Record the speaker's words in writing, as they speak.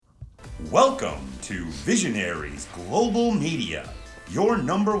Welcome to Visionaries Global Media, your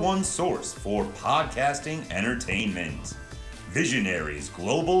number one source for podcasting entertainment. Visionaries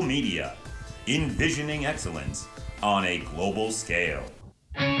Global Media, envisioning excellence on a global scale.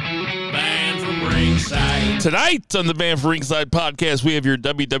 Man from Ringside. Tonight on the Man from Ringside podcast, we have your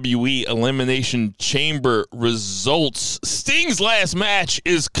WWE Elimination Chamber results. Sting's last match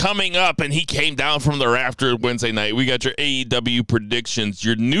is coming up, and he came down from the rafters Wednesday night. We got your AEW predictions,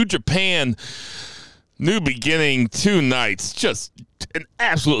 your New Japan New Beginning 2 nights. Just an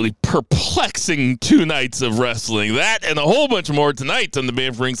absolutely perplexing 2 nights of wrestling. That and a whole bunch more tonight on the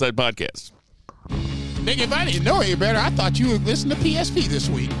Man from Ringside podcast. Nigga, if I didn't know any better, I thought you would listen to PSP this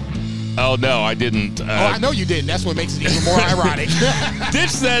week. Oh, no, I didn't. I know you didn't. That's what makes it even more ironic.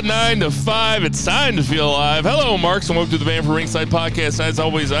 Ditch that 9 to 5. It's time to feel alive. Hello, Marks, and welcome to the Man from Ringside podcast. As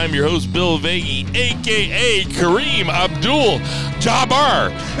always, I'm your host, Bill Vagey, a.k.a. Kareem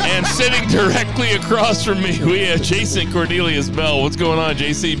Abdul-Jabbar. And sitting directly across from me, we have Jason Cornelius Bell. What's going on,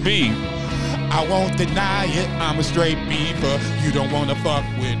 JCB? I won't deny it. I'm a straight beaver. You don't want to fuck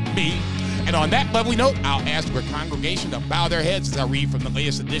with me. And on that lovely note, I'll ask our congregation to bow their heads as I read from the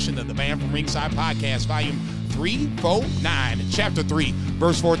latest edition of the Man from Ringside podcast, volume 349, chapter 3,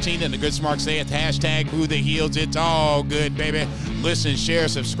 verse 14. And the good smart saith, hashtag boo the heels. It's all good, baby. Listen, share,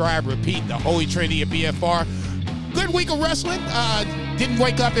 subscribe, repeat. The holy trinity of BFR. Good week of wrestling. Didn't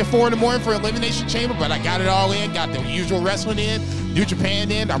wake up at 4 in the morning for Elimination Chamber, but I got it all in. Got the usual wrestling in, New Japan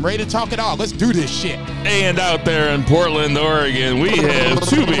in. I'm ready to talk it all. Let's do this shit. And out there in Portland, Oregon, we have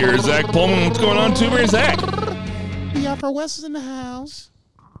Two Beer Zach Pullman. What's going on, Two Beer Zach? BFR West is in the house.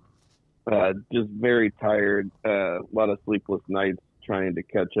 Just very tired. A lot of sleepless nights trying to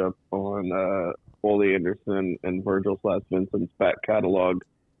catch up on Ole Anderson and Virgil / Vincent's back catalog,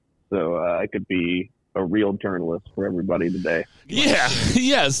 so I could be a real journalist for everybody today. Yeah.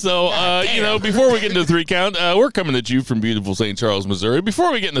 So, before we get into the 3 count, we're coming at you from beautiful St. Charles, Missouri.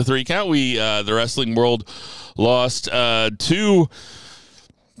 Before we get into 3 count, the wrestling world lost 2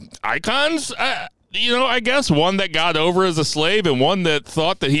 icons. I guess one that got over as a slave and one that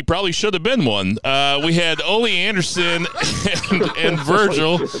thought that he probably should have been one. We had Ole Anderson and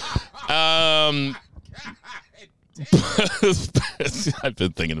Virgil. I've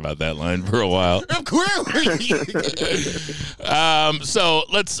been thinking about that line for a while. So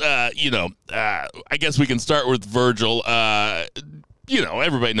let's, I guess we can start with Virgil.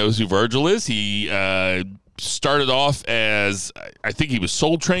 Everybody knows who Virgil is. He started off as, I think he was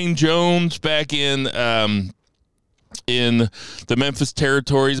Soul Train Jones back in the Memphis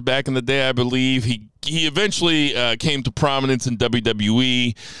territories back in the day, I believe. He eventually came to prominence in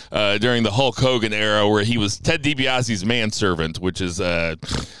WWE during the Hulk Hogan era, where he was Ted DiBiase's manservant, which is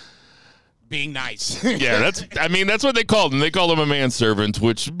being nice. Yeah, that's what they called him. They called him a manservant,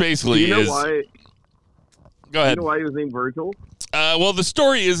 which basically Go ahead. You know why he was named Virgil? Well, the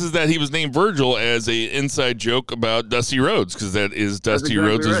story is that he was named Virgil as a inside joke about Dusty Rhodes, because that is Dusty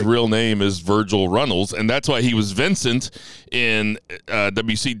Rhodes' right. real name is Virgil Runnels, and that's why he was Vincent in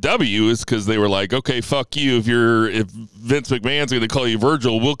WCW, is because they were like, okay, fuck you, if Vince McMahon's going to call you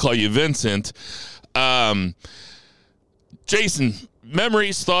Virgil, we'll call you Vincent. Jason,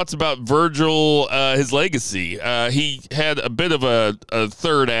 memories, thoughts about Virgil, his legacy. He had a bit of a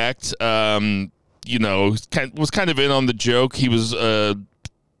third act. Was kind of in on the joke. He was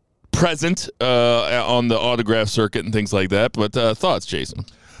present on the autograph circuit and things like that. But thoughts, Jason?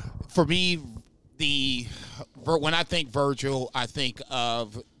 For me, when I think Virgil, I think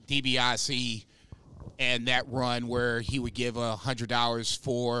of DiBiase and that run where he would give $100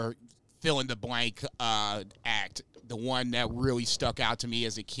 for fill in the blank act. The one that really stuck out to me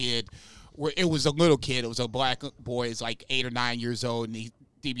as a kid, where it was a little kid. It was a black boy. He's like 8 or 9 years old, and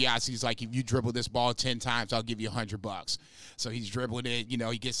DiBiase's like, if you dribble this ball 10 times, I'll give you $100. So he's dribbling it,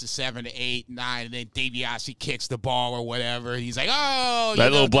 he gets to 7, 8, 9, and then DiBiase kicks the ball or whatever. He's like, oh,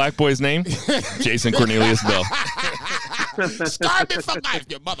 that little black boy's name? Jason Cornelius Bell. Scar me for life,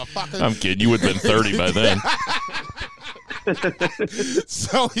 you motherfucker. I'm kidding. You would have been 30 by then.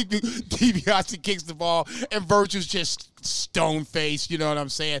 So DiBiase kicks the ball, and Virgil's just stone-faced, you know what I'm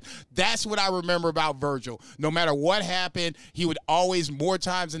saying? That's what I remember about Virgil. No matter what happened, he would always, more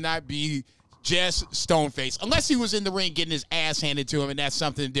times than not, be just stone-faced. Unless he was in the ring getting his ass handed to him, and that's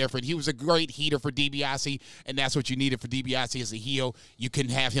something different. He was a great heater for DiBiase, and that's what you needed for DiBiase as a heel. You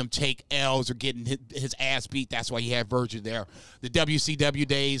couldn't have him take L's or getting his ass beat. That's why you had Virgil there. The WCW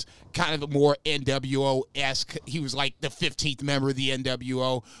days, kind of more NWO-esque. He was like the 15th member of the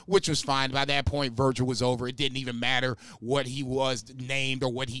NWO, which was fine. By that point, Virgil was over. It didn't even matter what he was named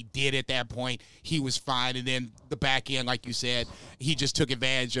or what he did at that point. He was fine. And then the back end, like you said, he just took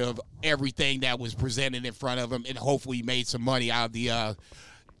advantage of everything that was presented in front of him, and hopefully made some money out of the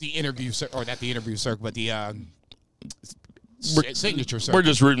interview, or not the interview circle, but the signature circle. We're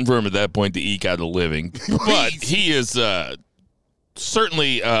just rooting for him at that point to eke out a living. But he is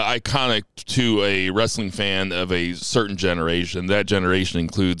certainly iconic to a wrestling fan of a certain generation. That generation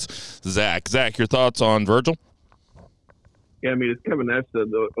includes Zach. Zach, your thoughts on Virgil? Yeah, I mean, as Kevin Nash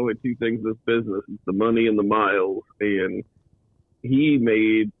said, the only two things in this business is the money and the miles, and he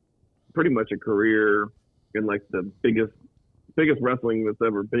made pretty much a career in like the biggest wrestling that's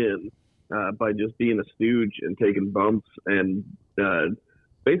ever been by just being a stooge and taking bumps and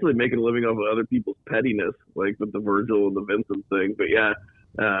basically making a living off of other people's pettiness, like with the Virgil and the Vincent thing. But yeah,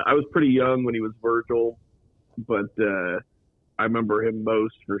 I was pretty young when he was Virgil, but I remember him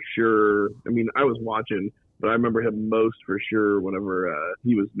most for sure. I mean, I was watching, but I remember him most for sure whenever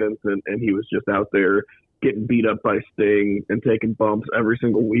he was Vincent and he was just out there getting beat up by Sting and taking bumps every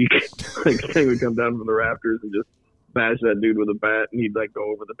single week. Like Sting would come down from the rafters and just bash that dude with a bat, and he'd like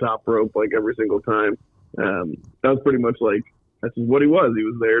go over the top rope like every single time. That was pretty much like, that's just what he was. He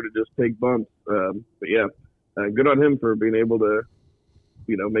was there to just take bumps. But yeah, good on him for being able to,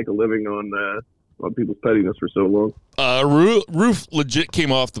 make a living on people's pettiness for so long. Roof legit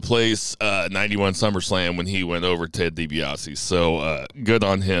came off the place 91 SummerSlam when he went over Ted DiBiase. So good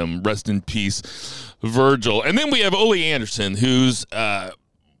on him. Rest in peace, Virgil. And then we have Ole Anderson, whose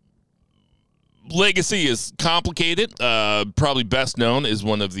legacy is complicated. Probably best known as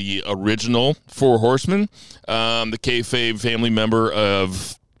one of the original Four Horsemen, the kayfabe family member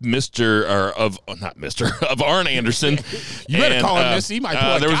of of Arn Anderson. You better call him Missy.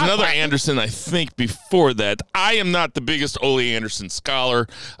 There was another Anderson, I think, before that. I am not the biggest Ole Anderson scholar.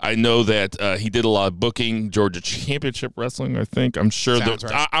 I know that he did a lot of booking, Georgia Championship Wrestling, I think. I'm sure.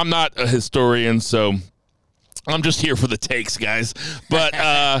 Right. I'm not a historian, so I'm just here for the takes, guys. But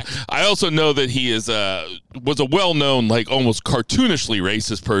I also know that he was a well-known, like almost cartoonishly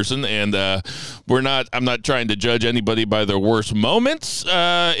racist person, and I'm not trying to judge anybody by their worst moments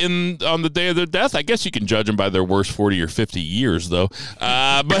on the day of their death. I guess you can judge them by their worst 40 or 50 years, though.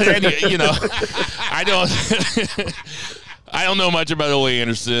 But anyway, I don't know much about Ole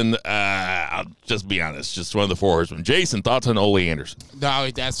Anderson. I'll just be honest. Just one of the Four Horsemen. Jason, thoughts on Ole Anderson? No,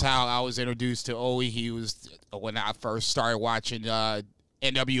 that's how I was introduced to Ole. He was, when I first started watching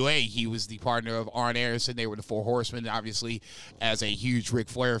NWA, he was the partner of Arn Anderson. They were the Four Horsemen. Obviously, as a huge Ric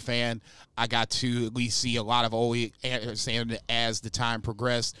Flair fan, I got to at least see a lot of Ole Anderson as the time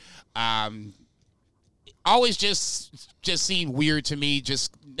progressed. Always just seemed weird to me.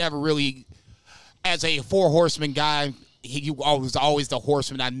 Just never really, as a Four Horsemen guy, he was always the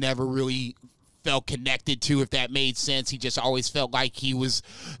Horseman I never really felt connected to, if that made sense. He just always felt like he was,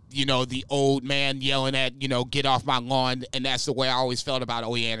 the old man yelling at, get off my lawn. And that's the way I always felt about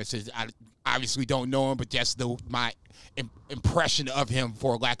Ole Anderson. I obviously don't know him, but just my impression of him,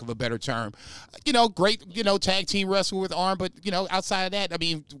 for lack of a better term. Great, tag team wrestler with Arn, but, outside of that, I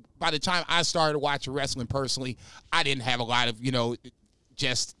mean, by the time I started watching wrestling personally, I didn't have a lot of,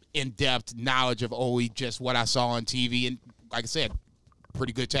 just in-depth knowledge of Ole, just what I saw on TV. And like I said,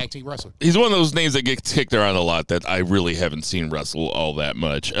 pretty good tag team wrestler. He's one of those names that gets kicked around a lot that I really haven't seen wrestle all that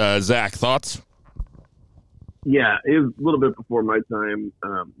much. Zach, thoughts? Yeah, it was a little bit before my time.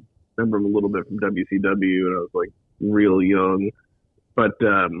 I remember him a little bit from WCW, and I was like real young. But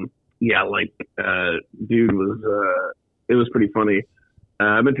dude was it was pretty funny.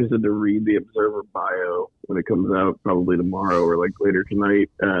 I'm interested to read the Observer bio when it comes out, probably tomorrow or like later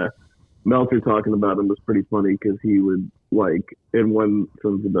tonight. Meltzer talking about him was pretty funny because he would, like, in one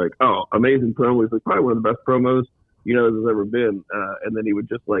sense, be like, "Oh, amazing promo." He's like, probably one of the best promos there's ever been. And then he would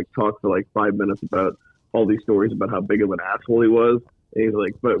just like talk for like 5 minutes about all these stories about how big of an asshole he was. And he's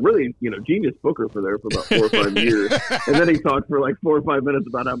like, but really, genius booker for about 4 or 5 years. And then he talked for like 4 or 5 minutes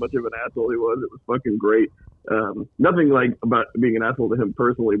about how much of an asshole he was. It was fucking great. Nothing like about being an asshole to him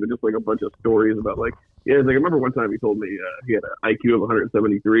personally, but just like a bunch of stories about like, I remember one time he told me he had an IQ of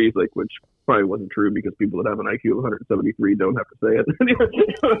 173, like, which probably wasn't true because people that have an IQ of 173 don't have to say it.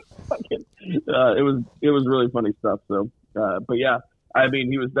 It was really funny stuff. So, but yeah, I mean,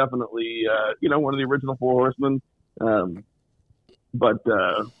 he was definitely, one of the original Four Horsemen. But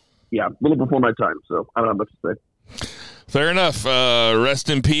yeah, a little before my time, so I don't have much to say. Fair enough. Rest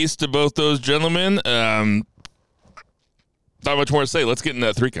in peace to both those gentlemen. Not much more to say. Let's get in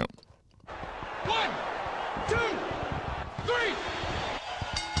that 3 count. 1, 2, 3.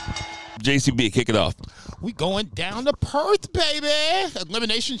 JCB, kick it off. We going down to Perth, baby.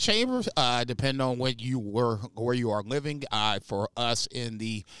 Elimination Chamber, depending on where you are living. For us in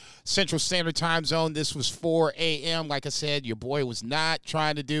the Central Standard Time Zone, this was 4 a.m. Like I said, your boy was not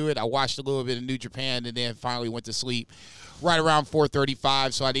trying to do it. I watched a little bit of New Japan and then finally went to sleep right around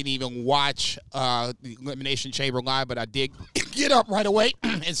 4:35, so I didn't even watch the Elimination Chamber live, but I did get up right away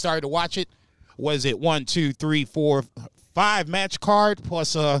and started to watch it. Was it 1, 2, 3, 4, 5 match card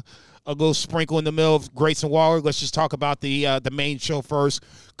plus a little sprinkle in the middle of Grayson Waller? Let's just talk about the main show first.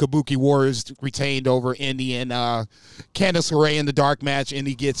 Kabuki Warriors retained over Indy and Candice LeRae in the dark match.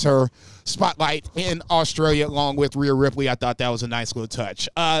 Indy gets her spotlight in Australia along with Rhea Ripley. I thought that was a nice little touch.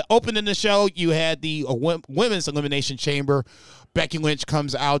 Opening the show, you had the Women's Elimination Chamber. Becky Lynch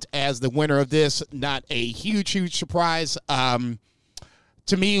comes out as the winner of this. Not a huge surprise.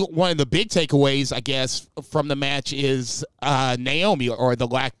 To me, one of the big takeaways, I guess, from the match is Naomi, or the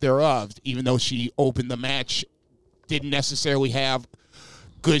lack thereof. Even though she opened the match, didn't necessarily have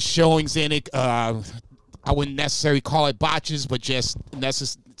good showings in it. I wouldn't necessarily call it botches, but just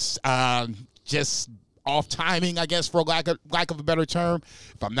off timing, I guess, for lack of a better term.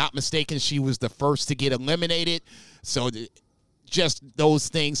 If I'm not mistaken, she was the first to get eliminated. So just those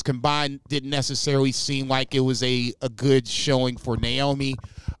things combined didn't necessarily seem like it was a good showing for Naomi.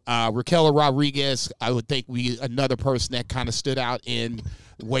 Raquel Rodriguez, I would think another person that kind of stood out in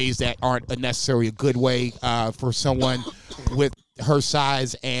ways that aren't necessarily a good way for someone with her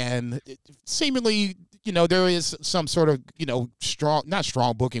size, and seemingly, there is some sort of, not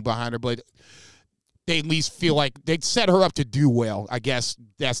strong booking behind her, but they at least feel like they'd set her up to do well. I guess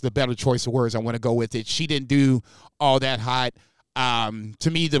that's the better choice of words. I want to go with it. She didn't do all that hot. To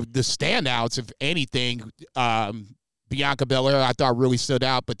me, the standouts, if anything, Bianca Belair, I thought really stood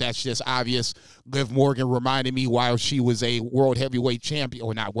out, but that's just obvious. Liv Morgan reminded me while she was a world heavyweight champion,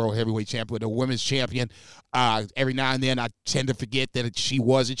 or not world heavyweight champion, but a women's champion. Every now and then I tend to forget that she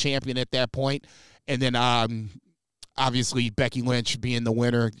was a champion at that point. And then obviously Becky Lynch being the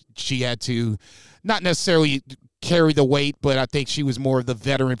winner, she had to not necessarily carry the weight, but I think she was more of the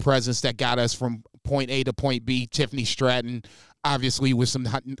veteran presence that got us from point A to point B. Tiffany Stratton, obviously, with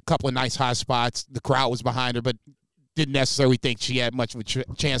couple of nice high spots. The crowd was behind her, but didn't necessarily think she had much of a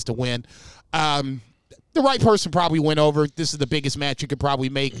chance to win. The right person probably went over. This is the biggest match you could probably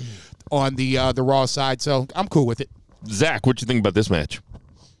make on the Raw side, so I'm cool with it. Zach, what you think about this match?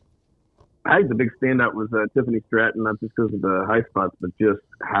 I think the big standout was Tiffany Stratton, not just because of the high spots, but just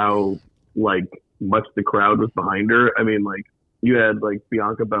how much the crowd was behind her. I mean, you had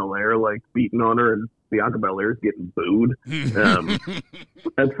Bianca Belair beating on her, and Bianca Belair's getting booed.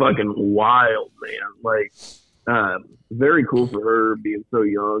 That's fucking wild, man. Very cool for her being so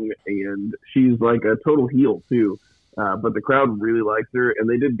young, and she's a total heel too. But the crowd really likes her, and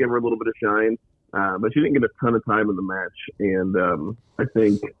they did give her a little bit of shine, but she didn't get a ton of time in the match. And I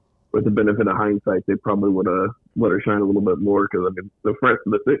think with the benefit of hindsight, they probably would have let her shine a little bit more, because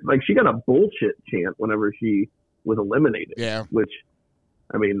she got a bullshit chant whenever she was eliminated. Yeah, which,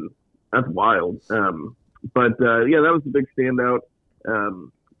 I mean, that's wild. But that was the big standout.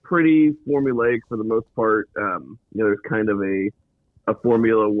 Pretty formulaic for the most part. There's kind of a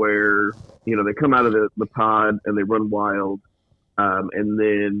formula where, they come out of the pod and they run wild. And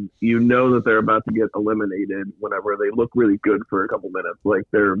then that they're about to get eliminated whenever they look really good for a couple minutes.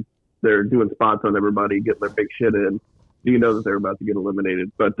 They're doing spots on everybody, getting their big shit in. You know that they're about to get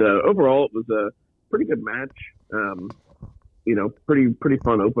eliminated. But overall, it was a pretty good match. Pretty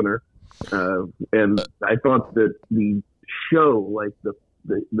fun opener. And I thought that the show, the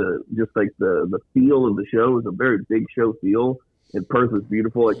feel of the show was a very big show feel. And Perth was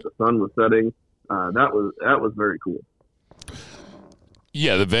beautiful, the sun was setting. That was very cool.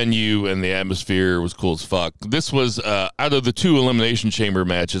 Yeah, the venue and the atmosphere was cool as fuck. This was, out of the 2 Elimination Chamber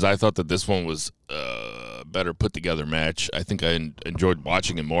matches, I thought that this one was a better put together match. I think I enjoyed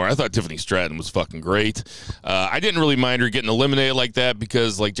watching it more. I thought Tiffany Stratton was fucking great. I didn't really mind her getting eliminated like that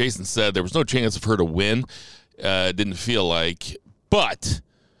because, like Jason said, there was no chance of her to win. Didn't feel like. But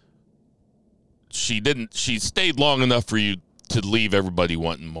she stayed long enough for you to leave everybody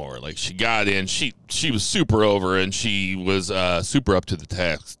wanting more. She got in, she was super over, and she was super up to the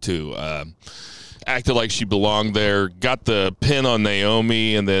task too. Acted like she belonged there, got the pin on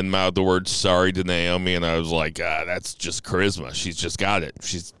Naomi, and then mouthed the word sorry to Naomi, and I was like, that's just charisma. She's just got it.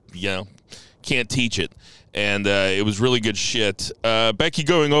 She's, can't teach it. and it was really good shit. Becky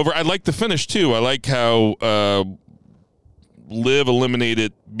going over. I like the finish, too. I like how Liv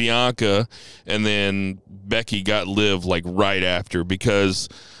eliminated Bianca, and then Becky got Liv, like, right after, because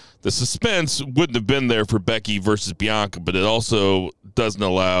the suspense wouldn't have been there for Becky versus Bianca, but it also doesn't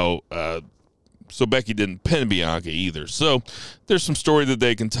allow so Becky didn't pin Bianca either. So there's some story that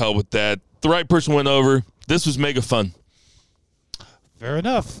they can tell with that. The right person went over. This was mega fun. Fair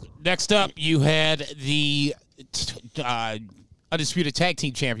enough. Next up, you had the Undisputed Tag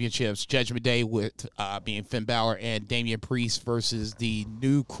Team Championships, Judgment Day, with being Finn Balor and Damian Priest versus the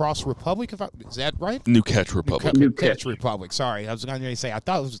New Cross Republic. Is that right? New Catch Republic. New Catch Republic. Sorry, I was going to say I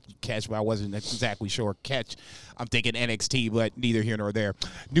thought it was Catch, but I wasn't exactly sure. Catch. I'm thinking NXT, but neither here nor there.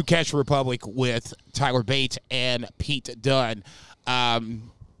 New Catch Republic with Tyler Bate and Pete Dunne.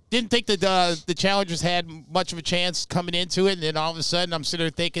 Didn't think that the challengers had much of a chance coming into it, and then all of a sudden I'm sitting there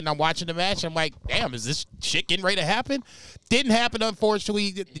thinking, I'm watching the match, I'm like, damn, is this shit getting ready to happen? Didn't happen,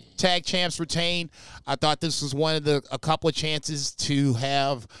 unfortunately. The tag champs retained. I thought this was one of a couple of chances to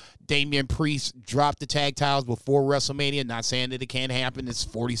have Damian Priest drop the tag titles before WrestleMania. Not saying that it can't happen. It's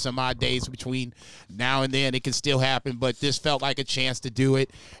 40-some-odd days between now and then. It can still happen, but this felt like a chance to do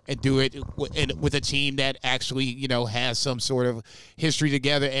it, and do it with a team that actually, has some sort of history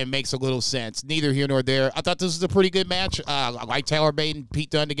together and makes a little sense. Neither here nor there. I thought this was a pretty good match. I like Tyler Bate and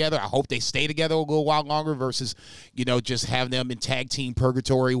Pete Dunne together. I hope they stay together a little while longer versus, just have them in tag team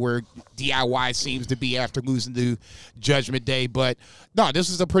purgatory where DIY seems to be after losing to Judgment Day. But no, this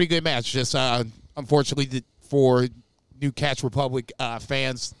is a pretty good match. Just unfortunately for New Catch Republic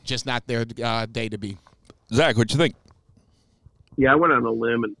fans, just not their day to be. Zach, what you think? Yeah, I went on a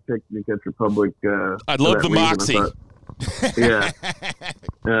limb and picked New Catch Republic. I love the moxie. Yeah.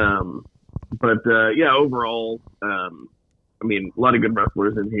 But overall, a lot of good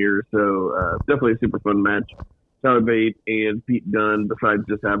wrestlers in here, so definitely a super fun match. Tyler Bate and Pete Dunne, besides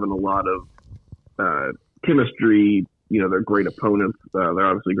just having a lot of chemistry, they're great opponents. They're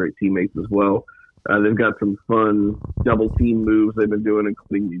obviously great teammates as well. They've got some fun double team moves they've been doing,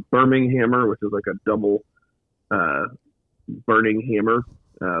 including the Burning Hammer, which is like a double burning hammer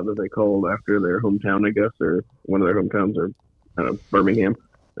that they called after their hometown, I guess, or one of their hometowns, or Birmingham.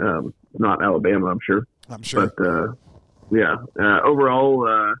 Not Alabama, I'm sure. But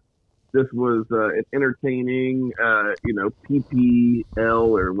overall, this was an entertaining,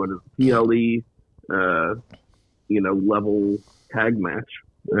 PPL or what is it, PLE, level tag match.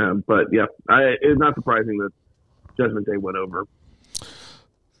 It's not surprising that Judgment Day went over.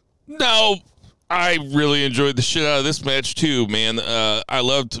 No, I really enjoyed the shit out of this match too, man. I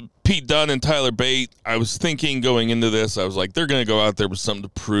loved Pete Dunne and Tyler Bate. I was thinking going into this, I was like, they're going to go out there with something to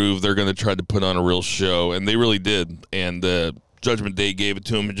prove. They're going to try to put on a real show, and they really did. And Judgment Day gave it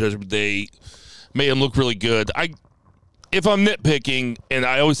to him, and Judgment Day made him look really good. If I'm nitpicking, and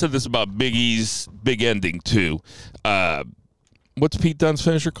I always said this about Big E's big ending too, what's Pete Dunne's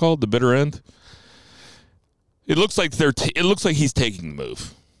finisher called? The bitter end? It looks like it looks like he's taking the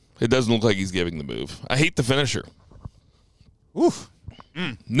move. It doesn't look like he's giving the move. I hate the finisher. Oof.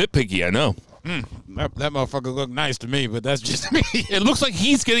 Nitpicky, I know. That motherfucker looked nice to me, but that's just me. It looks like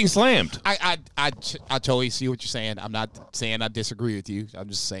he's getting slammed. I totally see what you're saying. I'm not saying I disagree with you. I'm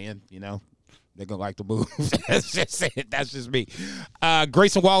just saying, they're going to like the move. That's just it. That's just me.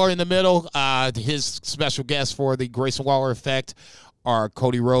 Grayson Waller in the middle. His special guests for the Grayson Waller effect are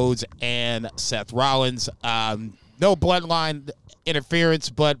Cody Rhodes and Seth Rollins. No bloodline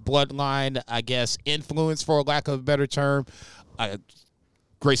interference, but bloodline, I guess, influence, for lack of a better term.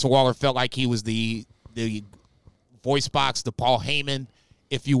 Grayson Waller felt like he was the voice box, the Paul Heyman,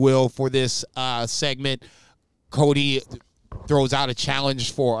 if you will, for this segment. Cody throws out a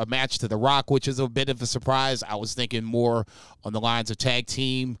challenge for a match to The Rock, which is a bit of a surprise. I was thinking more on the lines of tag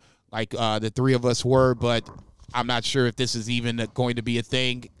team, like the three of us were, but I'm not sure if this is even going to be a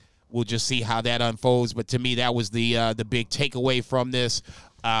thing. We'll just see how that unfolds. But to me, that was the big takeaway from this.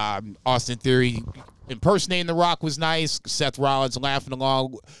 Austin Theory impersonating The Rock was nice. Seth Rollins laughing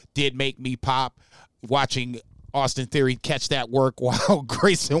along did make me pop. Watching Austin Theory catch that work while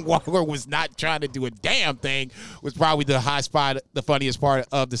Grayson Waller was not trying to do a damn thing was probably the high spot, the funniest part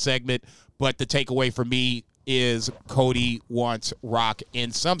of the segment. But the takeaway for me is Cody wants Rock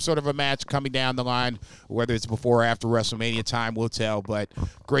in some sort of a match coming down the line. Whether it's before or after WrestleMania, time will tell. But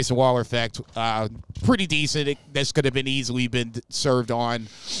Grayson Waller effect, pretty decent. This could have been easily been served on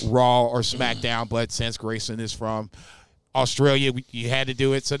Raw or SmackDown, but since Grayson is from Australia, you had to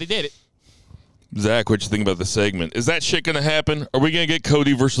do it, so they did it. Zach, what you think about the segment? Is that shit going to happen? Are we going to get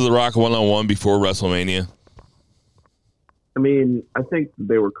Cody versus The Rock one-on-one before WrestleMania? I mean, I think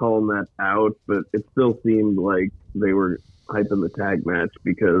they were calling that out, but it still seemed like they were hyping the tag match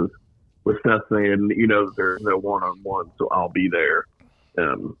because with Seth saying, there's no one-on-one, so I'll be there.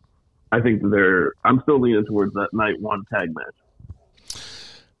 I think I'm still leaning towards that night one tag match.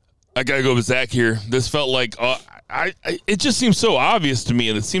 I gotta go with Zach here. This felt like it just seems so obvious to me,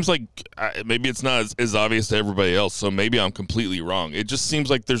 and it seems like maybe it's not as obvious to everybody else. So maybe I'm completely wrong. It just seems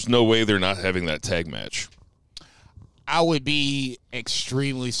like there's no way they're not having that tag match. I would be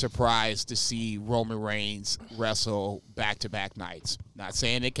extremely surprised to see Roman Reigns wrestle back-to-back nights. Not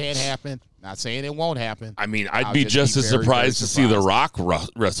saying it can't happen. Not saying it won't happen. I mean, I'd be just as surprised to see The Rock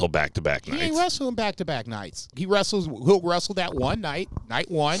wrestle back-to-back nights. He ain't wrestling back-to-back nights. He'll wrestle that one night, night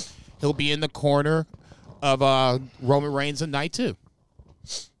one. He'll be in the corner of Roman Reigns on night two.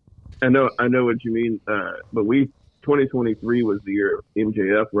 I know what you mean, but 2023 was the year of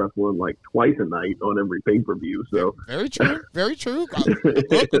MJF wrestling like twice a night on every pay-per-view. So very true, very true.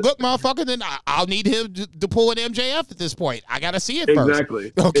 Look, motherfucker, then I'll need him to pull an MJF at this point. I gotta see it first.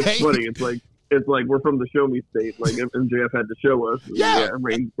 Exactly. Okay. It's funny. It's like we're from the show me state. Like MJF had to show us. Yeah.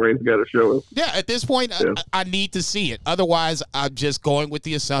 Reigns got to show us. Yeah, at this point, yeah. I need to see it. Otherwise, I'm just going with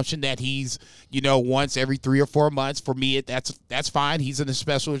the assumption that he's, once every 3 or 4 months. For me, that's fine. He's in a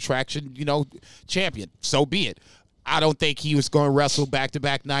special attraction, champion. So be it. I don't think he was going to wrestle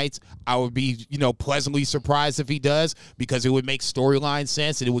back-to-back nights. I would be, pleasantly surprised if he does because it would make storyline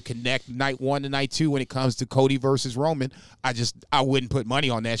sense and it would connect night one to night two when it comes to Cody versus Roman. I wouldn't put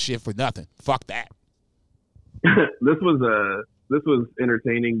money on that shit for nothing. Fuck that. This was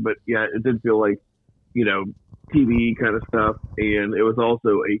entertaining, but yeah, it did feel like, TV kind of stuff, and it was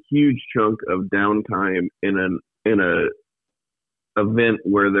also a huge chunk of downtime in a event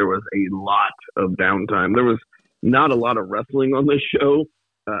where there was a lot of downtime. There was not a lot of wrestling on this show.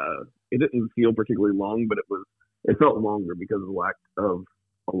 It didn't feel particularly long, but it felt longer because of the lack of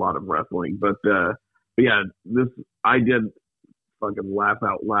a lot of wrestling. But yeah, I did fucking laugh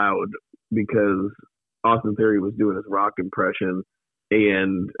out loud because Austin Theory was doing his Rock impression,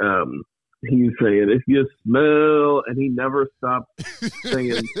 and he's saying, "If you smell," and he never stopped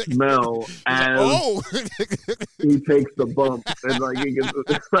saying "smell" as he takes the bump, and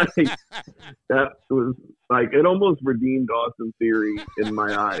that was like it almost redeemed Austin Theory in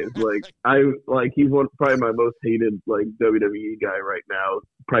my eyes. He's probably my most hated WWE guy right now,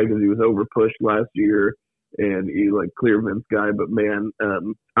 probably because he was overpushed last year. And he's clear Vince guy, but man,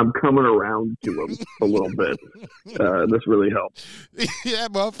 I'm coming around to him a little bit. This really helped. Yeah,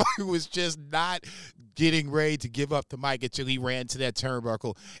 motherfucker was just not getting ready to give up the mic until he ran to that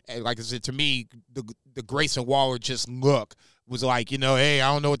turnbuckle. And like I said, to me, the Grayson Waller just look was like, hey,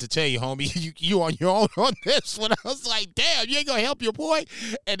 I don't know what to tell you, homie. You on your own on this one. I was like, damn, you ain't gonna help your boy.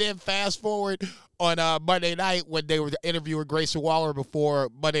 And then fast forward on Monday night when they were interviewing Grayson Waller before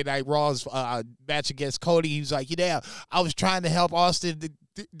Monday Night Raw's match against Cody, he was like, I was trying to help Austin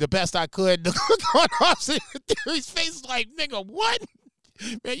the best I could. The look on Austin Theory's face is like, nigga, what?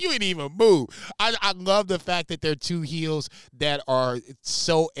 Man, you ain't even move. I love the fact that they're two heels that are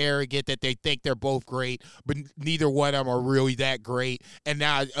so arrogant that they think they're both great, but neither one of them are really that great. And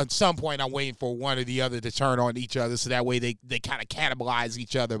now at some point I'm waiting for one or the other to turn on each other so that way they kind of cannibalize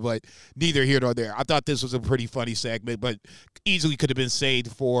each other, but neither here nor there. I thought this was a pretty funny segment, but easily could have been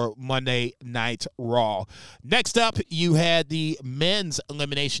saved for Monday Night Raw. Next up, you had the men's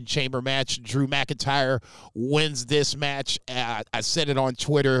Elimination Chamber match. Drew McIntyre wins this match. I said it on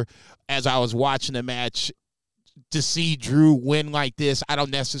Twitter as I was watching the match. To see Drew win like this, I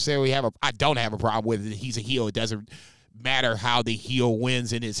don't have a problem with it. He's a heel. It doesn't matter how the heel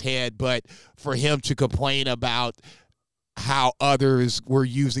wins in his head, but for him to complain about how others were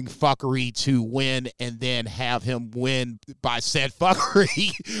using fuckery to win and then have him win by said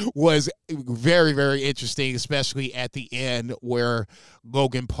fuckery was very, very interesting, especially at the end where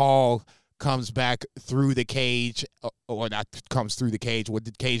Logan Paul comes back through the cage, or not comes through the cage, when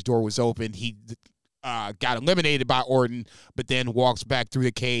the cage door was open. He got eliminated by Orton, but then walks back through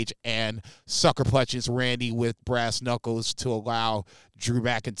the cage and sucker punches Randy with brass knuckles to allow Drew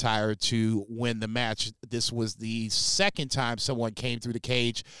McIntyre to win the match. This was the second time someone came through the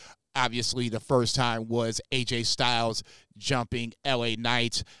cage. Obviously, the first time was AJ Styles jumping LA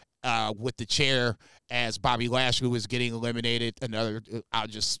Knight with the chair as Bobby Lashley was getting eliminated. I'll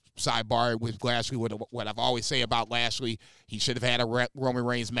just sidebar with Lashley. What I've always say about Lashley, he should have had a Roman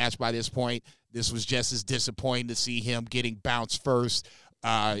Reigns match by this point. This was just as disappointing to see him getting bounced first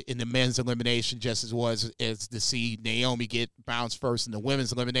in the men's elimination, just as was as to see Naomi get bounced first in the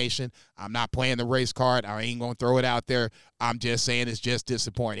women's elimination. I'm not playing the race card. I ain't going to throw it out there. I'm just saying it's just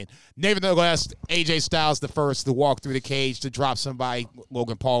disappointing. Nevertheless, AJ Styles the first to walk through the cage to drop somebody,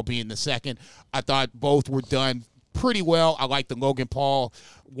 Logan Paul being the second. I thought both were done pretty well. I like the Logan Paul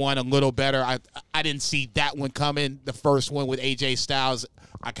one a little better. I didn't see that one coming. The first one with AJ Styles,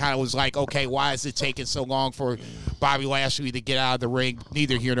 I kind of was like, okay, why is it taking so long for Bobby Lashley to get out of the ring?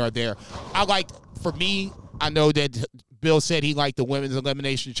 Neither here nor there. For me, I know that Bill said he liked the women's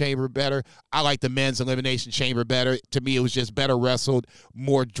elimination chamber better. I like the men's elimination chamber better. To me, it was just better wrestled,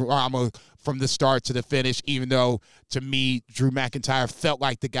 more drama from the start to the finish, even though, to me, Drew McIntyre felt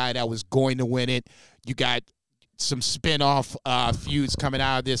like the guy that was going to win it. You got some spin-off feuds coming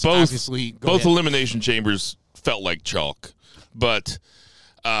out of this. Obviously, both elimination chambers felt like chalk. But,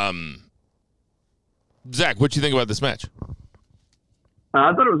 Zach, what do you think about this match?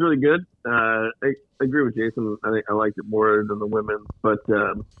 I thought it was really good. I agree with Jason. I liked it more than the women. But,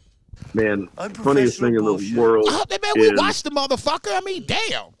 man, funniest thing in the world we watched the motherfucker. I mean,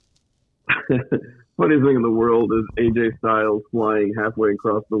 damn. Funniest thing in the world is AJ Styles flying halfway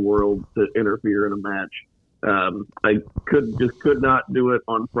across the world to interfere in a match. I could not do it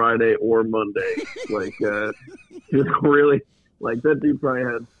on Friday or Monday. Just really, that dude probably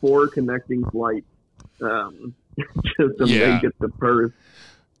had 4 connecting flights just to make it to Perth.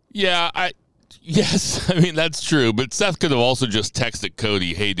 Yeah, yes, I mean, that's true. But Seth could have also just texted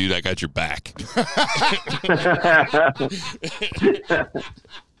Cody, hey, dude, I got your back.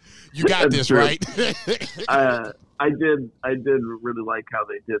 You got that's this, true. right? I did really like how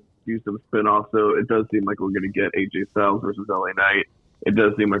they did do some spin-offs. So it does seem like we're going to get AJ Styles versus LA Knight. It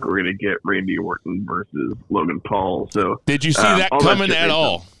does seem like we're going to get Randy Orton versus Logan Paul. So did you see that coming at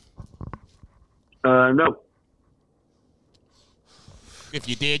all? No. If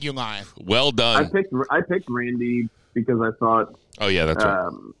you did, you're lying. Well done. I picked Randy because I thought. Oh yeah, that's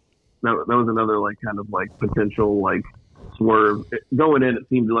right. That was another potential swerve going in. It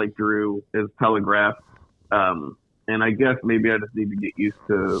seemed like Drew is telegraphed. And I guess maybe I just need to get used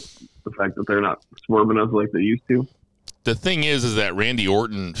to the fact that they're not swerving us like they used to. The thing is that Randy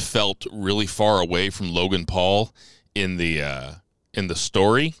Orton felt really far away from Logan Paul in the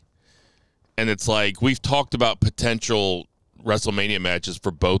story. And it's like we've talked about potential WrestleMania matches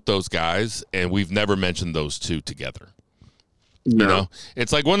for both those guys, and we've never mentioned those two together. No. You know?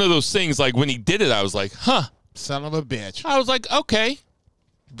 It's like one of those things, like when he did it, I was like, huh. Son of a bitch. I was like, okay.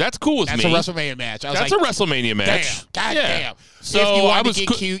 That's cool with me. That's a WrestleMania match. That's a WrestleMania match. Damn. So if you I want was to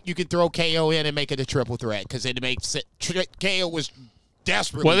get cute, you could throw KO in and make it a triple threat because it makes it. KO was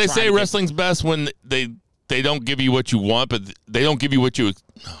desperately. Well, they say wrestling's best when they don't give you what you want, but they don't give you what you.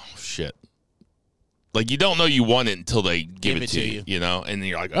 Oh shit! Like you don't know you want it until they give it to you, you know, and then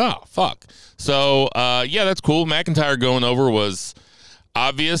you're like, oh fuck. So yeah, that's cool. McIntyre going over was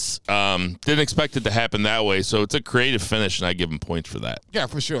obvious. Didn't expect it to happen that way, so it's a creative finish, and I give him points for that. Yeah,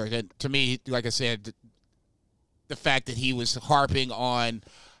 for sure. And to me, like I said, the fact that he was harping on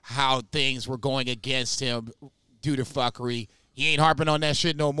how things were going against him due to fuckery, he ain't harping on that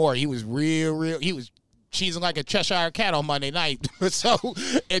shit no more. He was real. He was cheesing like a Cheshire cat on Monday night. So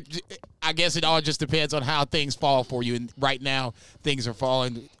I guess it all just depends on how things fall for you. And right now, things are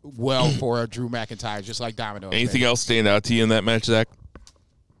falling well for Drew McIntyre, just like Domino. Anything else stand out to you in that match, Zach?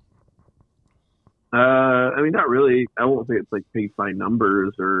 I mean, not really. I won't say it's like pace by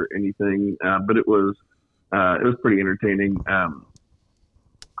numbers or anything, but it was pretty entertaining.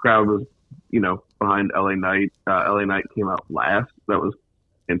 Crowd was, behind LA Knight. LA Knight came out last. That was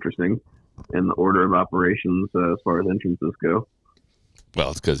interesting in the order of operations as far as entrances go.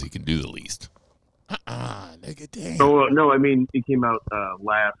 Well, it's because he can do the least. Nigga, damn. Oh no, I mean he came out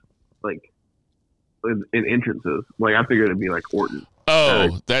last, in entrances. Like I figured it'd be like Orton.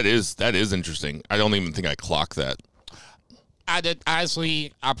 Oh, that is interesting. I don't even think I clocked that. I did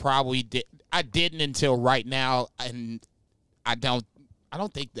honestly. I probably did. I didn't until right now, and I don't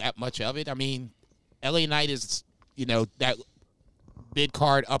think that much of it. I mean, LA Knight is that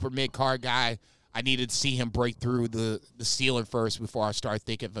mid-card, upper mid-card guy. I needed to see him break through the ceiling first before I start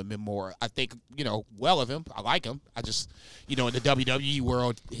thinking of him more. I think, well of him. I like him. I just, in the WWE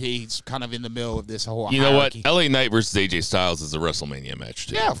world, he's kind of in the middle of this whole hierarchy. Know what? LA Knight versus AJ Styles is a WrestleMania match,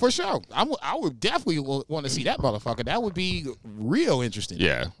 too. Yeah, for sure. I would definitely want to see that motherfucker. That would be real interesting.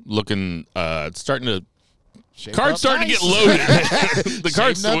 Yeah. Looking, starting to... Shaped Card's starting to get loaded. The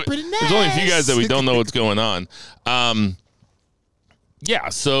card's up pretty nice. There's only a few guys that we don't know what's going on. Yeah,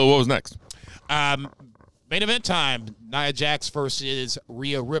 so what was next? Main event time. Nia Jax versus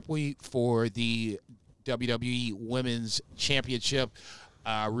Rhea Ripley for the WWE Women's Championship.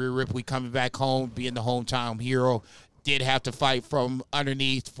 Rhea Ripley coming back home, being the hometown hero, did have to fight from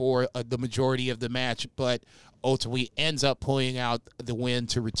underneath for the majority of the match, but ultimately ends up pulling out the win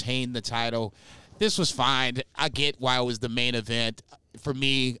to retain the title. This was fine. I get why it was the main event. For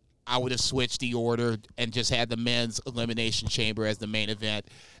me, I would have switched the order and just had the men's elimination chamber as the main event.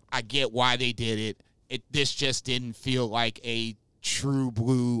 I get why they did it. This just didn't feel like a true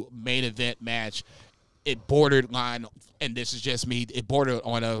blue main event match. It bordered line, and this is just me, it bordered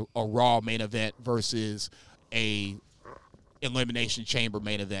on a Raw main event versus a elimination chamber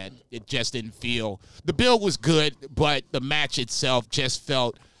main event. It just didn't feel, the build was good, but the match itself just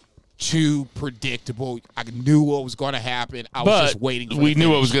felt too predictable. I knew what was going to happen. I was just waiting for we knew finish.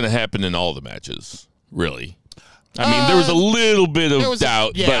 what was going to happen in all the matches, really. I mean, there was a little bit of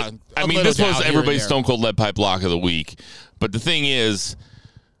doubt, but I mean, this was everybody's Stone Cold Lead Pipe Lock of the week. But the thing is,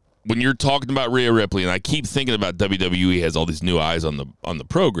 when you're talking about Rhea Ripley, and I keep thinking about WWE has all these new eyes on the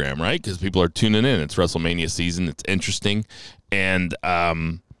program, right? Because people are tuning in. It's WrestleMania season. It's interesting. And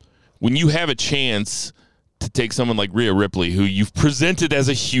when you have a chance to take someone like Rhea Ripley, who you've presented as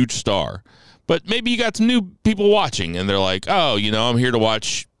a huge star, but maybe you got some new people watching, and they're like, oh, I'm here to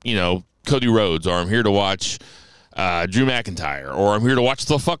watch, Cody Rhodes, or I'm here to watch Drew McIntyre, or I'm here to watch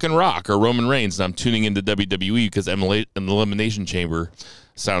The fucking Rock or Roman Reigns, and I'm tuning into WWE because an Elimination Chamber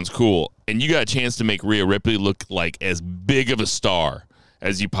sounds cool. And you got a chance to make Rhea Ripley look like as big of a star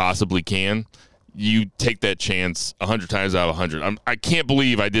as you possibly can. You take that chance 100 times out of 100. I can't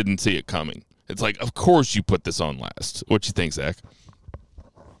believe I didn't see it coming. It's like, of course you put this on last. What you think, Zach?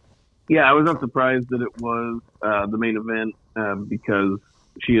 Yeah, I was not surprised that it was the main event because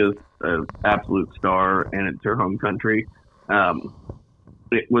she is an absolute star and it's her home country.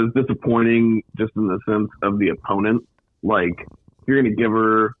 It was disappointing just in the sense of the opponent. Like, if you're going to give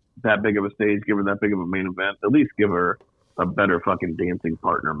her that big of a stage, give her that big of a main event, at least give her a better fucking dancing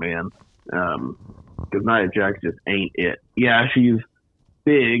partner, man. Because Nia Jax just ain't it. Yeah, she's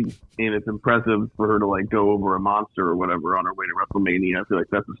big, and it's impressive for her to like go over a monster or whatever on her way to WrestleMania. I feel like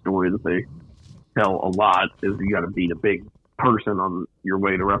that's a story that they tell a lot, is you got to beat a big person on your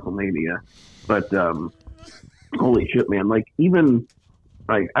way to WrestleMania. But holy shit, man! Like, even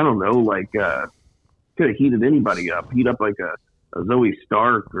like, I don't know, like could have heated anybody up. Heat up like a Zoe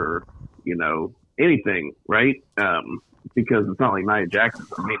Stark or anything, right? Because it's not like Nia Jax is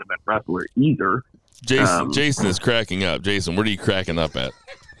a main event wrestler either. Jason is cracking up. Jason, what are you cracking up at?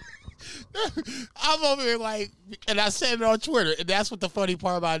 I'm over here like, and I said it on Twitter, and that's what the funny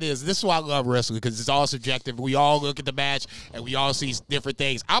part about it is. This is why I love wrestling, because it's all subjective. We all look at the match, and we all see different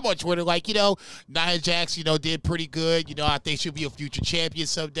things. I'm on Twitter like, Nia Jax, did pretty good. I think she'll be a future champion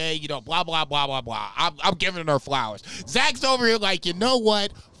someday. Blah, blah, blah, blah, blah. I'm giving her flowers. Zach's over here like, you know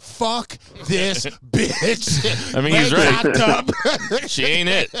what? Fuck this bitch. I mean, he's right. She ain't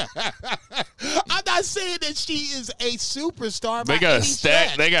it. I'm not saying that she is a superstar. They got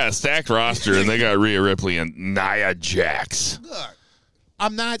a stacked roster, and they got Rhea Ripley and Nia Jax. Look,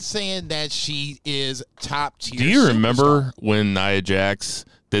 I'm not saying that she is top tier. Do you remember when Nia Jax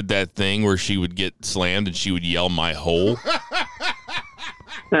did that thing where she would get slammed and she would yell, "My hole"?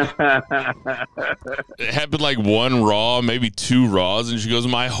 It happened like one Raw, maybe two Raws, and she goes,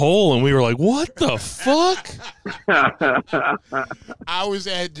 "My hole," and we were like, "What the fuck?" I was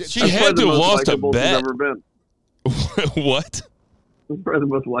at. She had to have lost a bet. What? That's probably the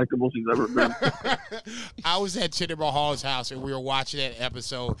most likable she's ever been. I was at Jinder Mahal's house, and we were watching that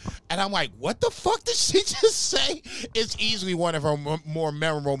episode, and I'm like, what the fuck did she just say? It's easily one of her more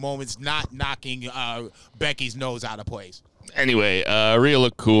memorable moments, not knocking Becky's nose out of place. Anyway, Rhea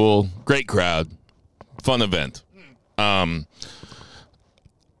looked cool. Great crowd. Fun event. I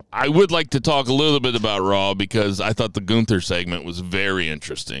would like to talk a little bit about Raw because I thought the Gunther segment was very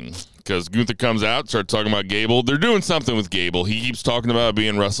interesting. Because Gunther comes out, starts talking about Gable. They're doing something with Gable. He keeps talking about it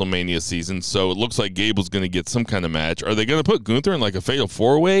being WrestleMania season, so it looks like Gable's going to get some kind of match. Are they going to put Gunther in like a fatal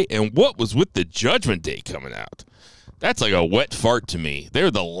four-way? And what was with the Judgment Day coming out? That's like a wet fart to me.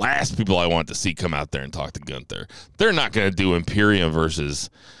 They're the last people I want to see come out there and talk to Gunther. They're not going to do Imperium versus...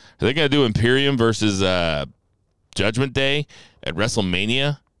 Are they going to do Imperium versus Judgment Day at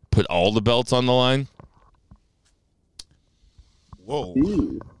WrestleMania? Put all the belts on the line? Whoa.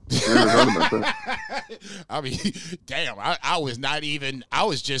 I mean, damn, I was not even... I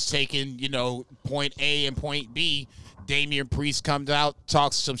was just taking, point A and point B. Damian Priest comes out,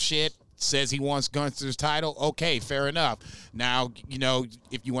 talks some shit, says he wants Gunther's title. Okay, fair enough. Now,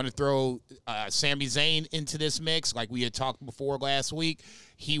 if you want to throw Sami Zayn into this mix, like we had talked before last week,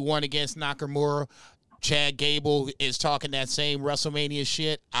 he won against Nakamura. Chad Gable is talking that same WrestleMania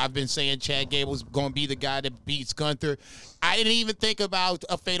shit. I've been saying Chad Gable's going to be the guy that beats Gunther. I didn't even think about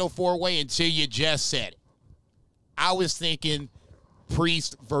a fatal 4-way until you just said it. I was thinking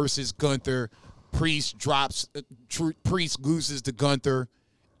Priest versus Gunther. Priest loses to Gunther,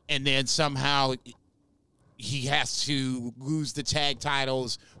 and then somehow he has to lose the tag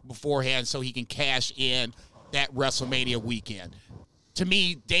titles beforehand so he can cash in that WrestleMania weekend. To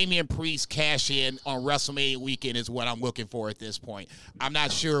me, Damian Priest cash in on WrestleMania weekend is what I'm looking for at this point. I'm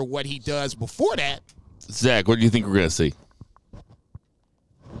not sure what he does before that. Zach, what do you think we're going to see?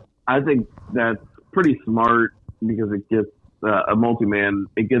 I think that's pretty smart because it gets a multi-man.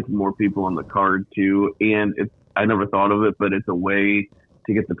 It gets more people on the card too, and I never thought of it, but it's a way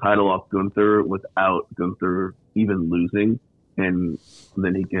to get the title off Gunther without Gunther even losing, and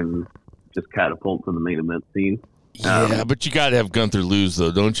then he can just catapult to the main event scene. Yeah, but you got to have Gunther lose,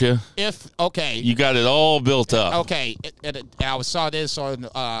 though, don't you? You got it all built up. Okay, I saw this on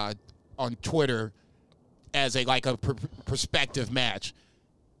Twitter as a perspective match.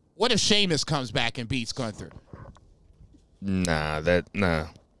 What if Sheamus comes back and beats Gunther? Nah, I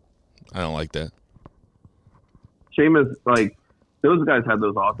don't like that. Sheamus, those guys had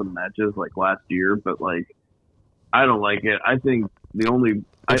those awesome matches last year, but I don't like it. I think the only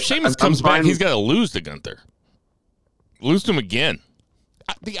if Sheamus comes back, he's got to lose to Gunther. Lose to him again.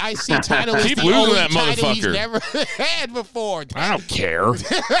 The IC title is Keep the losing only that title motherfucker. he's never had before. I don't care. I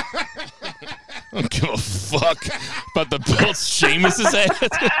don't give a fuck about the belt Sheamus' ass.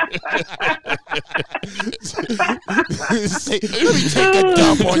 Let me take a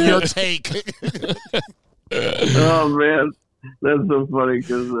dump on your take. Oh, man. That's so funny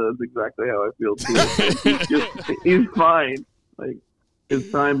because that's exactly how I feel, too. He's fine. His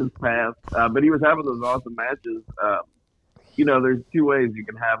time has passed. But he was having those awesome matches. There's two ways you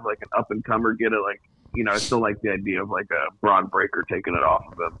can have an up-and-comer get it. I still like the idea of a Braun Breaker taking it off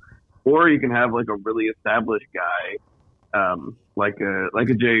of him. Or you can have a really established guy, like a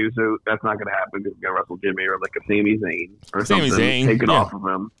Jey Uso. That's not going to happen because he's going to wrestle Jimmy, or a Sami Zayn or Sami something. Zayn, take it off of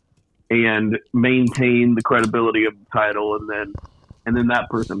him and maintain the credibility of the title, and then that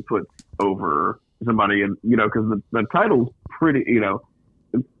person puts over somebody, and because the title's pretty.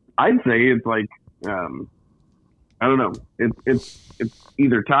 I'd say it's I don't know. It's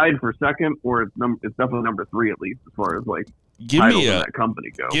either tied for second or it's definitely number 3 at least as far as titles in that company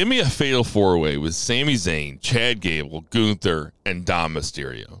go. Give me a fatal 4-way with Sami Zayn, Chad Gable, Gunther, and Dom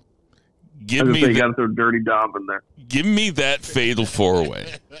Mysterio. You got to throw Dirty Dom in there. Give me that fatal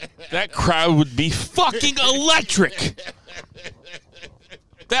 4-way. That crowd would be fucking electric.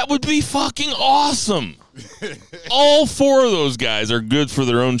 That would be fucking awesome. All 4 of those guys are good for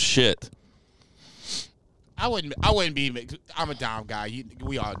their own shit. I wouldn't be. I'm a Dom guy.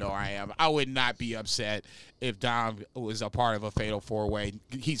 We all know I am. I would not be upset if Dom was a part of a fatal 4-way.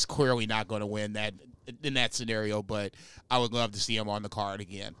 He's clearly not going to win that in that scenario, but I would love to see him on the card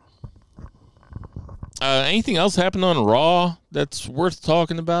again. Anything else happened on Raw that's worth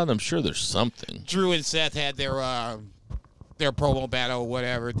talking about? I'm sure there's something. Drew and Seth had their promo battle or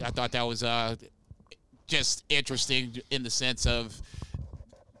whatever. I thought that was just interesting in the sense of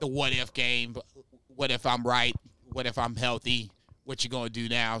the what if game. What if I'm right? What if I'm healthy? What you gonna do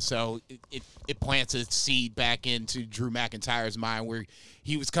now? So it plants a seed back into Drew McIntyre's mind where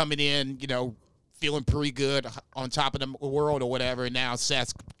he was coming in, feeling pretty good on top of the world or whatever, and now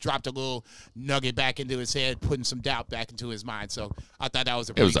Seth dropped a little nugget back into his head, putting some doubt back into his mind. So I thought that was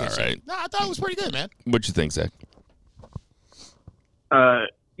a pretty good all right. No, I thought it was pretty good, man. What'd you think, Zach? The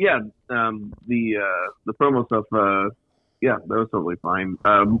promo stuff, that was totally fine.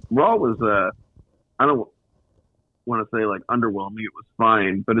 Raw was, I don't want to say underwhelming. It was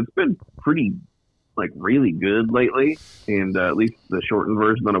fine, but it's been pretty really good lately, and at least the shortened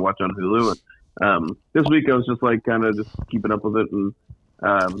version that I watch on Hulu. And this week I was just kind of just keeping up with it, and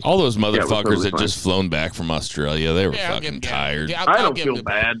all those motherfuckers totally that fine. just flown back from Australia, they were fucking tired. Yeah, I don't feel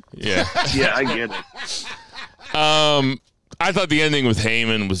bad. Yeah, yeah, I get it. I thought the ending with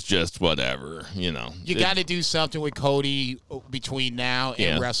Heyman was just whatever, You got to do something with Cody between now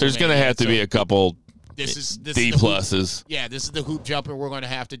and WrestleMania. There's going to have to be a couple this D pluses. Yeah, this is the hoop jumper we're going to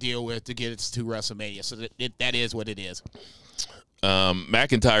have to deal with to get us to WrestleMania. So that is what it is.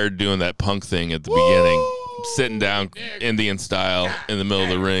 McIntyre doing that punk thing at the beginning, sitting down Indian style in the middle of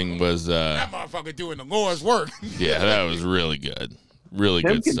the ring was that motherfucker doing the Lord's work. Yeah, that was really good. Really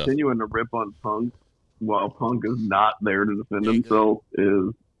good stuff. Continuing to rip on Punk while Punk is not there to defend himself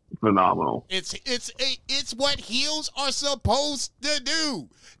is phenomenal. It's what heels are supposed to do.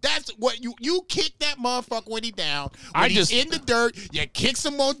 That's what you kick that motherfucker when he's down. When he's in the dirt, you kick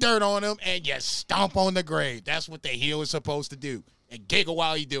some more dirt on him and you stomp on the grave. That's what the heel is supposed to do. And giggle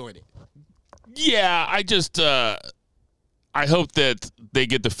while he's doing it. Yeah, I hope that they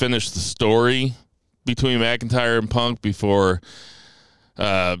get to finish the story between McIntyre and Punk before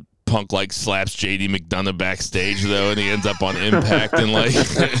Punk slaps JD McDonough backstage though, and he ends up on Impact and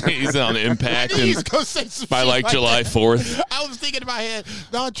he's on Impact and by July 4th. I was thinking in my head,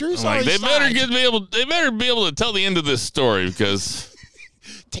 no, Drew's they better be able to tell the end of this story because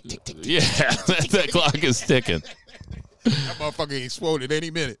tick tick tick. Yeah, that clock is ticking. That motherfucker exploded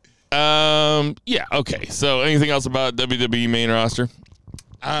any minute. Yeah. Okay. So, anything else about WWE main roster?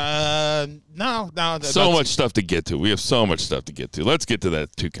 No. So much stuff to get to. We have so much stuff to get to. Let's get to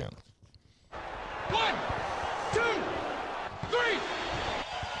that 2 count. 1, 2, 3.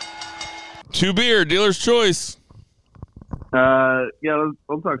 2 beer, dealer's choice. Yeah,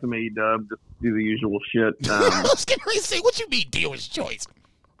 let's talk some AEW. Just do the usual shit. I was getting ready to say, what you mean, dealer's choice?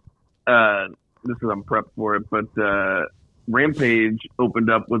 This is I'm prepped for it, but Rampage opened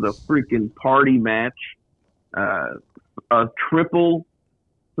up with a freaking party match, a triple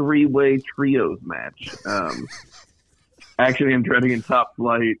 3-way trios match. Action and Dreading and Top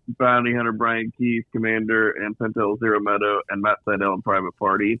Flight, Bounty Hunter Brian Keith, Commander, and Pentel Zero Meadow, and Matt Sydal and Private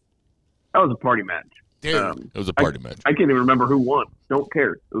Party. That was a party match. Dude, it was a party match. I can't even remember who won. Don't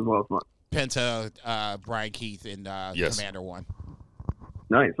care. It was a lot of fun. Penta, Brian Keith, and yes. Commander won.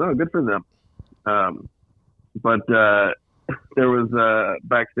 Nice. Oh, good for them. But there was a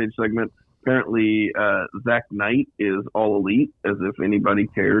backstage segment. Apparently, Zach Knight is all elite, as if anybody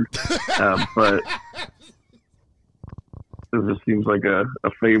cared. But it just seems like a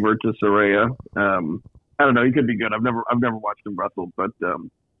favor to Saraya. I don't know. He could be good. I've never watched him wrestle, but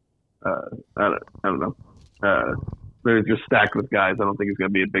I don't know. They're just stacked with guys. I don't think he's going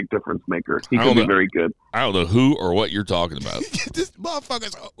to be a big difference maker. He could be very good. I don't know who or what you're talking about. These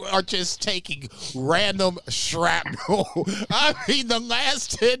motherfuckers are just taking random shrapnel. I mean, the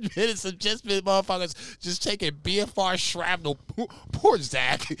last 10 minutes have just been motherfuckers just taking BFR shrapnel. Poor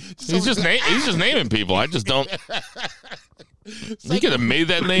Zach. He's just naming people. I just don't. He could have made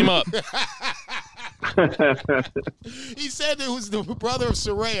that name up. He said it was the brother of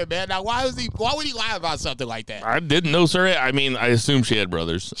Saraya, man. Now, why would he lie about something like that? I didn't know Saraya. I mean, I assume she had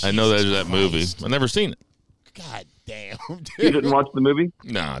brothers. I know there's that movie. I've never seen it. God damn. Dude. You didn't watch the movie?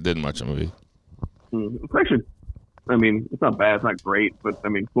 No, I didn't watch the movie. It's actually, I mean, it's not bad. It's not great, but I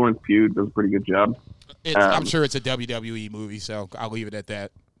mean, Florence Pugh does a pretty good job. I'm sure it's a WWE movie, so I'll leave it at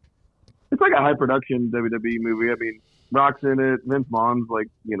that. It's like a high production WWE movie. I mean, Rock's in it. Vince Vaughn's like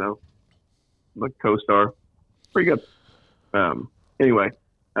co-star. Pretty good. Anyway.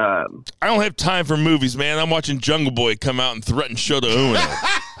 I don't have time for movies, man. I'm watching Jungle Boy come out and threaten Shota Umino.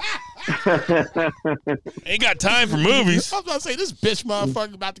 Ain't got time for movies. I was about to say, this bitch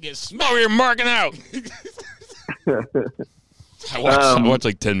motherfucker about to get smacked. Oh, you're marking out. I watch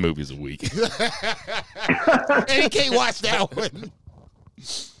like 10 movies a week. And he can't watch that one.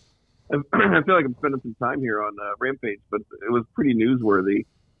 I feel like I'm spending some time here on Rampage, but it was pretty newsworthy.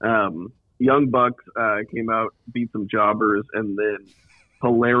 Young Bucks came out, beat some jobbers, and then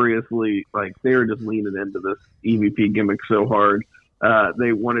hilariously, they were just leaning into this EVP gimmick so hard.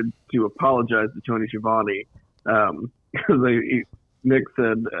 They wanted to apologize to Tony Schiavone because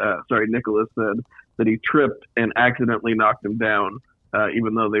Nicholas said that he tripped and accidentally knocked him down,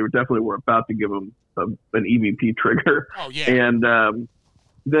 even though they definitely were about to give him an EVP trigger. Oh, yeah. And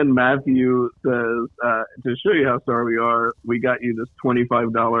then Matthew says, to show you how sorry we are, we got you this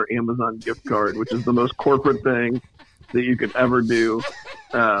 $25 Amazon gift card, which is the most corporate thing that you could ever do.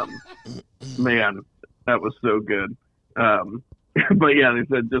 Man, that was so good. But yeah, they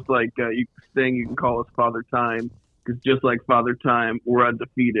said just like you can call us Father Time, because just like Father Time, we're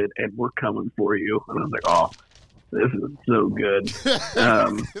undefeated and we're coming for you. And I was like, oh, this is so good.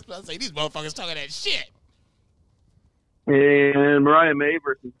 I say, these motherfuckers talking that shit. And Mariah May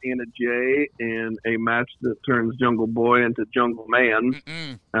versus Anna Jay in a match that turns Jungle Boy into Jungle Man.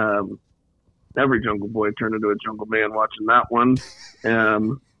 Every Jungle Boy turned into a Jungle Man watching that one.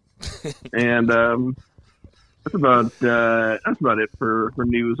 And that's about it for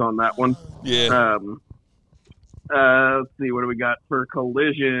news on that one. Yeah. Let's see, what do we got for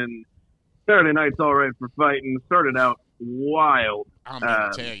Collision? Saturday night's all right for fighting. Started out wild. I'm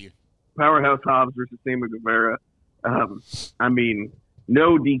going to tell you. Powerhouse Hobbs versus Sammy Guevara. I mean,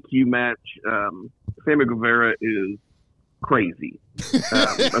 no DQ match. Sammy Guevara is crazy.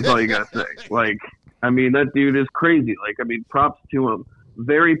 That's all you gotta say. That dude is crazy. Props to him.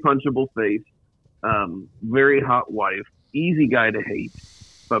 very punchable face, very hot wife, easy guy to hate.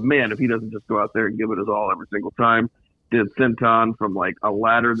 But man, if he doesn't just go out there and give it his all every single time, did senton from like a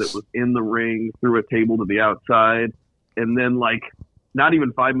ladder that was in the ring through a table to the outside, and then like not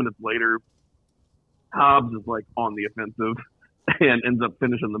even 5 minutes later, Hobbs is like on the offensive and ends up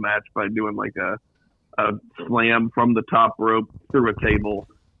finishing the match by doing like a slam from the top rope through a table.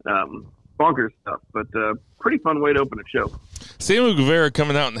 Bonkers stuff, but pretty fun way to open a show. Sammy Guevara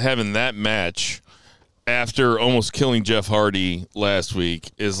coming out and having that match after almost killing Jeff Hardy last week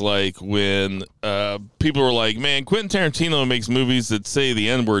is like when people were like, man, Quentin Tarantino makes movies that say the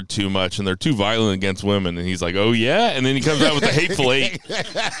N-word too much and they're too violent against women. And he's like, oh, yeah? And then he comes out with the Hateful Eight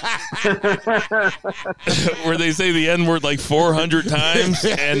where they say the N-word like 400 times.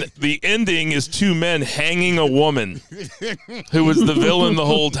 And the ending is two men hanging a woman who was the villain the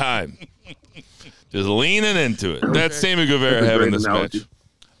whole time. Just leaning into it. That's Sammy Guevara having this match.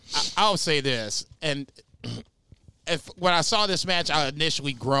 I'll say this, and when I saw this match, I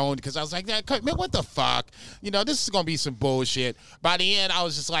initially groaned because I was like, man, what the fuck? You know, this is going to be some bullshit. By the end, I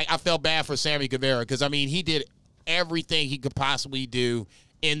was just like, I felt bad for Sammy Guevara because, I mean, he did everything he could possibly do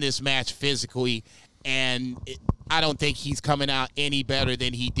in this match physically, and I don't think he's coming out any better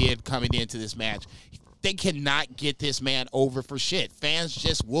than he did coming into this match. They cannot get this man over for shit. Fans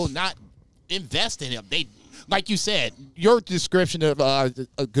just will not invest in him. Like you said, your description of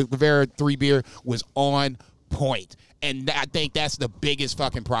Guevara 3 Beer was on point. And I think that's the biggest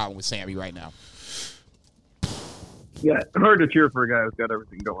fucking problem with Sammy right now. Yeah, hard to cheer for a guy who's got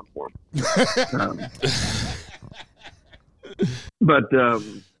everything going for him. But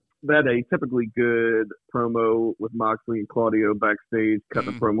that a typically good promo with Moxley and Claudio backstage,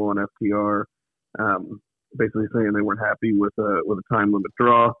 cutting a promo on FTR, basically saying they weren't happy with a time limit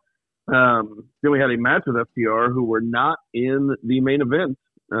draw. Then we had a match with FTR who were not in the main event.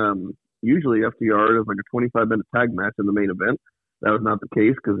 Usually FTR is like a 25-minute tag match in the main event. That was not the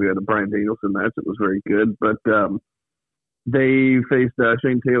case because we had a Bryan Danielson match that was very good. But they faced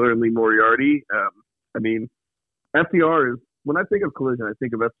Shane Taylor and Lee Moriarty. I mean, FTR is, when I think of Collision, I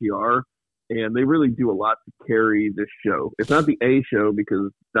think of FTR, and they really do a lot to carry this show. It's not the A show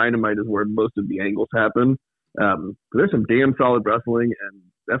because Dynamite is where most of the angles happen. There's some damn solid wrestling, and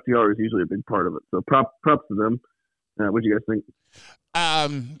FTR is usually a big part of it. So props to them. What do you guys think?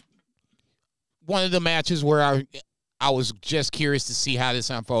 One of the matches where I was just curious to see how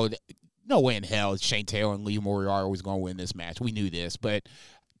this unfolded. No way in hell Shane Taylor and Lee Moriarty was going to win this match. We knew this, but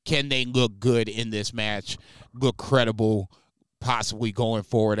can they look good in this match, look credible, possibly going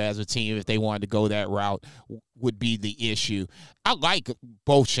forward as a team if they wanted to go that route would be the issue. I like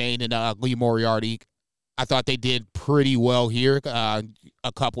both Shane and Lee Moriarty. I thought they did pretty well here. A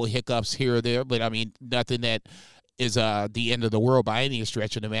couple of hiccups here or there, but I mean, nothing that is the end of the world by any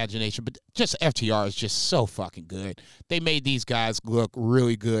stretch of the imagination. But just FTR is just so fucking good. They made these guys look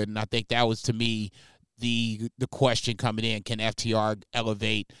really good, and I think that was, to me, the question coming in. Can FTR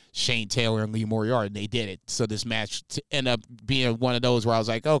elevate Shane Taylor and Lee Moriarty? And they did it. So this match ended up being one of those where I was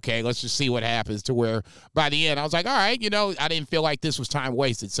like, okay, let's just see what happens, to where by the end I was like, all right, I didn't feel like this was time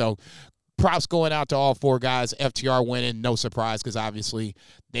wasted. So props going out to all four guys. FTR winning, no surprise, because obviously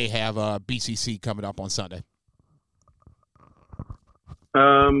they have BCC coming up on Sunday.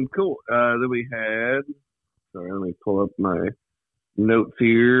 Cool. Then we had, sorry, let me pull up my notes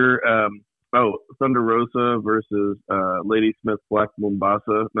here. Thunder Rosa versus Lady Smith Black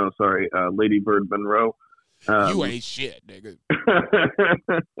Mombasa. No, sorry, Lady Bird Monroe. You ain't shit, nigga.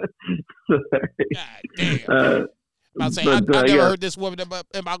 God damn. I've never heard this woman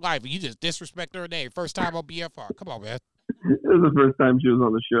in my life. You just disrespect her name. First time on BFR. Come on, man. It was the first time she was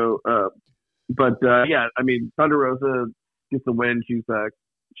on the show. Yeah, I mean, Thunder Rosa gets the win. She said,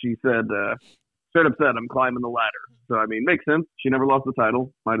 straight up said, I'm climbing the ladder. So, I mean, makes sense. She never lost the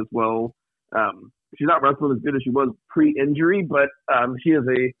title. Might as well. She's not wrestling as good as she was pre-injury, but she is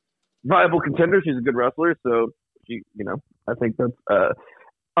a viable contender. She's a good wrestler. So, I think that's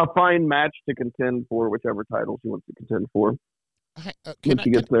a fine match to contend for whichever title she wants to contend for. When she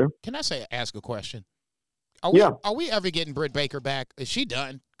gets there. Can I ask a question? Are we ever getting Britt Baker back? Is she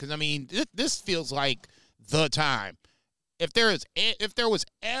done? Because, I mean, this feels like the time. If there was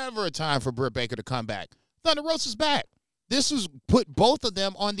ever a time for Britt Baker to come back, Thunder Rosa's back. This was put both of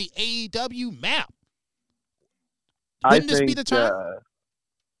them on the AEW map. Wouldn't this be the time?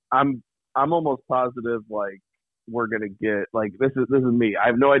 I'm almost positive, like, we're gonna get, like, this is me. I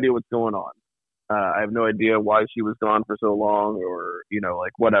have no idea what's going on. I have no idea why she was gone for so long, or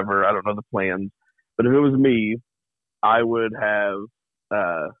like whatever. I don't know the plans. But if it was me, I would have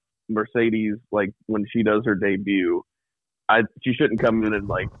Mercedes, like, when she does her debut, she shouldn't come in and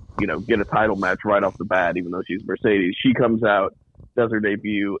get a title match right off the bat, even though she's Mercedes. She comes out, does her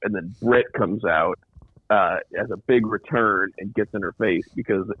debut, and then Britt comes out as a big return and gets in her face,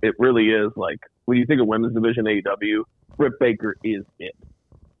 because it really is like, when you think of women's division AEW, Britt Baker is it.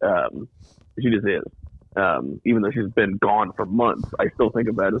 She just is. Even though she's been gone for months, I still think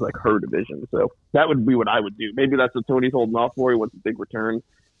of that as like her division. So that would be what I would do. Maybe that's what Tony's holding off for. He wants a big return,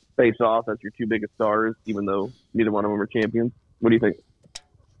 face off. That's your two biggest stars, even though neither one of them are champions. What do you think?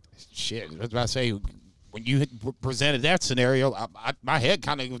 Shit, I was about to say, when you presented that scenario, my head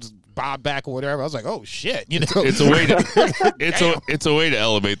kind of was bobbed back or whatever. I was like, oh shit, It's a way to it's a way to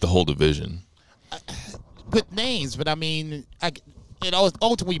elevate the whole division. Good names, but I mean, it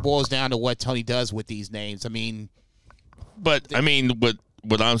ultimately boils down to what Tony does with these names. I mean, what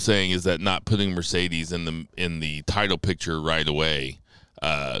I'm saying is that not putting Mercedes in the title picture right away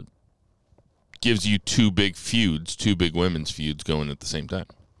gives you two big women's feuds going at the same time.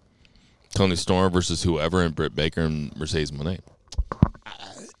 Tony Storm versus whoever, and Britt Baker and Mercedes Moné.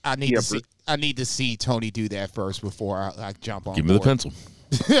 I need to see Tony do that first before I jump on. Give me the pencil.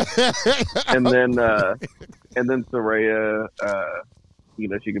 and then Saraya,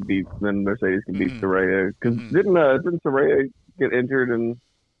 she could beat. Then Mercedes can beat Saraya, because didn't Saraya get injured in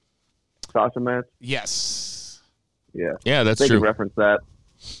Sasha match? Yes. Yeah. Yeah, that's they true. Can reference that.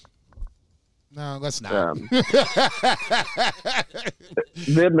 No, let's not.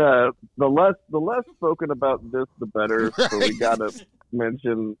 Then the less spoken about this, the better. So we gotta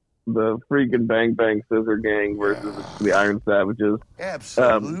mention the freaking Bang Bang Scissor Gang versus the Iron Savages.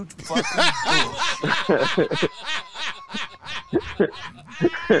 Absolute fucking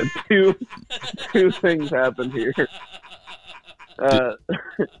bullshit. Two things happened here.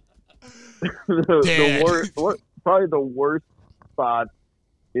 The worst, probably the worst spot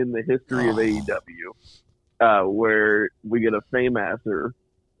in the history of AEW, where we get a Fameasser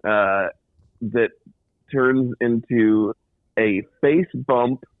that turns into a face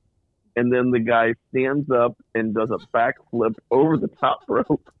bump, and then the guy stands up and does a backflip over the top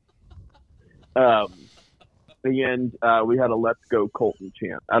rope. And we had a "Let's Go Colton"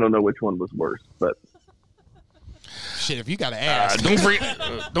 chant. I don't know which one was worse, but shit, if you got to ask.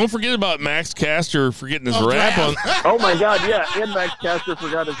 Don't forget about Max Caster forgetting his rap on. Oh my God, yeah, and Max Caster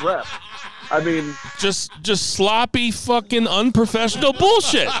forgot his rap. I mean, just sloppy fucking unprofessional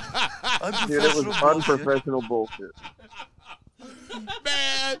bullshit. Dude, it was unprofessional bullshit.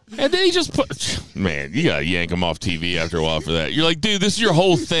 Man. And then he just man, you gotta yank him off TV after a while for that. You're like, dude, this is your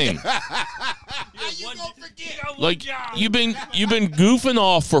whole thing. Like, you've been goofing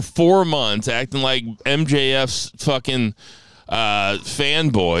off for 4 months, acting like MJF's fucking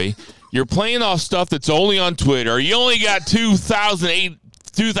fanboy. You're playing off stuff that's only on Twitter. You only got 2,000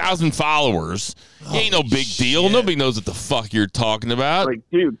 followers. Ain't no big deal. Nobody knows what the fuck you're talking about. Like,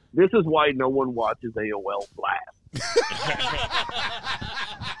 dude, this is why no one watches AOL Blast.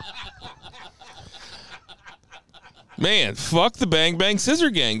 Man, fuck the Bang Bang Scissor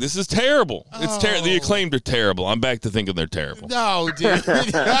Gang. This is terrible. It's terrible. The Acclaimed are terrible. I'm back to thinking they're terrible. No, dude. No.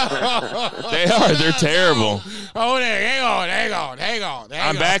 They are. They're terrible. Oh, hang on.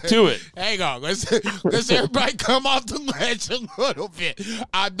 I'm back to it. Hang on. Let's everybody come off the ledge a little bit.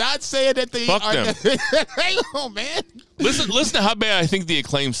 I'm not saying that they fuck are. Them. Hang on, man. Listen to how bad I think the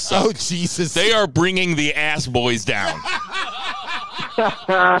Acclaimed suck. Oh, Jesus. They are bringing the ass boys down.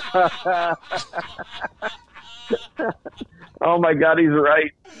 Oh my God, he's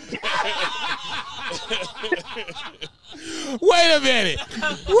right. Wait a minute.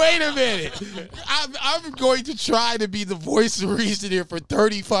 I'm going to try to be the voice of reason here for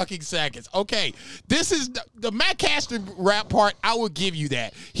 30 fucking seconds. Okay, this is the Matt Caster rap part. I will give you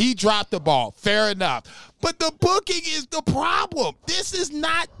that. He dropped the ball. Fair enough. But the booking is the problem. This is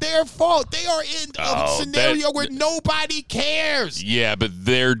not their fault. They are in a scenario where nobody cares. Yeah, but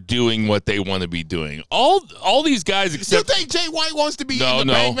they're doing what they want to be doing. All these guys except. You think Jay White wants to be in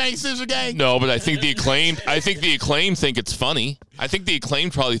the Bang Bang Scissor Gang? No, but I think the Acclaimed think it's funny. I think the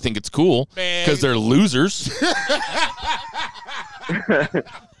Acclaimed probably think it's cool because they're losers.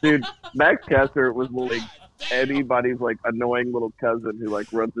 Dude, Max Caster was like anybody's like annoying little cousin who like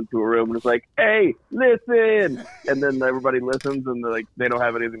runs into a room and is like, "Hey, listen," and then everybody listens and they're like, they don't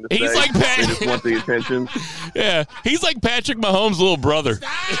have anything to say. He's like they just want the attention. Yeah, he's like Patrick Mahomes' little brother.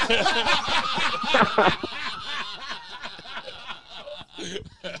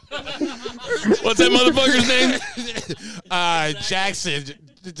 What's that motherfucker's name? Jackson.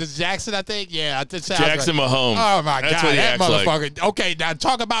 Jackson, I think. Yeah, Jackson Mahomes. Oh my That's God, what he that acts motherfucker. like. Okay, now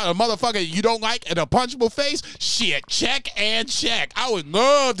talk about a motherfucker you don't like and a punchable face. Shit, check and check. I would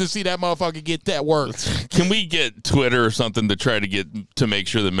love to see that motherfucker get that work. Can we get Twitter or something to try to make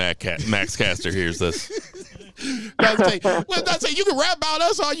sure that Max Caster hears this? That's say you can rap about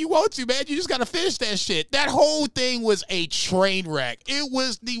us all you want to, man. You just gotta finish that shit. That whole thing was a train wreck. It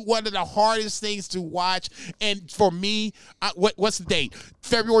was one of the hardest things to watch. And for me, what's the date?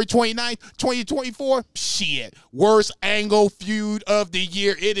 February 29th, 2024? Shit. Worst angle feud of the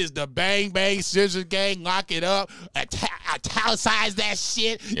year. It is the Bang Bang Scissors Gang. Lock it up. Italicize that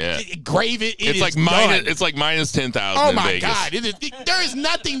shit. Yeah. Grave it. It's like done. it's like minus 10,000 Oh in my Vegas. God! There is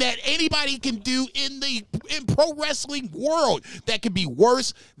nothing that anybody can do in pro wrestling world that can be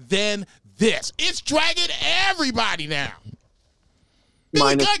worse than this. It's dragging everybody now.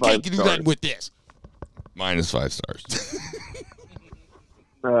 Billy Gunn can't do nothing with this. Minus 5 stars.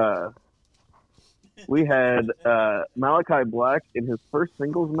 We had Malachi Black in his first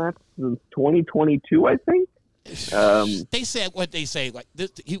singles match since 2022, I think. They said what they say. Like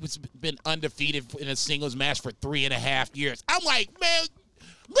this, he was been undefeated in a singles match for 3.5 years. I'm like, man,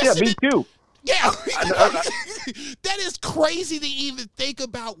 listen. Yeah, me too. Yeah, that is crazy to even think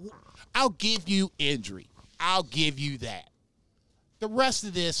about. I'll give you injury. I'll give you that. The rest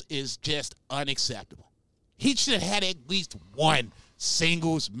of this is just unacceptable. He should have had at least one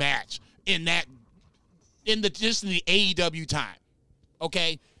singles match in the AEW time.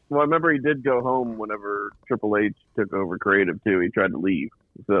 Okay. Well, I remember he did go home whenever Triple H took over creative too. He tried to leave.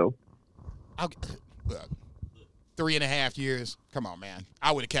 So, 3.5 years. Come on, man.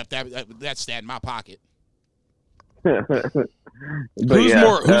 I would have kept that stat in my pocket. Who's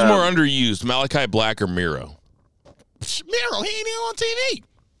more underused, Malachi Black or Miro? Miro, he ain't even on TV.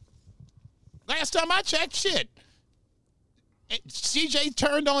 Last time I checked, shit. CJ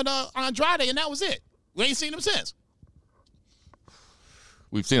turned on Andrade, and that was it. We ain't seen him since.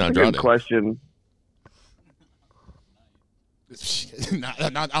 We've seen Andrade. Good question.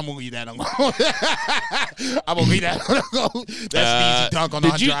 I'm gonna leave that alone. I'm gonna leave that alone. That's an easy dunk on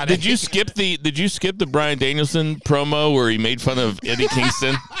Andrade. Did you skip the Bryan Danielson promo where he made fun of Eddie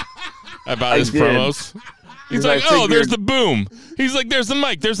Kingston about his promos? He's like, oh, there's the boom. He's like, there's the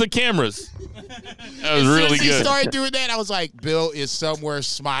mic, there's the cameras. That was really good. As he started doing that, I was like, Bill is somewhere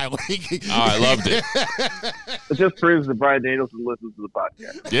smiling. Oh, I loved it. It just proves that Bryan Danielson listens to the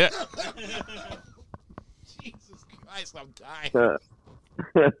podcast. Yeah. Jesus Christ, I'm dying.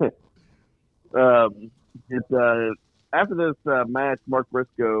 After this match, Mark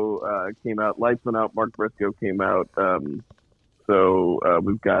Briscoe came out. Lights went out. Mark Briscoe came out. So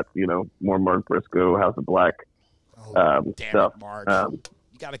we've got more Mark Briscoe, House of Black damn stuff. It, Mark. You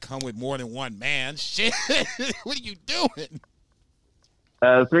got to come with more than one man. Shit, what are you doing?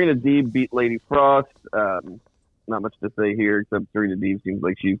 Serena Deeb beat Lady Frost. Not much to say here, except Serena Deeb seems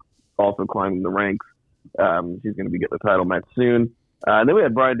like she's also climbing the ranks. She's going to be getting the title match soon. And then we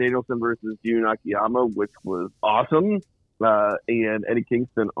had Bryan Danielson versus Jun Akiyama, which was awesome. And Eddie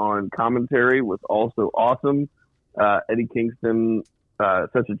Kingston on commentary was also awesome. Eddie Kingston,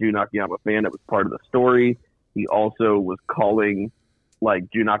 such a Jun Akiyama fan, it was part of the story. He also was calling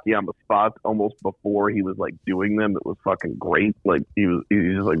Jun Akiyama spots almost before he was doing them. It was fucking great. He was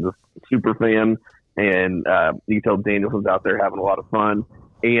just this super fan, and you can tell Danielson's out there having a lot of fun.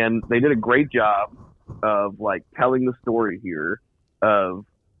 And they did a great job of telling the story here. I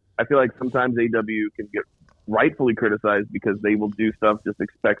feel like sometimes AEW can get rightfully criticized because they will do stuff just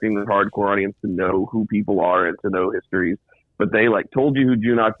expecting the hardcore audience to know who people are and to know histories. But they told you who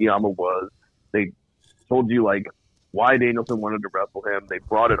Jun Akiyama was. They told you why Danielson wanted to wrestle him. They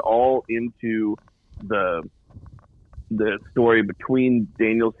brought it all into the story between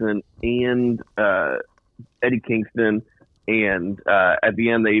Danielson and Eddie Kingston. And at the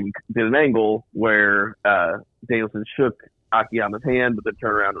end, they did an angle where Danielson shook Akiyama's hand, but then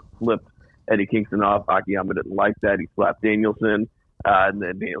turned around and flipped Eddie Kingston off. Akiyama didn't like that. He slapped Danielson. And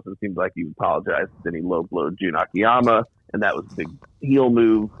then Danielson seemed like he apologized. Then he low-blowed Jun Akiyama, and that was a big heel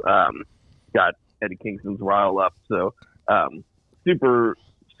move. Got Eddie Kingston's rile up. So super,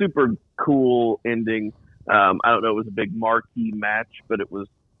 super cool ending. I don't know, it was a big marquee match, but it was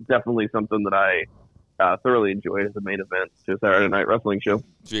definitely something that I thoroughly enjoyed as a main event to a Saturday Night Wrestling show.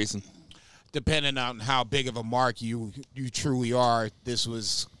 Jason. Depending on how big of a mark you truly are, this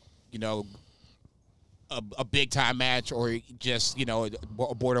was, a big time match or just, a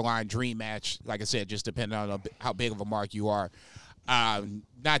borderline dream match. Like I said, just depending on how big of a mark you are.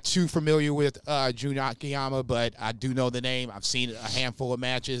 Not too familiar with Jun Akiyama, but I do know the name. I've seen a handful of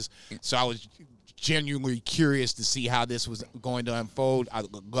matches, so I was genuinely curious to see how this was going to unfold. I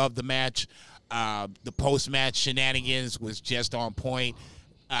love the match. The post-match shenanigans was just on point.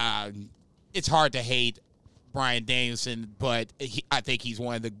 It's hard to hate Bryan Danielson, but I think he's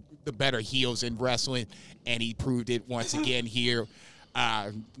one of the better heels in wrestling, and he proved it once again here.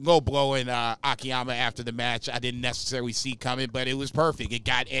 Low blowing Akiyama after the match, I didn't necessarily see coming, but it was perfect. It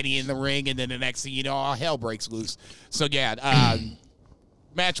got Eddie in the ring, and then the next thing you know, all hell breaks loose. So, yeah,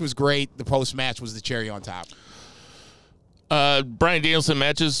 match was great. The post-match was the cherry on top. Bryan Danielson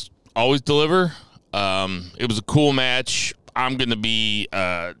matches always deliver. It was a cool match. I'm going to be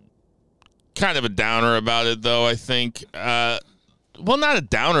kind of a downer about it, though, I think. Well, not a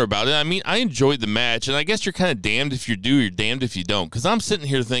downer about it. I mean, I enjoyed the match, and I guess you're kind of damned if you do, you're damned if you don't. Because I'm sitting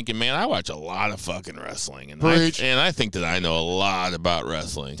here thinking, man, I watch a lot of fucking wrestling, and I think that I know a lot about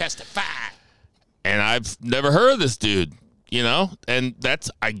wrestling. Testify. And I've never heard of this dude, you know? And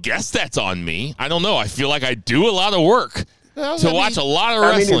I guess that's on me. I don't know. I feel like I do a lot of work to watch a lot of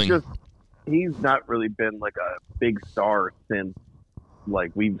wrestling. I mean, he's not really been like a big star since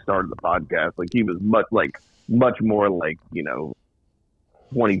like we've started the podcast. Like he was much more like, you know,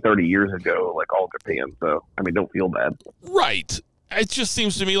 20, 30 years ago, like All Japan. So, I mean, don't feel bad. Right. It just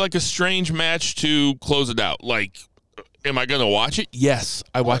seems to me like a strange match to close it out. Like, am I going to watch it? Yes.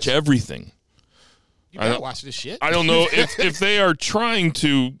 I watch everything. You gotta watch this shit. I don't know if they are trying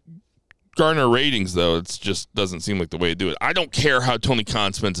to garner ratings, though. It just doesn't seem like the way to do it. I don't care how Tony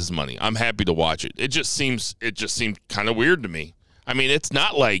Khan spends his money. I'm happy to watch it. It just seemed kind of weird to me. I mean, it's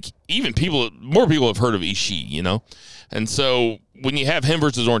not like more people have heard of Ishii, you know? And so when you have him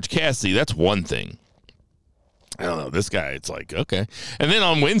versus Orange Cassidy, that's one thing. I don't know. This guy, it's like, okay. And then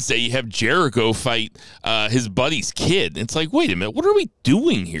on Wednesday, you have Jericho fight his buddy's kid. It's like, wait a minute. What are we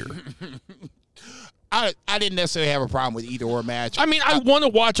doing here? I didn't necessarily have a problem with either or match. I mean, I want to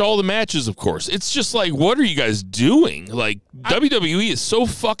watch all the matches, of course. It's just like, what are you guys doing? Like, WWE is so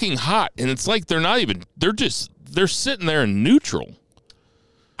fucking hot, and it's like they're sitting there in neutral.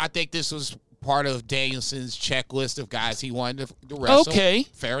 I think this was part of Danielson's checklist of guys he wanted to wrestle. Okay.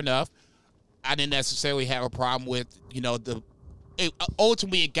 Fair enough. I didn't necessarily have a problem with, you know,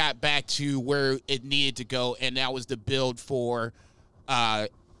 ultimately it got back to where it needed to go, and that was the build for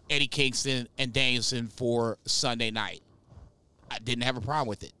Eddie Kingston and Danielson for Sunday night. I didn't have a problem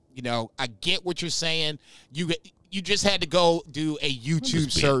with it. You know, I get what you're saying. You just had to go do a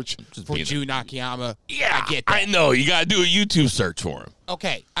YouTube search for Jun Akiyama. Yeah, I get that. I know. You got to do a YouTube search for him.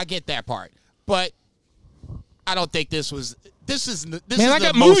 Okay, I get that part. But I don't think this is I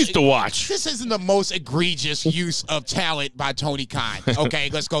got movies to watch. This isn't the most egregious use of talent by Tony Khan. Okay,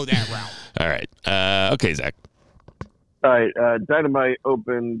 let's go that route. All right. Okay, Zach. All right. Dynamite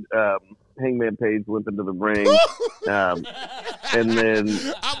opened Hangman Page limping to the ring. And then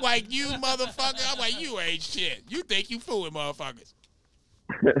I'm like, you motherfucker. I'm like, you ain't shit. You think you fooling motherfuckers.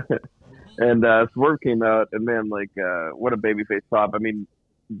 And Swerve came out, and man, like, what a babyface pop. I mean,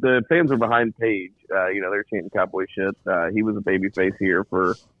 the fans were behind Page. You know, they're chanting cowboy shit. He was a babyface here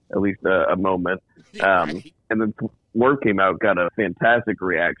for at least a moment. And then Swerve came out, got a fantastic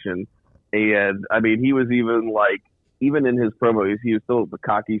reaction. And, I mean, he was even in his promo, he was still the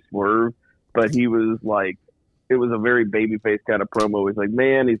cocky Swerve, but he was like, it was a very babyface kind of promo. He's like,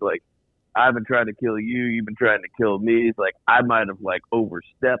 man, he's like, I've been trying to kill you. You've been trying to kill me. He's like, I might have like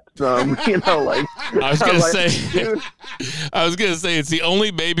overstepped some, you know, like. I was gonna say it's the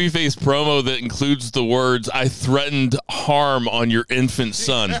only babyface promo that includes the words "I threatened harm on your infant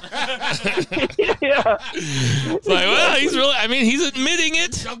son." Yeah. It's like, well, he's admitting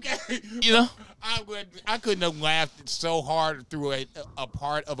it. Okay. You know. I couldn't have laughed so hard through a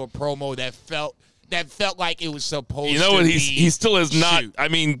part of a promo that felt like it was supposed to. You know what? He he still has not. I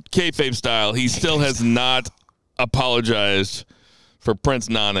mean, kayfabe style. He still has not apologized for Prince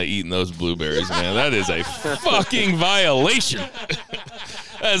Nana eating those blueberries. Man, that is a fucking violation.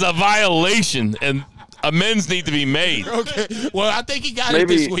 That is a violation, and amends need to be made. Okay. Well, I think he got it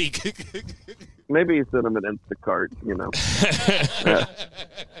this week. Maybe he sent him an Instacart, you know.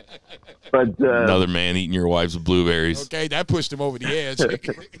 But another man eating your wife's blueberries. Okay, that pushed him over the edge.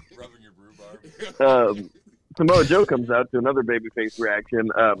 Rubbing your rhubarb. Samoa Joe comes out to another babyface reaction.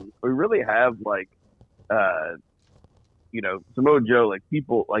 We really have you know, Samoa Joe, like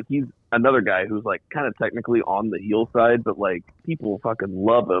people, like he's another guy who's like kind of technically on the heel side, but like people fucking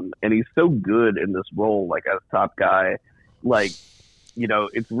love him, and he's so good in this role, like as top guy. Like, you know,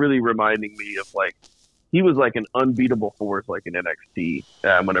 it's really reminding me of like he was like an unbeatable force, like in NXT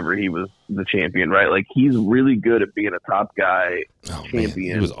whenever he was the champion, right? Like he's really good at being a top guy champion.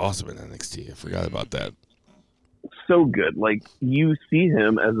 Man, he was awesome in NXT. I forgot about that. so good. Like, you see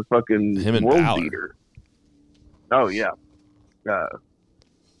him as a fucking Him and world Balor. beater. Oh, yeah.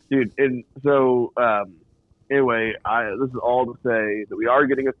 Dude, and so, anyway, this is all to say that we are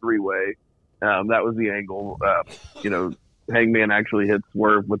getting a three-way. That was the angle. Hangman actually hits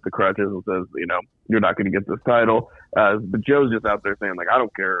Swerve with the crutches and says, you're not going to get this title. But Joe's just out there saying, like, I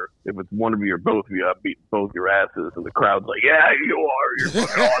don't care if it's one of you or both of you. I've beaten both your asses. And the crowd's like, yeah, you are. You're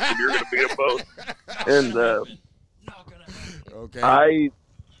fucking awesome. You're going to beat them both. And Okay.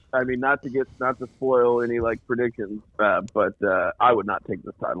 I mean, not to spoil any like predictions, but I would not take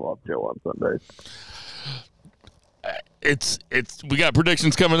this title off Joe on Sunday. We got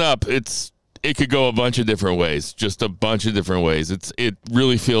predictions coming up. It could go a bunch of different ways, just a bunch of different ways. It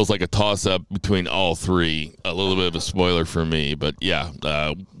really feels like a toss-up between all three. A little bit of a spoiler for me, but yeah,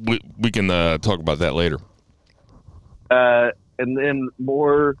 we can talk about that later. And then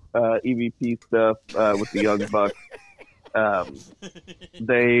more EVP stuff with the Young Bucks.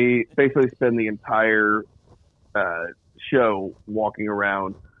 They basically spend the entire show walking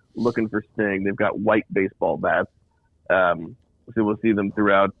around looking for Sting. They've got white baseball bats. So we'll see them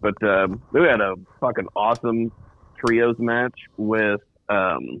throughout. But we had a fucking awesome trios match with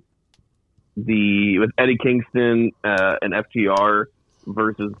Eddie Kingston and FTR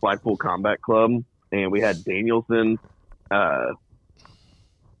versus Blackpool Combat Club, and we had Danielson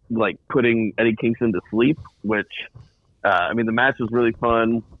putting Eddie Kingston to sleep. Which the match was really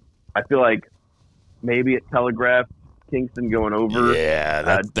fun. I feel like maybe it telegraphed Kingston going over. Yeah,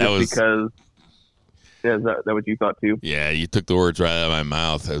 that was because. Yeah, is that what you thought too? Yeah, you took the words right out of my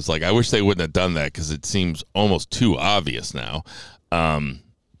mouth. I was like, I wish they wouldn't have done that because it seems almost too obvious now.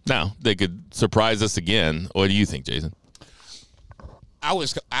 Now, they could surprise us again. What do you think, Jason? I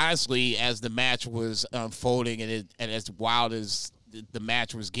was honestly, as the match was unfolding and as wild as the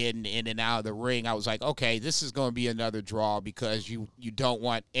match was getting in and out of the ring, I was like, okay, this is going to be another draw because you don't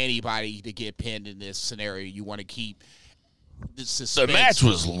want anybody to get pinned in this scenario. You want to keep the suspense. The match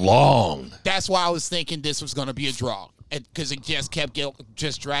was long. That's why I was thinking this was going to be a draw. Because it just kept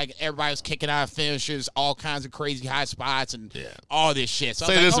dragging. Everybody was kicking out finishers, all kinds of crazy high spots, and all this shit. So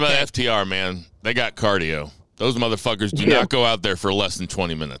Say this about FTR, man. They got cardio. Those motherfuckers do not go out there for less than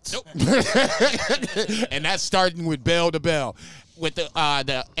 20 minutes. Nope. And that's starting with bell to bell. With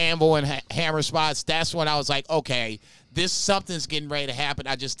the anvil and hammer spots, that's when I was like, okay, something's getting ready to happen.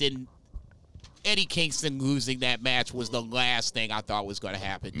 I just didn't. Eddie Kingston losing that match was the last thing I thought was going to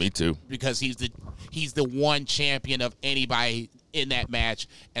happen. Me too. Because he's the one champion of anybody in that match,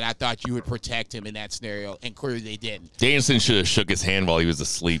 and I thought you would protect him in that scenario, and clearly they didn't. Danielson should have shook his hand while he was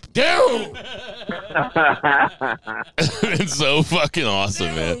asleep. Dude! It's so fucking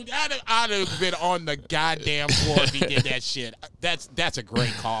awesome, man. I'd have been on the goddamn floor if he did that shit. That's a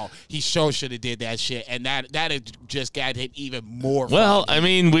great call. He sure should have did that shit, and that had just got him even more. Well, I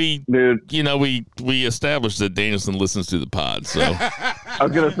mean, we established that Danielson listens to the pod, so I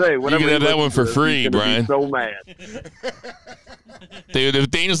was gonna say, you can have that one for free, Brian. So mad. Dude,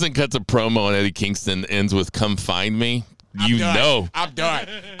 if Danielson cuts a promo and Eddie Kingston ends with "Come find me," I'm done.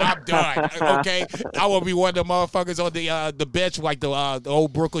 Okay, I will be one of the motherfuckers on the bench like the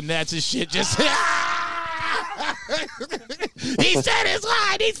old Brooklyn Nets and shit. Just he said his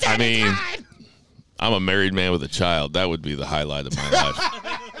line. His line. I'm a married man with a child. That would be the highlight of my life.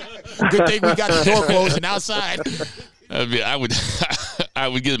 Good thing we got the door closed and outside. I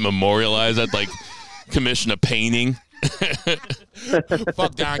would get it memorialized. I'd commission a painting.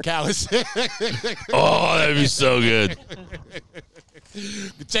 Fuck Don Callis. Oh, that'd be so good.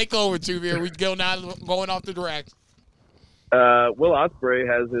 Take over, Tuvier. We going off the direct. Will Ospreay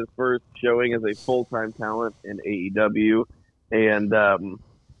has his first showing as a full-time talent in AEW, and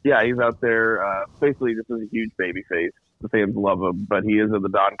he's out there basically just as a huge babyface. The fans love him, but he is in the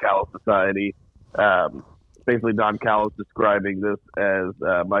Don Callis Society. Basically, Don Callis describing this as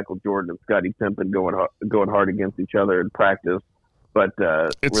Michael Jordan and Scottie Pippen going hard against each other in practice. But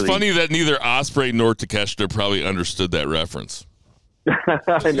it's really funny that neither Ospreay nor Takeshita probably understood that reference.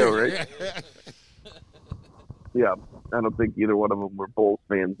 I know, right? Yeah, I don't think either one of them were Bulls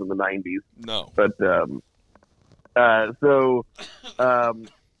fans in the 90s. No. But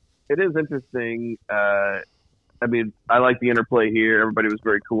it is interesting. I like the interplay here. Everybody was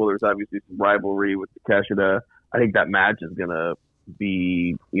very cool. There's obviously some rivalry with Takeshita. I think that match is going to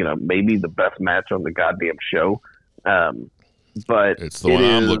be, maybe the best match on the goddamn show. But it's the one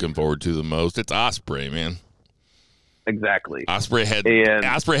I'm looking forward to the most. It's Ospreay, man. Exactly. Ospreay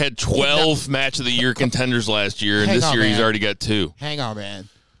had 12 match of the year contenders last year, and this year he's already got 2. Hang on, man.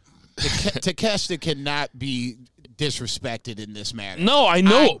 Takeshita cannot be disrespected in this matter. No, I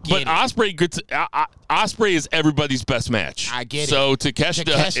know, but it. Ospreay is everybody's best match. I get so it. So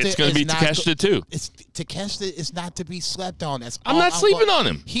Takeshita, it's going to be Takeshita too. Takeshita is not to be slept on. I'm not sleeping on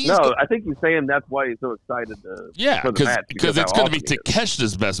him. I think he's saying that's why he's so excited for the match. Because it's going to be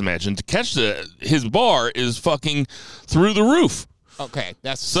Takeshita's best match, and Takeshita, his bar is fucking through the roof. Okay,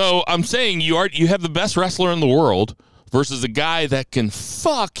 so I'm saying you have the best wrestler in the world versus a guy that can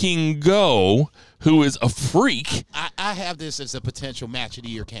fucking go, who is a freak. I have this as a potential match of the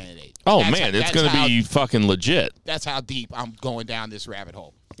year candidate. It's going to be fucking legit. That's how deep I'm going down this rabbit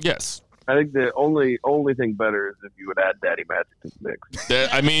hole. Yes. I think the only thing better is if you would add Daddy Magic to the mix.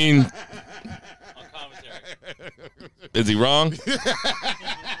 I mean, is he wrong?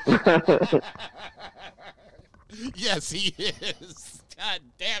 Yes, he is. God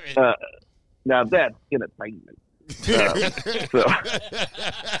damn it. Now that's entertainment.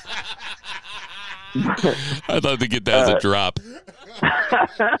 I'd love to get that as a drop.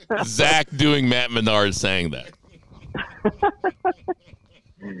 Zach doing Matt Menard saying that.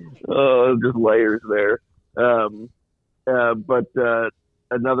 Just layers there. But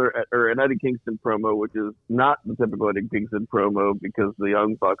an Eddie Kingston promo, which is not the typical Eddie Kingston promo because the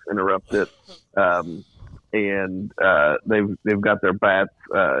Young Bucks interrupt it, and they've got their bats.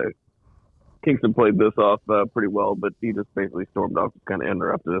 Kingston played this off pretty well, but he just basically stormed off, kind of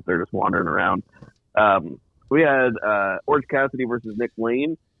interrupted it. They're just wandering around. We had Orange Cassidy versus Nick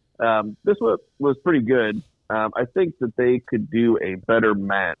Wayne. This was pretty good. I think that they could do a better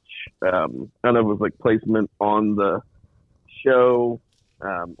match. I don't know if it was like placement on the show,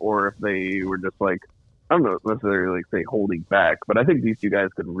 or if they were just like, I don't know necessarily like say holding back, but I think these two guys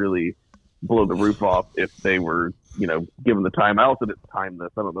could really blow the roof off if they were, given the time. I also didn't time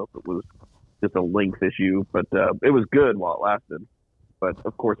this. I don't know if it was just a length issue, but it was good while it lasted. But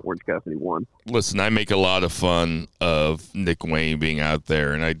of course, Orange Cassidy won. Listen, I make a lot of fun of Nick Wayne being out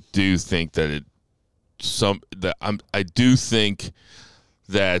there, and I do think that I do think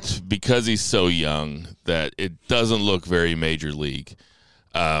that because he's so young, that it doesn't look very major league.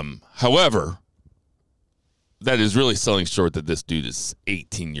 However, that is really selling short that this dude is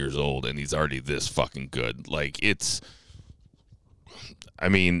 18 years old and he's already this fucking good.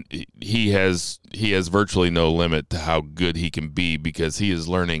 He has virtually no limit to how good he can be because he is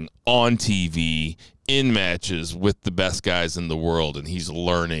learning on TV in matches with the best guys in the world, and he's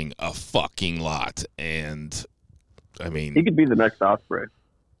learning a fucking lot. And he could be the next Ospreay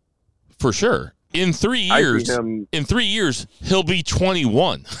for sure. In 3 years, he'll be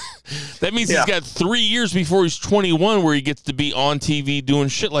 21. That means he's got 3 years before he's 21 where he gets to be on TV doing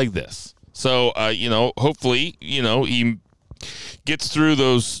shit like this. So, hopefully, he gets through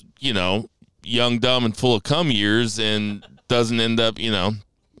those, young, dumb, and full of cum years and doesn't end up,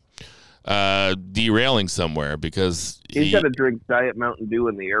 derailing somewhere because he's got to drink Diet Mountain Dew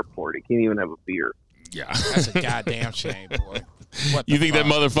in the airport. He can't even have a beer. Yeah. That's a goddamn shame, boy. You think that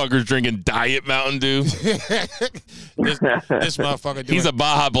motherfucker's drinking Diet Mountain Dew? this motherfucker doing... He's a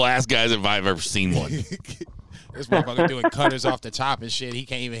Baja Blast guy if I've ever seen one. This motherfucker doing cutters off the top and shit. He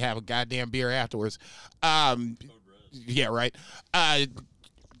can't even have a goddamn beer afterwards. Yeah, right.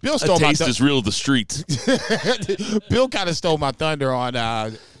 Bill stole my taste is real the streets. Bill kind of stole my thunder on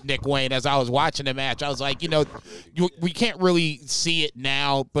Nick Wayne as I was watching the match. I was like, we can't really see it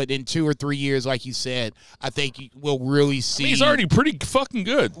now, but in 2 or 3 years, like you said, I think we'll really see. He's already pretty fucking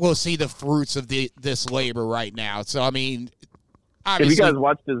good. We'll see the fruits of this labor right now. So, obviously, have you guys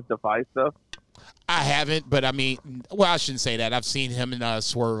watched his Defy stuff? I haven't, but I shouldn't say that. I've seen him in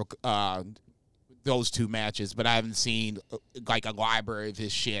Swerve. Those 2 matches, but I haven't seen like a library of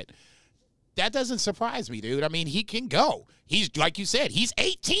his shit. That doesn't surprise me, dude. He can go. He's like you said, he's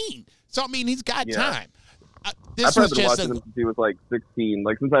 18, so he's got time. This I've was been just watching him since he was like 16.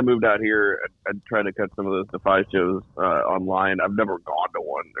 Like since I moved out here, I tried to catch some of those Defy shows online. I've never gone to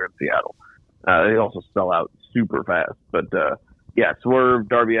one. They're in Seattle. They also sell out super fast. But Swerve,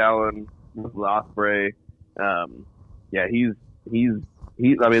 Darby Allin, Ospreay.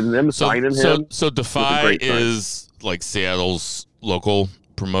 Them signing him. So Defy is like Seattle's local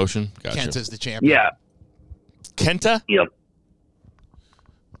promotion. Gotcha. Kenta's the champion. Yeah. Kenta? Yep.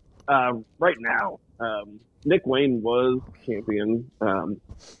 Right now, Nick Wayne was champion. Swerve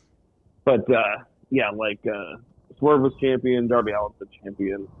was champion. Darby Allin's the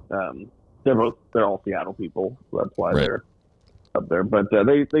champion. They're all Seattle people, so that's why they're up there. But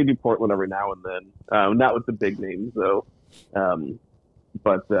they do Portland every now and then. Not with the big names though.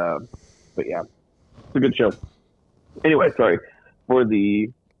 But yeah, it's a good show. Anyway, sorry for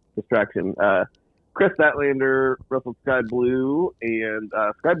the distraction. Chris Statlander wrestled Sky Blue, and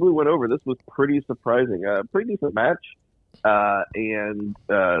Sky Blue went over. This was pretty surprising. Pretty decent match, and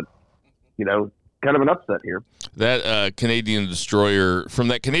kind of an upset here. That Canadian Destroyer, from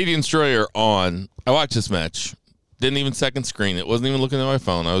that Canadian Destroyer on, I watched this match. Didn't even second screen it. Wasn't even looking at my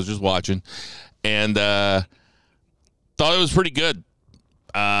phone. I was just watching, and thought it was pretty good.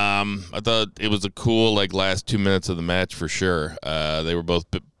 I thought it was a cool last 2 minutes of the match for sure. They were both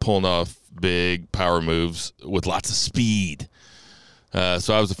pulling off big power moves with lots of speed.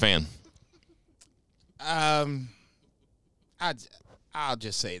 So I was a fan. I'll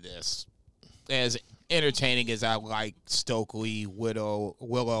just say this. As entertaining as I like Stokely,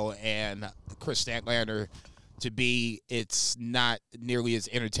 Willow, and Chris Statlander to be, it's not nearly as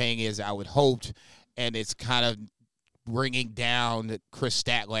entertaining as I would hoped, and it's kind of bringing down Chris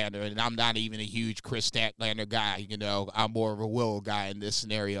Statlander, and I'm not even a huge Chris Statlander guy. I'm more of a Willow guy in this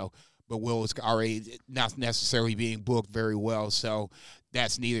scenario, but Willow's already not necessarily being booked very well, so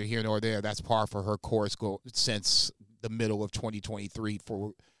that's neither here nor there. That's par for her course since the middle of 2023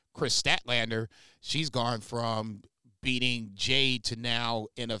 for Chris Statlander. She's gone from beating Jade to now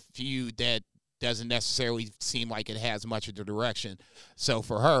in a feud that doesn't necessarily seem like it has much of the direction. So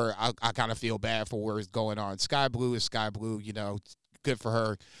for her, I kind of feel bad for where it's going on. Sky Blue is Sky Blue, good for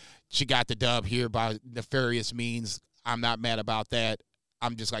her. She got the dub here by nefarious means. I'm not mad about that.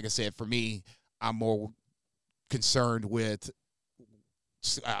 I'm just, like I said, for me, I'm more concerned with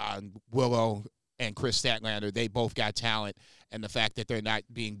Willow and Chris Statlander. They both got talent, and the fact that they're not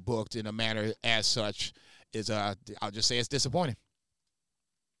being booked in a manner as such is, I'll just say it's disappointing.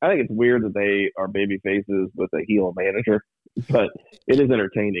 I think it's weird that they are baby faces with a heel manager, but it is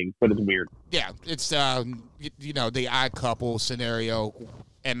entertaining, but it's weird. Yeah, it's, the odd couple scenario,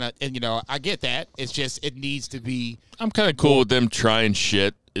 and I get that. It's just it needs to be. I'm kind of cool with them trying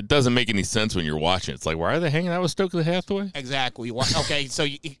shit. It doesn't make any sense when you're watching. It's like, why are they hanging out with Stokely Hathaway? Exactly. Okay, so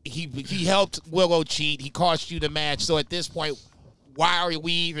he helped Willow cheat. He cost you the match. So at this point, why are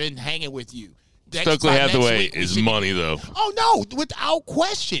we even hanging with you? Stokely Hathaway is money, though. Oh, no, without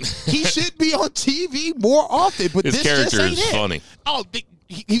question. He should be on TV more often, but his this character just ain't is it. funny. Oh,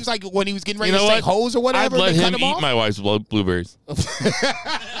 he was like when he was getting ready to say hoes or whatever. I'd let him cut eat my wife's blueberries. Hang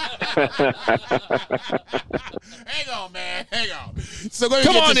on, man. Hang on. So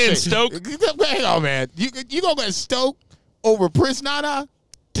come on in, Stoke. Hang on, man. You gonna let Stoke over Prince Nana?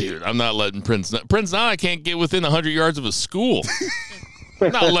 Dude, I'm not letting Prince Nana can't get within 100 yards of a school.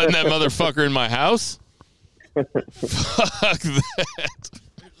 I'm not letting that motherfucker in my house. Fuck that.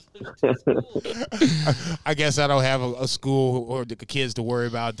 I guess I don't have a school or the kids to worry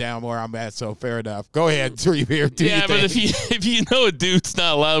about down where I'm at, so fair enough. Go ahead, do yeah, but if you know a dude's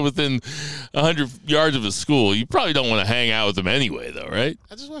not allowed within 100 yards of a school, you probably don't want to hang out with him anyway, though, right?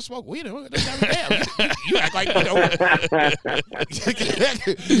 I just want to smoke weed. You act like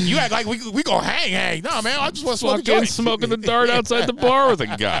you act like we gonna hang. No, man, I just want to smoke a joint. Smoking the dart outside the bar with a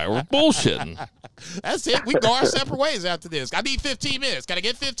guy. We're bullshitting. That's it. We go our separate ways after this. I need 15 minutes. Can I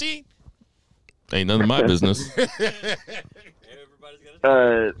get 15? Ain't none of my business.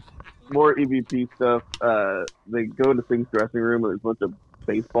 More EVP stuff. They go to Sting's dressing room and there's a bunch of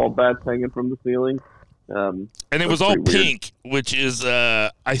baseball bats hanging from the ceiling. And it was all pink, which is,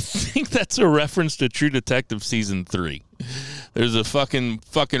 I think that's a reference to True Detective Season 3. There's a fucking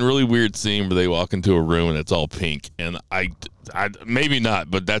really weird scene where they walk into a room and it's all pink. And I maybe not,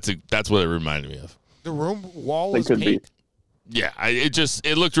 but that's what it reminded me of. The room wall is pink? Yeah,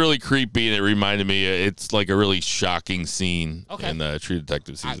 it looked really creepy, and it reminded me it's like a really shocking scene in True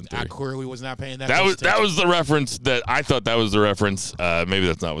Detective Season 3. I clearly was not paying that. That was the reference that I thought that was the reference. Maybe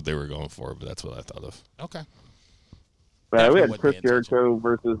that's not what they were going for, but that's what I thought of. Okay. We had Chris Jericho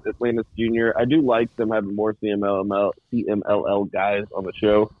versus Atlantis Jr. I do like them having more CMLL guys on the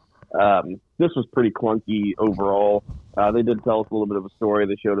show. This was pretty clunky overall. They did tell us a little bit of a story.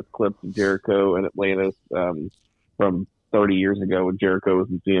 They showed us clips of Jericho and Atlantis from 30 years ago when Jericho was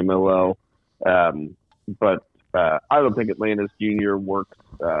in CMLL. But I don't think Atlantis Jr. works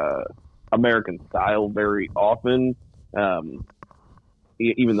American style very often,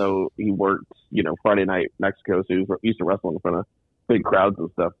 even though he worked, Friday Night Mexico, so he used to wrestle in front of big crowds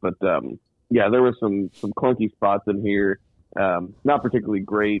and stuff. But, there were some clunky spots in here, not particularly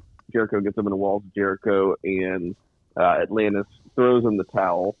great. Jericho gets him in the walls of Jericho, and Atlantis throws him the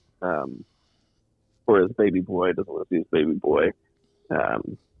towel for his baby boy. Doesn't want to see his baby boy.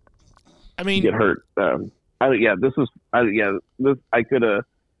 Get hurt.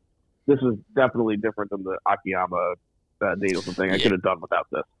 This is definitely different than the Akiyama Danielson thing. I could have done without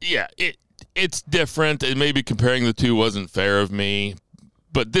this. Yeah, it's different, and maybe comparing the two wasn't fair of me.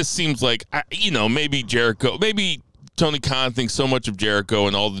 But this seems like, maybe Jericho, maybe Tony Khan thinks so much of Jericho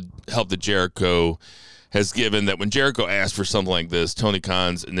and all the help that Jericho has given that when Jericho asked for something like this, Tony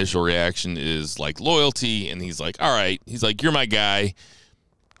Khan's initial reaction is like loyalty. And he's like, all right. He's like, you're my guy.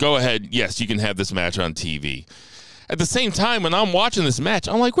 Go ahead. Yes, you can have this match on TV. At the same time, when I'm watching this match,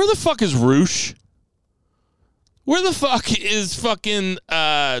 I'm like, where the fuck is Roosh? Where the fuck is fucking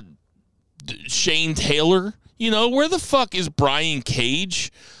Shane Taylor? Where the fuck is Brian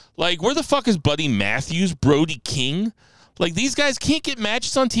Cage? Like, where the fuck is Buddy Matthews, Brody King? Like, these guys can't get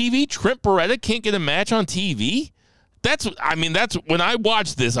matches on TV. Trent Beretta can't get a match on TV. That's when I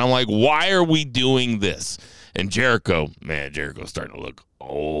watch this, I'm like, why are we doing this? And Jericho's starting to look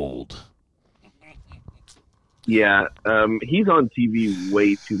old. Yeah, he's on TV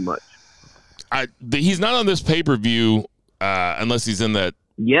way too much. He's not on this pay-per-view unless he's in that.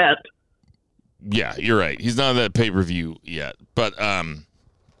 Yet. Yeah, you're right. He's not on that pay-per-view yet. But,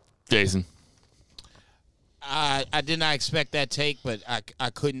 Jason. I did not expect that take, but I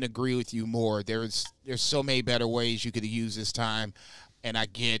couldn't agree with you more. There's so many better ways you could use this time, and I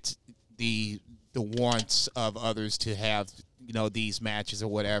get the wants of others to have these matches or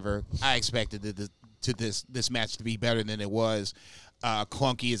whatever. I expected this match to be better than it was.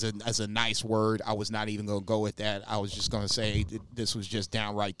 Clunky is a nice word. I was not even going to go with that. I was just going to say this was just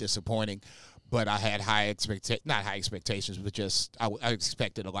downright disappointing. But I had not high expectations, but just I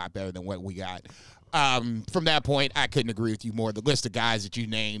expected a lot better than what we got. From that point, I couldn't agree with you more. The list of guys that you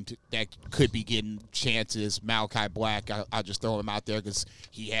named that could be getting chances, Malachi Black, I'll just throw him out there because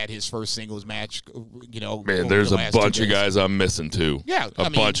he had his first singles match. Man, there's a bunch of guys I'm missing too. Yeah, a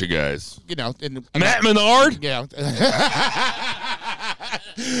bunch of guys. And Matt Menard. Yeah.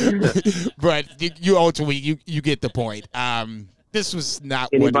 But you ultimately you get the point. This was not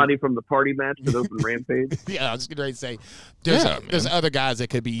anybody from the party match that opened Rampage. Yeah, I was going to say there's other guys that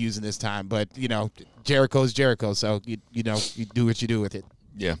could be using this time, but Jericho's Jericho, so you do what you do with it.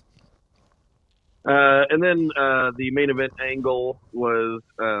 Yeah. And then the main event angle was,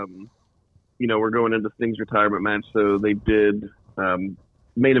 we're going into Sting's retirement match, so they did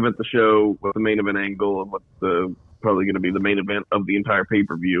main event the show with the main event angle and what's probably going to be the main event of the entire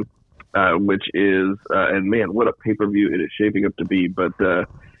pay-per-view. Which is, and man, what a pay-per-view it is shaping up to be. But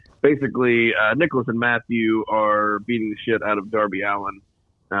basically, Nicholas and Matthew are beating the shit out of Darby Allin.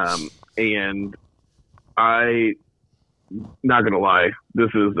 And not going to lie, this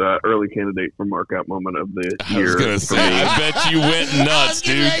is early candidate for markout moment of the year. I was going to say, I bet you went nuts,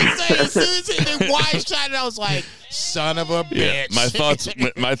 dude. As soon as the wide shot, I was like, son of a bitch. Yeah,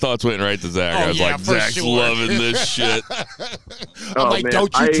 my thoughts went right to Zach. I was like, Zach's loving this shit. I'm like, man,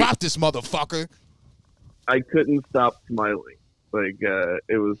 don't you drop this motherfucker. I couldn't stop smiling. Like,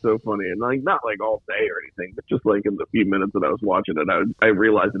 it was so funny. And like, not like all day or anything, but just like in the few minutes that I was watching it, I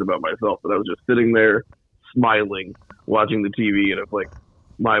realized it about myself that I was just sitting there smiling, watching the TV, and if like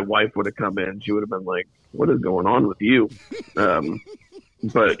my wife would have come in, she would have been like, "What is going on with you?"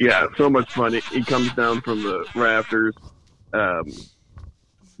 But yeah, so much fun. He comes down from the rafters,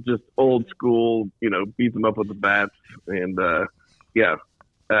 just old school, beats him up with the bats, and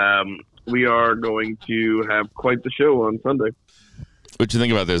we are going to have quite the show on Sunday. What you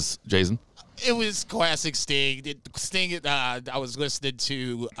think about this, Jason? It was classic Sting. I was listening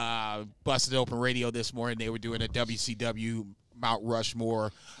to Busted Open Radio this morning. They were doing a WCW Mount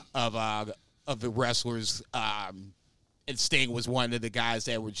Rushmore of the wrestlers, and Sting was one of the guys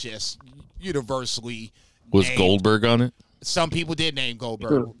that were just universally Was named. Goldberg on it? Some people did name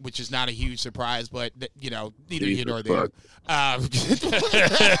Goldberg, which is not a huge surprise, but, neither here nor there. I was like,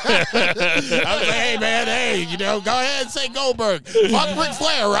 hey, man, go ahead and say Goldberg. Fuck Ric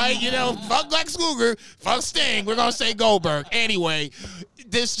Flair, right? Fuck Lex Luger, fuck Sting. We're going to say Goldberg. Anyway,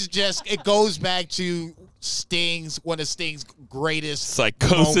 this is just, it goes back to one of Sting's greatest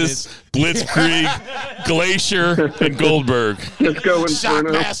Psychosis, moments. Blitzkrieg, Glacier, and Goldberg. Let's go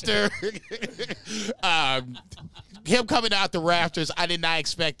Inferno. Shockmaster. Him coming out the rafters, I did not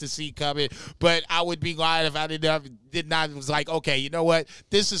expect to see coming, but I would be lying if I was like, okay, you know what?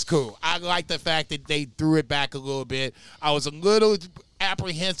 This is cool. I like the fact that they threw it back a little bit. I was a little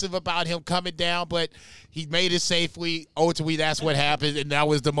apprehensive about him coming down, but he made it safely. Ultimately, that's what happened, and that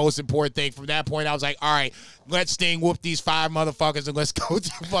was the most important thing. From that point, I was like, all right, let's Sting whoop these 5 motherfuckers, and let's go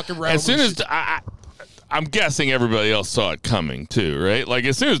to fucking Revolution. As soon as I'm guessing everybody else saw it coming too, right? Like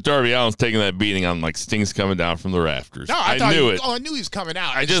as soon as Darby Allin's taking that beating, I'm like, Sting's coming down from the rafters. No, I knew it. Oh, I knew he was coming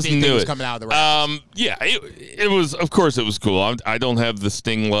out. I just knew he was it. coming out of the rafters. Yeah, it was. Of course, it was cool. I don't have the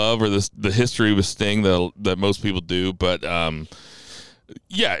Sting love or the history with Sting that most people do, but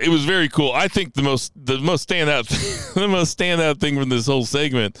Yeah, it was very cool. I think the most standout the most standout thing from this whole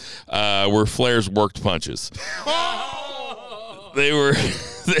segment were Flair's worked punches. They were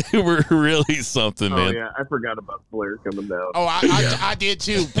really something, man. Oh yeah, I forgot about Flair coming down. Oh, I did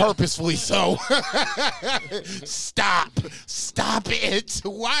too, purposefully so. Stop it!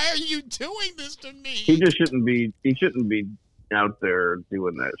 Why are you doing this to me? He shouldn't be out there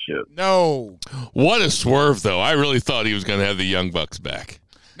doing that shit. No. What a swerve, though! I really thought he was going to have the Young Bucks back.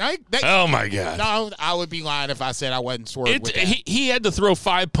 Oh my God! No, I would be lying if I said I wasn't swerved with that. He had to throw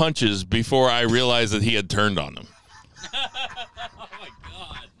 5 punches before I realized that he had turned on him.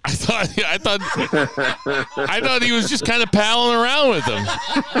 I thought he was just kind of palling around with him.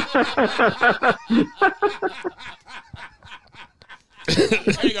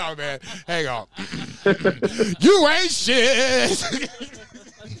 Hang on, man. Hang on. You ain't shit.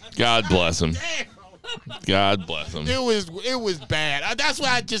 God bless him. God bless him. It was bad. That's why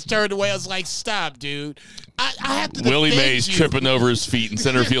I just turned away. I was like, stop, dude. I have to. Willie Mays you. tripping over his feet in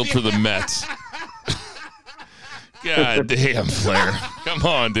center field for the Mets. God damn, Flair. Come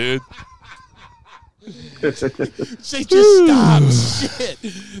on, dude. Say, just stop. Shit.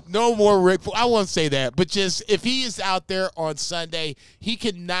 No more Rick. I won't say that, but just if he is out there on Sunday, he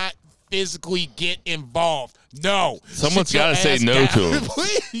cannot physically get involved. No. Someone's got to say no to him.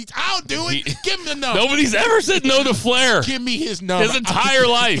 Please. I'll do it. Give him the number. Nobody's ever said no to Flair. Give me his number. His entire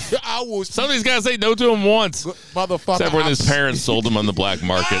life. I will. Somebody's got to say no to him once. Motherfucker. Except when his parents sold him on the black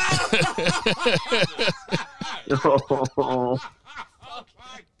market. Oh,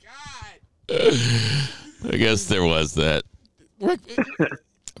 my God. I guess there was that. Rick,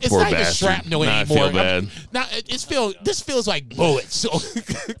 it's Poor not even bastard. shrapnel I anymore. feel bad. Now this feels like bullets. So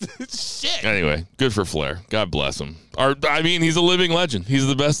shit. Anyway, good for Flair. God bless him. He's a living legend. He's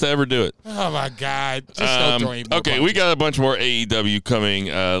the best to ever do it. Oh my God. Just don't throw any more okay, punches. we got a bunch more AEW coming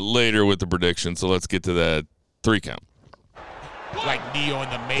later with the prediction, so let's get to that 3 count. Like Neo in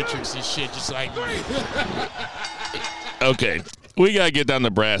the Matrix and shit, just like. Okay, we got to get down to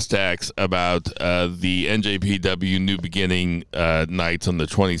brass tacks about the NJPW New Beginning nights on the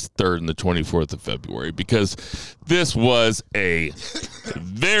 23rd and the 24th of February, because this was a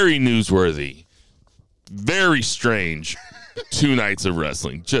very newsworthy, very strange 2 nights of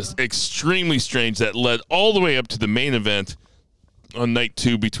wrestling. Just extremely strange that led all the way up to the main event on night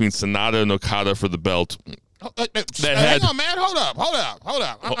 2 between Sonata and Okada for the belt. Hang on, man. Hold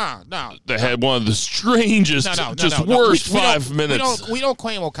up. No. That had one of the strangest, worst 5 minutes. We don't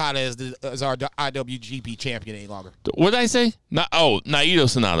claim Okada as our IWGP champion any longer. What did I say? Naito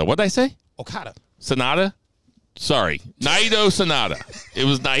Sonata. What did I say? Okada. Sonata? Sorry. Naito Sonata. It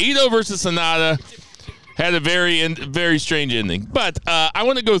was Naito versus Sonata. Had a very strange ending. But I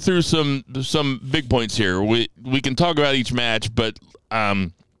want to go through some big points here. We can talk about each match, but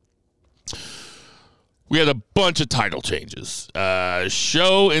we had a bunch of title changes.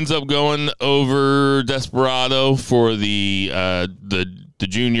 Show ends up going over Desperado for the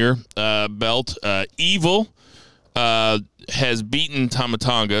junior belt. Evil has beaten Tama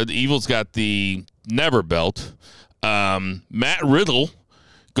Tonga. Evil's got the Never belt. Matt Riddle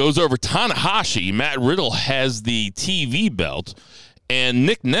goes over Tanahashi. Matt Riddle has the TV belt. And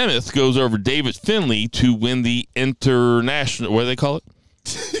Nick Nemeth goes over David Finlay to win the international, what do they call it?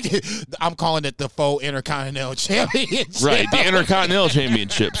 I'm calling it the faux Intercontinental Championship. Right, the Intercontinental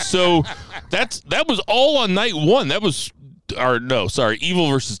Championship. So that was all on night 1. Evil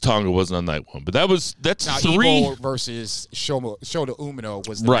versus Tonga wasn't on night 1, but that's 3. Evil versus Shota Umino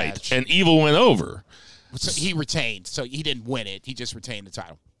was the match. And Evil went over. So he retained. So he didn't win it. He just retained the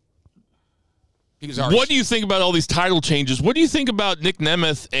title. What do you think about all these title changes? What do you think about Nick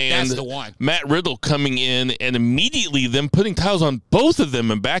Nemeth and That's the one. Matt Riddle coming in and immediately them putting titles on both of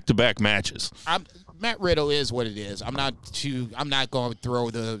them in back-to-back matches? Matt Riddle is what it is. I'm not going to throw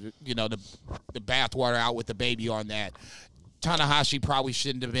the bathwater out with the baby on that. Tanahashi probably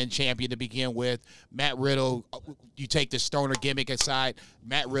shouldn't have been champion to begin with. Matt Riddle, you take the stoner gimmick aside,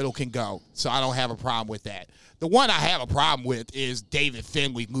 Matt Riddle can go. So I don't have a problem with that. The one I have a problem with is David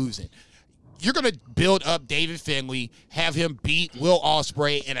Finlay losing. You're going to build up Finlay, have him beat Will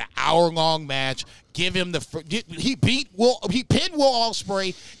Ospreay in an hour-long match, give him he pinned Will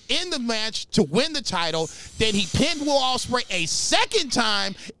Ospreay in the match to win the title. Then he pinned Will Ospreay a second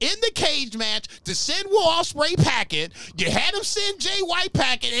time in the cage match to send Will Ospreay packing. You had him send Jay White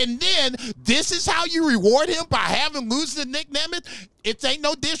packing, and then this is how you reward him by having losing to Nick Nemeth. It ain't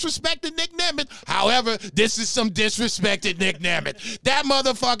no disrespect to Nick Nemeth. However, this is some disrespect to Nick Nemeth. That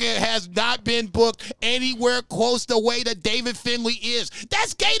motherfucker has not been booked anywhere close the way that David Finlay is.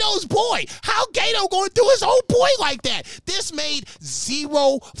 That's Gato's boy. How Gato Riddle going to do his old boy like that? This made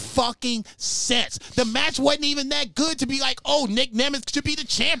zero fucking sense. The match wasn't even that good to be like, oh, Nick Nemeth should be the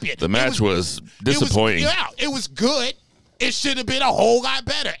champion. The match was disappointing. It was good. It should have been a whole lot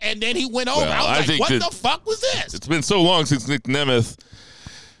better. And then he went over. Well, I was like, what the fuck was this? It's been so long since Nick Nemeth.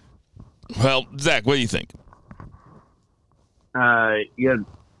 Well, Zach, what do you think? Yeah,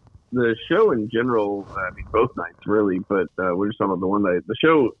 the show in general, I mean, both nights really, but we're just talking about the one night. The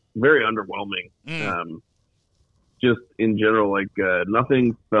show, very underwhelming. Just in general, like,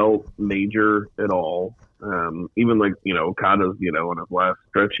 nothing felt major at all. Even like, Okada's, on his last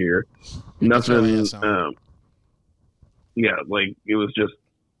stretch here. Nothing, yeah, like, it was just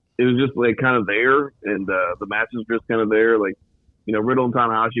like kind of there, and the matches were just kind of there. Like, Riddle and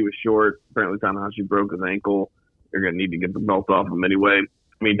Tanahashi was short. Apparently Tanahashi broke his ankle. They're going to need to get the belt off him anyway.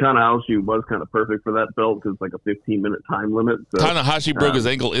 I mean, Tanahashi was kind of perfect for that belt because it's like a 15-minute time limit. So, Tanahashi broke his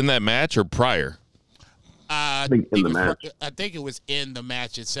ankle in that match or prior? I think in the match. I think it was in the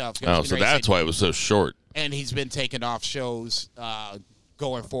match itself. Oh, so that's why it was so short. And he's been taking off shows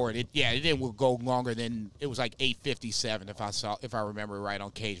going forward. It didn't go longer than, it was like 8:57 if I remember right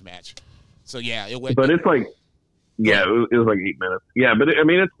on Cage Match. So yeah, it went. But it's like, yeah, it was like 8 minutes. Yeah, but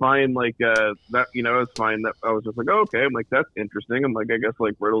it's fine. Like that, it's fine. That I was just like, oh, okay. I'm like, that's interesting. I'm like, I guess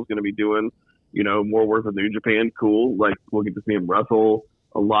like Riddle's going to be doing, more work with New Japan. Cool. Like we'll get to see him wrestle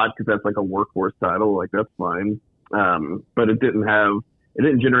a lot because that's like a workhorse title. Like that's fine. But it didn't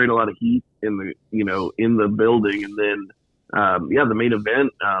generate a lot of heat in the, in the building. And then, the main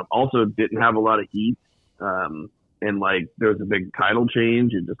event also didn't have a lot of heat. And like there was a big title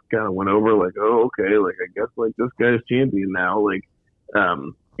change. It just kind of went over like, oh, okay, like I guess like this guy's champion now. Like,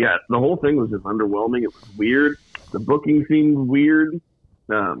 the whole thing was just underwhelming. It was weird. The booking seemed weird.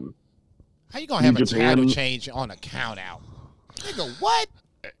 How you gonna have a title change on a count out? Nigga, what?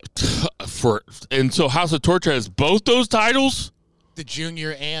 And so House of Torture has both those titles? The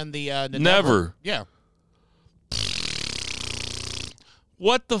junior and the Never. Network? Yeah.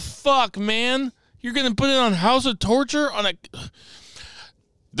 What the fuck, man? You're going to put it on House of Torture?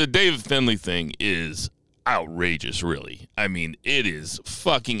 The David Finlay thing is outrageous, really. I mean, it is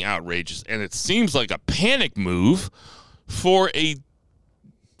fucking outrageous. And it seems like a panic move for a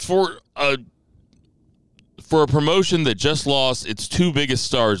promotion that just lost its two biggest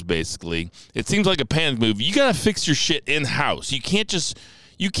stars, basically. It seems like a panic move. You got to fix your shit in-house. You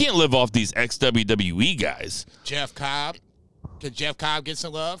can't live off these ex-WWE guys. Jeff Cobb. Could Jeff Cobb get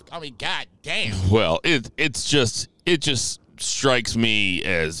some love? I mean, god damn. Well, it just strikes me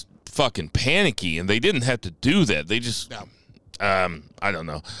as fucking panicky, and they didn't have to do that. They just, I don't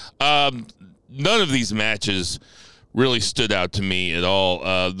know. None of these matches really stood out to me at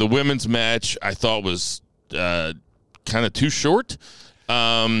all. The women's match I thought was kind of too short.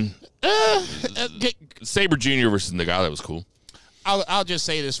 Sabre Jr. versus Nagata was cool. I'll just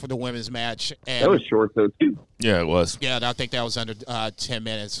say this for the women's match. And that was short, though, too. Yeah, it was. Yeah, I think that was under 10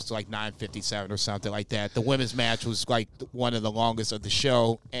 minutes. It's like 9:57 or something like that. The women's match was like one of the longest of the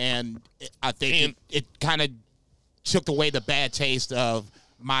show, and I think it kind of took away the bad taste of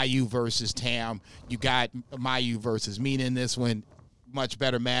Mayu versus Tam. You got Mayu versus Mina in this one. Much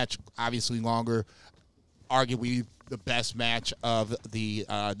better match, obviously longer. Arguably the best match of the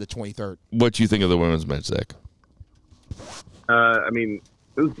 23rd. What do you think of the women's match, Zach? I mean,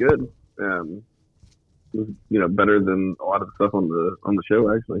 it was good. It was, better than a lot of the stuff on the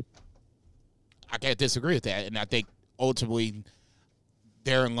show, actually. I can't disagree with that, and I think ultimately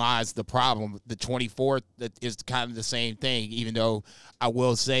therein lies the problem. The 24th is kind of the same thing, even though I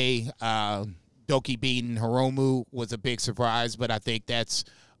will say Doki beating Hiromu was a big surprise, but I think that's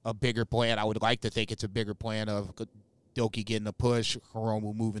a bigger plan. I would like to think it's a bigger plan of Doki getting a push,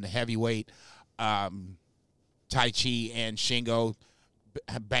 Hiromu moving to heavyweight. Tai Chi and Shingo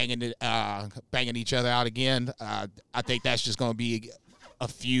banging each other out again. I think that's just going to be a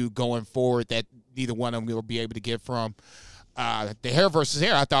feud going forward that neither one of them will be able to get from. The hair versus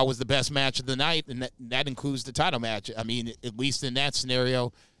hair, I thought was the best match of the night, and that includes the title match. I mean, at least in that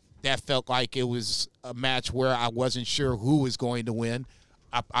scenario, that felt like it was a match where I wasn't sure who was going to win.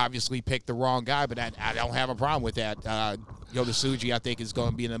 I obviously picked the wrong guy, but I don't have a problem with that. Yota Tsuji, I think, is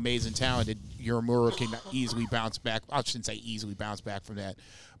going to be an amazing talent. Uemura can easily bounce back. I shouldn't say easily bounce back from that,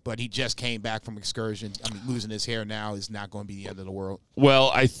 but he just came back from excursion. I mean, losing his hair now is not going to be the end of the world.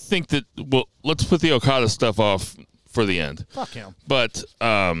 Well, I think that let's put the Okada stuff off for the end. Fuck him. But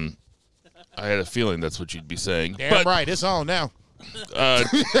I had a feeling that's what you'd be saying. Damn right, it's on now. Tai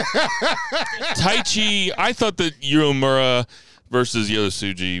Chi, I thought that Uemura versus Yota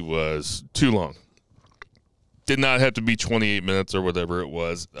Tsuji was too long. Did not have to be 28 minutes or whatever it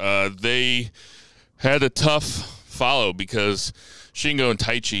was. They had a tough follow because Shingo and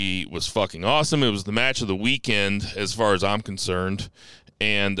Taichi was fucking awesome. It was the match of the weekend as far as I'm concerned.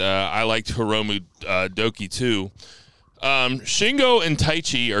 And I liked Hiromu Doki too. Shingo and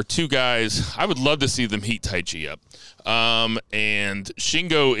Taichi are two guys. I would love to see them heat Taichi up. And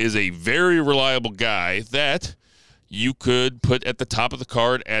Shingo is a very reliable guy that you could put at the top of the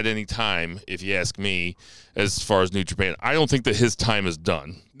card at any time, if you ask me, as far as New Japan. I don't think that his time is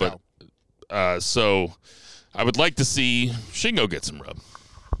done. But so I would like to see Shingo get some rub.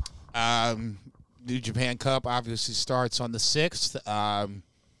 New Japan Cup obviously starts on the 6th.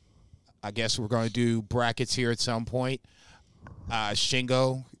 I guess we're going to do brackets here at some point.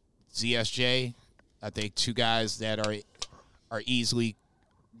 Shingo, ZSJ, I think two guys that are easily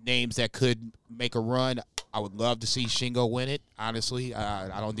names that could make a run. I would love to see Shingo win it, honestly.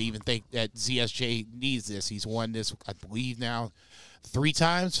 I don't even think that ZSJ needs this. He's won this, I believe, now 3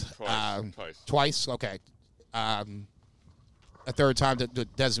 times. Twice. Okay. A third time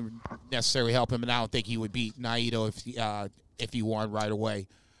that doesn't necessarily help him, and I don't think he would beat Naito if he won right away.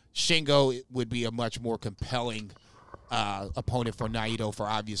 Shingo would be a much more compelling opponent for Naito for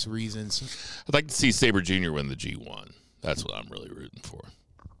obvious reasons. I'd like to see Sabre Jr. win the G1. That's what I'm really rooting for.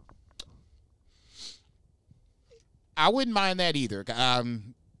 I wouldn't mind that either.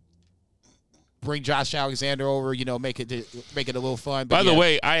 Bring Josh Alexander over, make it a little fun. By the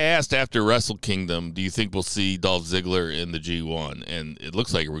way, I asked after Wrestle Kingdom, do you think we'll see Dolph Ziggler in the G1? And it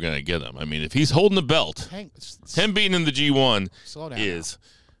looks like we're going to get him. I mean, if he's holding the belt, him being in the G1 is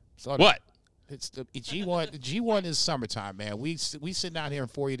what? It's the G1. The G1 is summertime, man. We sitting out here in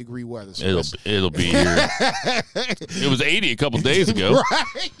 40-degree weather. So it'll be here. It was 80 a couple days ago.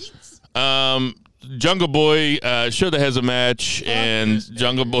 Right. Jungle Boy Shota has a match, and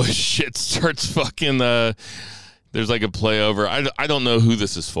Jungle Boy shit starts fucking. There's like a play over. I don't know who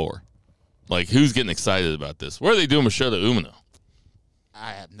this is for. Like, who's getting excited about this? What are they doing with Shota Umino?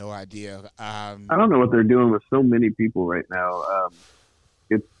 I have no idea. I don't know what they're doing with so many people right now.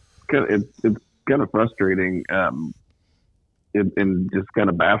 It's kind of frustrating, and just kind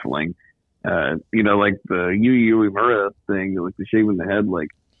of baffling. Like the Yu Uemura thing, like the shaving the head. Like,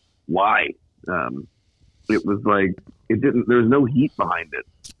 why? It was like it didn't. There's no heat behind it.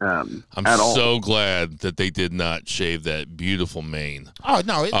 I'm at all. So glad that they did not shave that beautiful mane. Oh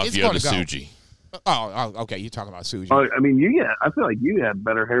no, off it's going to go. Tsuji. Oh, okay. You're talking about Tsuji. I mean, I feel like you had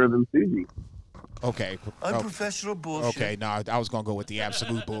better hair than Tsuji. Okay. Unprofessional bullshit. Okay, no, I was going to go with the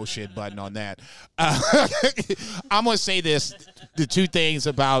absolute bullshit button on that. I'm going to say this. The two things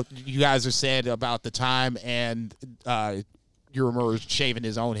about you guys have said about the time and Uemura shaving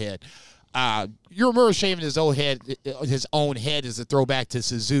his own head. Uemura shaving his own head is a throwback to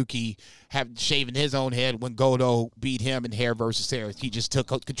Suzuki shaving his own head when Goto beat him in hair versus hair. He just took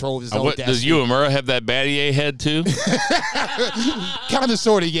control of his own destiny. Does Uemura have that Battier head too? Kind of,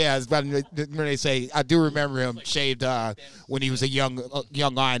 sort of, yes. But when they say, I do remember him shaved when he was a young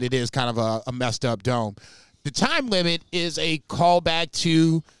lion. It is kind of a messed up dome. The time limit is a callback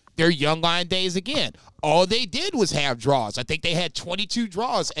to their young lion days again. All they did was have draws. I think they had 22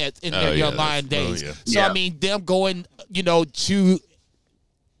 draws in their young lion days. So, I mean, them going, to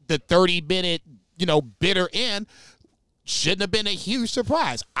the 30-minute, bitter end shouldn't have been a huge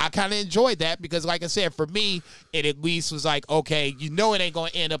surprise. I kind of enjoyed that because, like I said, for me, it at least was like, okay, it ain't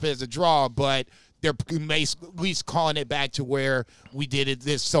going to end up as a draw, but they're at least calling it back to where we did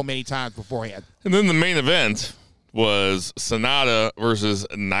this so many times beforehand. And then the main event was Sanada versus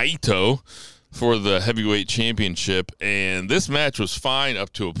Naito for the heavyweight championship, and this match was fine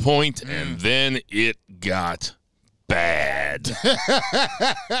up to a point, and then it got bad.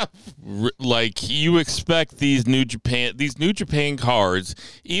 Like you expect these New Japan cards,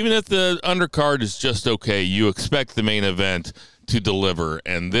 even if the undercard is just okay, you expect the main event to deliver,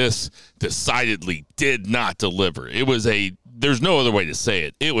 and this decidedly did not deliver. There's no other way to say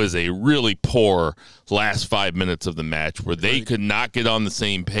it. It was a really poor last 5 minutes of the match where they could not get on the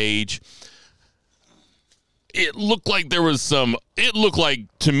same page. It looked like to me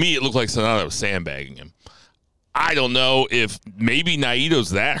Sanada was sandbagging him. I don't know if maybe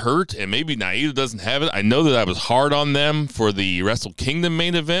Naito's that hurt and maybe Naito doesn't have it. I know that I was hard on them for the Wrestle Kingdom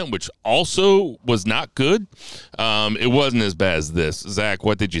main event, which also was not good. It wasn't as bad as this. Zach,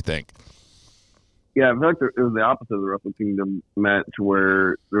 what did you think? Yeah, in fact, it was the opposite of the Wrestle Kingdom match,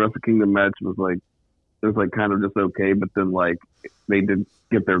 where the Wrestle Kingdom match was kind of just okay, but then they did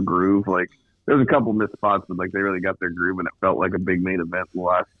get their groove. There was a couple missed spots, but they really got their groove, and it felt like a big main event in the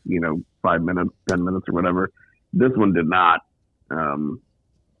last 5 minutes, 10 minutes, or whatever. This one did not. It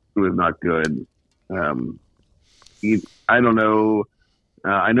was not good. I don't know.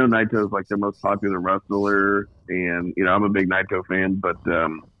 I know Naito's like their most popular wrestler, and I'm a big Naito fan, but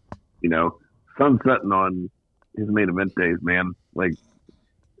sunsetting on his main event days, man. Like,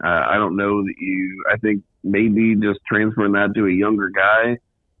 I don't know that I think maybe just transferring that to a younger guy.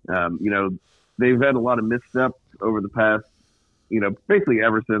 They've had a lot of missteps over the past, basically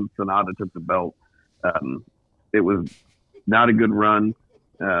ever since Sonata took the belt. It was not a good run.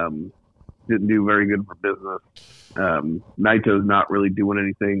 Didn't do very good for business. Naito's not really doing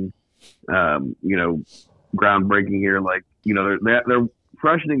anything, groundbreaking here. Like, they're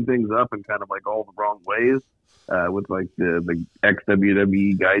freshening things up in kind of like all the wrong ways, with like the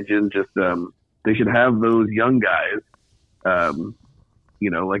ex-WWE Gaijin. Just, they should have those young guys,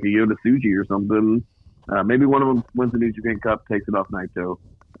 like a Yoda Tsuji or something. Maybe one of them wins the New Japan Cup, takes it off Naito.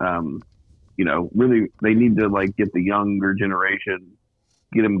 Really, they need to like get the younger generation,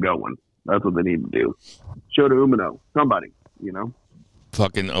 get them going. That's what they need to do. Shota Umino, somebody,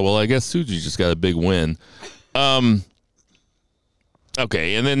 Fucking, well, I guess Tsuji just got a big win.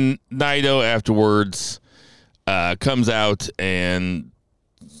 Okay, and then Naito afterwards comes out and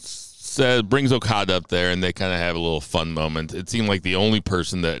brings Okada up there, and they kind of have a little fun moment. It seemed like the only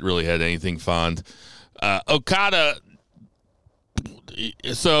person that really had anything fond. Okada,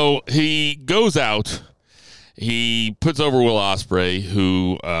 so he goes out, he puts over Will Ospreay,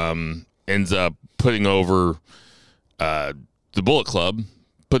 who ends up putting over the Bullet Club,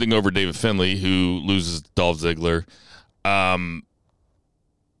 putting over David Finlay, who loses Dolph Ziggler.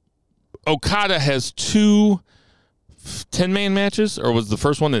 Okada has two 10-man matches, or was the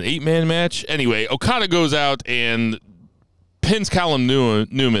first one an 8-man match? Anyway, Okada goes out and pins Callum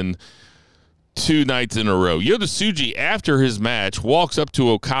Newman 2 nights in a row. Yoda Tsuji, after his match, walks up to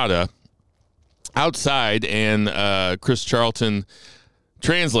Okada outside, and Chris Charlton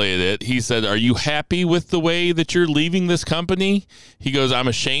translated it. He said, "Are you happy with the way that you're leaving this company?" He goes, "I'm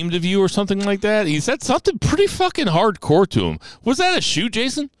ashamed of you," or something like that. He said something pretty fucking hardcore to him. Was that a shoot,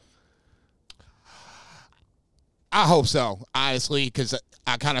 Jason? I hope so, honestly, because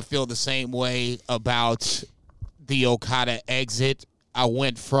I kind of feel the same way about the Okada exit. I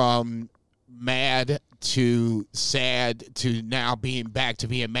went from mad to sad to now being back to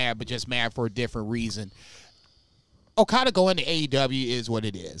being mad, but just mad for a different reason. Okada going to AEW is what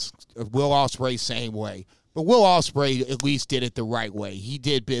it is. Will Ospreay, same way. But Will Ospreay at least did it the right way. He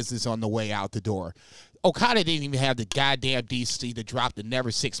did business on the way out the door. Okada didn't even have the goddamn decency to drop the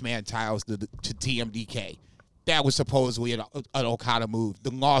never 6-man titles to TMDK. That was supposedly an Okada move.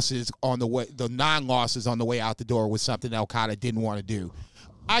 The losses on the way, the non-losses on the way out the door was something that Okada didn't want to do.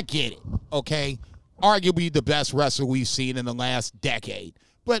 I get it, okay? Arguably the best wrestler we've seen in the last decade.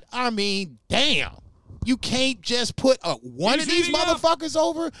 But, I mean, damn. You can't just put one of these motherfuckers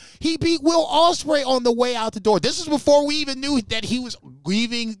over. He beat Will Ospreay on the way out the door. This is before we even knew that he was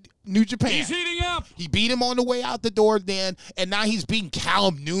leaving New Japan. He's heating up. He beat him on the way out the door then, and now he's beating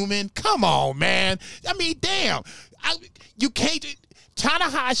Callum Newman. Come on, man. I mean, damn. You can't...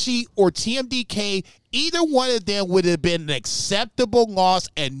 Tanahashi or TMDK, either one of them would have been an acceptable loss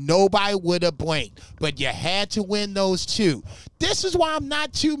and nobody would have blinked. But you had to win those two. This is why I'm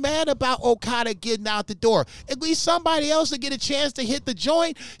not too mad about Okada getting out the door. At least somebody else will get a chance to hit the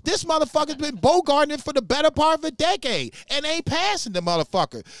joint. This motherfucker's been bogarting for the better part of a decade and ain't passing the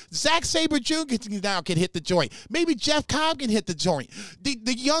motherfucker. Zack Sabre Jr. now can hit the joint. Maybe Jeff Cobb can hit the joint.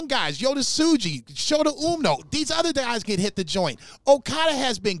 The young guys, Yoda Tsuji, Shota Umino, these other guys can hit the joint. Okada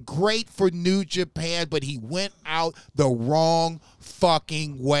has been great for New Japan, but he went out the wrong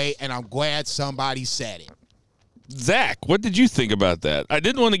fucking way, and I'm glad somebody said it. Zach, what did you think about that? I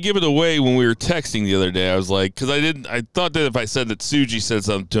didn't want to give it away when we were texting the other day. I was like, because I thought that if I said that Tsuji said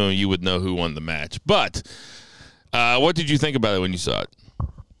something to him, you would know who won the match. But what did you think about it when you saw it?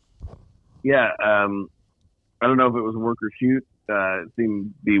 Yeah, I don't know if it was work or shoot. It seemed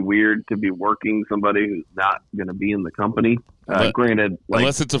to be weird to be working somebody who's not going to be in the company. Granted,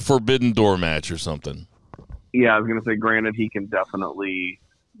 unless it's a forbidden door match or something. Yeah, I was going to say, granted, he can definitely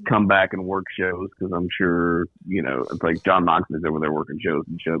come back and work shows because I'm sure, it's like John Moxley's over there working shows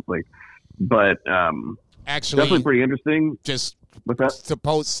and shit. But actually, definitely pretty interesting. Just what's that?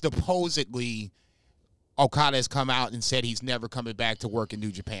 Supposedly, Okada has come out and said he's never coming back to work in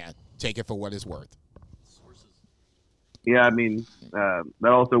New Japan. Take it for what it's worth. Yeah, I mean,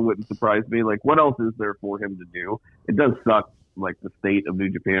 that also wouldn't surprise me. Like, what else is there for him to do? It does suck, like, the state of New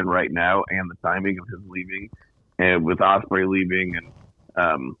Japan right now and the timing of his leaving, and with Ospreay leaving, and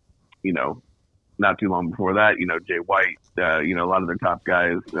not too long before that, Jay White, a lot of their top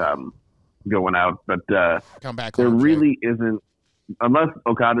guys going out. But come back. There really isn't, unless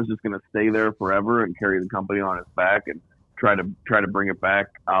Okada's just going to stay there forever and carry the company on his back and try to bring it back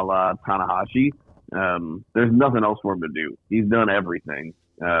a la Tanahashi. There's nothing else for him to do. He's done everything.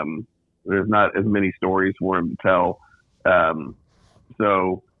 There's not as many stories for him to tell.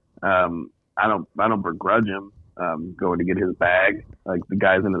 So I don't begrudge him going to get his bag. Like, the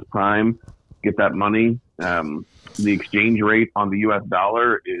guy's in his prime, get that money. The exchange rate on the U.S.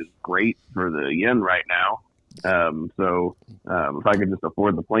 dollar is great for the yen right now. So if I could just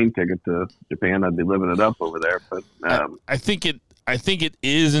afford the plane ticket to Japan, I'd be living it up over there. But I think it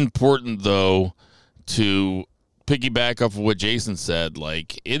is important, though, to piggyback off of what Jason said.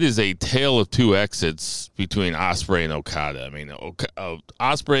 Like, it is a tale of two exits between Ospreay and Okada. I mean,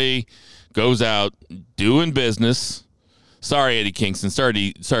 Ospreay goes out doing business. Sorry, Eddie Kingston. Sorry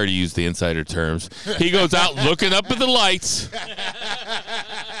to use the insider terms. He goes out looking up at the lights.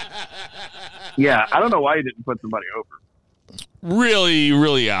 Yeah, I don't know why he didn't put somebody over. Really,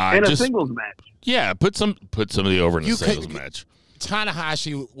 really odd. In a singles match. Yeah, put somebody over in a singles match.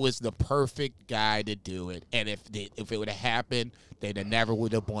 Tanahashi was the perfect guy to do it, and if it would have happened, they never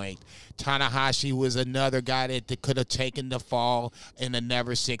would have blinked. Tanahashi was another guy that could have taken the fall in a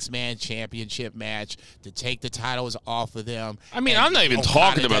never 6-man championship match to take the titles off of them. I mean, I'm not even Okada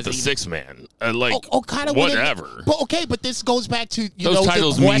talking about the 6-man. Okada whatever. But this goes back to those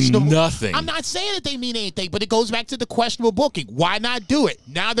titles mean nothing. I'm not saying that they mean anything, but it goes back to the questionable booking. Why not do it?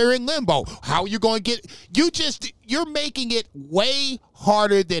 Now they're in limbo. How are you going to get? You're making it way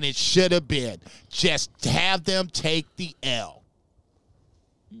harder than it should have been. Just have them take the L.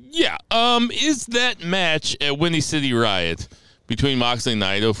 Yeah. Is that match at Windy City Riot between Moxley and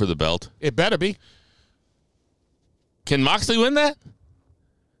Naito for the belt? It better be. Can Moxley win that?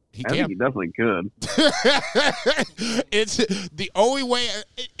 He I can. think he definitely could. It's the only way.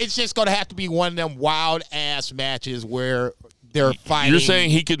 It's just going to have to be one of them wild ass matches where they're fighting. You're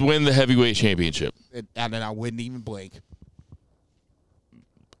saying he could win the heavyweight championship? And then I wouldn't even blink.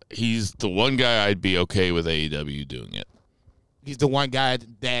 He's the one guy I'd be okay with AEW doing it. He's the one guy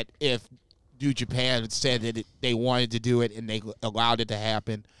that if New Japan said that they wanted to do it and they allowed it to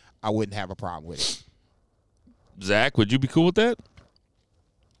happen, I wouldn't have a problem with it. Zach, would you be cool with that?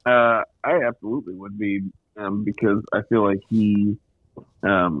 I absolutely would be, because I feel like he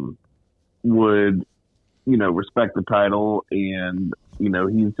would, respect the title, and,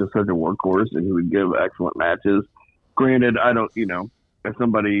 he's just such a workhorse, and he would give excellent matches. Granted, I don't, as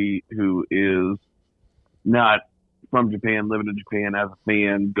somebody who is not from Japan, living in Japan as a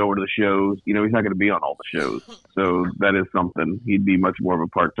fan, going to the shows, he's not going to be on all the shows. So that is something. He'd be much more of a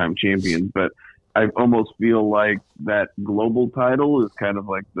part-time champion. But I almost feel like that global title is kind of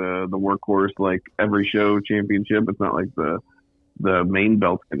like the workhorse, like every show championship. It's not like the main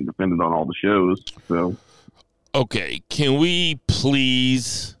belt's getting defended on all the shows. So, okay, can we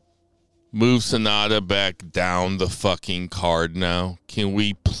please move Sonata back down the fucking card now? Can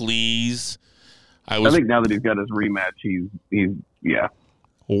we please? I think now that he's got his rematch, he's yeah.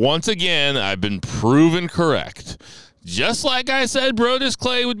 Once again, I've been proven correct. Just like I said, Brodus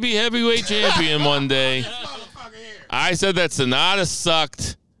Clay would be heavyweight champion one day. I said that Sonata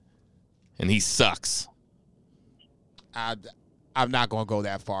sucked, and he sucks. I'm not going to go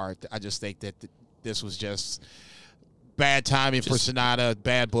that far. I just think that this was just bad timing for Sonata,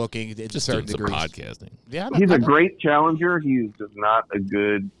 bad booking. Just certain doing some degrees. podcasting. Yeah, he's a great challenger. He's just not a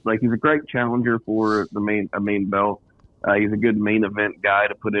good he's a great challenger for a main belt. He's a good main event guy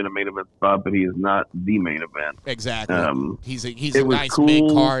to put in a main event spot, but he is not the main event. Exactly. He's a nice cool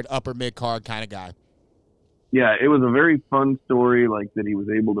mid-card, upper mid-card kind of guy. Yeah, it was a very fun story, like that he was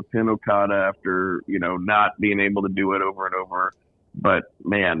able to pin Okada after, not being able to do it over and over. But,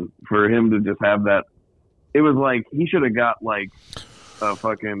 man, for him to just have that, it was like he should have got, like, a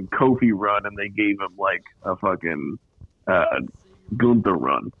fucking Kofi run, and they gave him, like, a fucking Gunther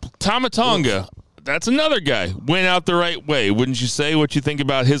run. Tama Tonga. That's another guy. Went out the right way. Wouldn't you say? What you think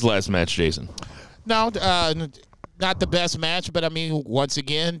about his last match, Jason? No, not the best match, but I mean, once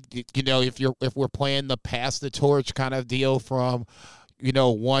again, if we're playing the pass the torch kind of deal from,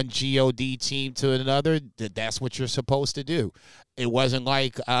 one God team to another, that's what you're supposed to do. It wasn't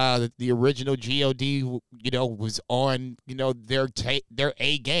like the original God, was on, their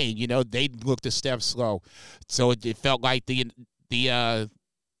A game. They looked a step slow, so it felt like the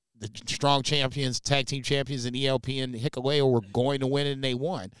strong champions, tag team champions, and ELP and Hikuleo were going to win, and they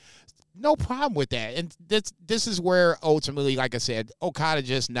won. No problem with that. And this is where ultimately, like I said, Okada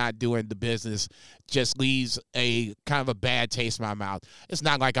just not doing the business just leaves a kind of a bad taste in my mouth. It's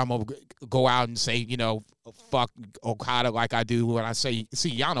not like I'm going to go out and say, fuck Okada like I do when I see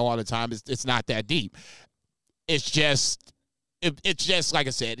Yano all the time. It's not that deep. It's just like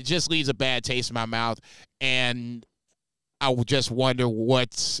I said, it just leaves a bad taste in my mouth. And I would just wonder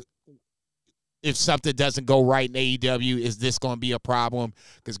if something doesn't go right in AEW, is this going to be a problem?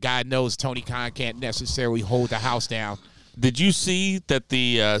 Because God knows Tony Khan can't necessarily hold the house down. Did you see that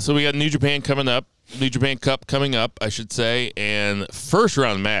so we got New Japan Cup coming up, I should say, and first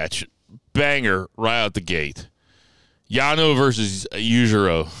round match, banger right out the gate. Yano versus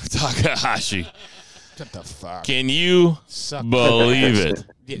Yujiro Takahashi. What the fuck? Can you believe it?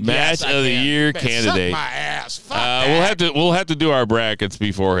 Match of the year candidate. Suck my ass. Fuck we'll have to do our brackets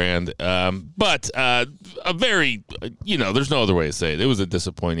beforehand. But a very, there's no other way to say it. It was a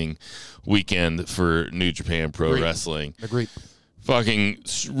disappointing weekend for New Japan Pro Wrestling. Agreed. Fucking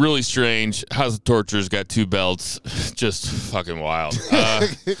really strange. House of Torture's got 2 belts. Just fucking wild.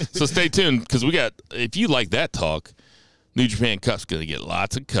 So stay tuned, because if you like that talk, New Japan Cup's going to get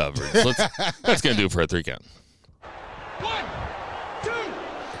lots of coverage. That's going to do it for a 3 count. 1, 2,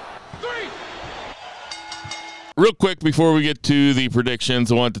 3. Real quick before we get to the predictions,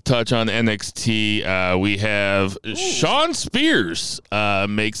 I want to touch on NXT. We have Shawn Spears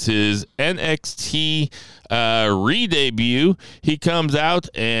makes his NXT re-debut. He comes out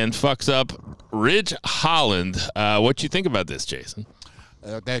and fucks up Ridge Holland. What you think about this, Jason?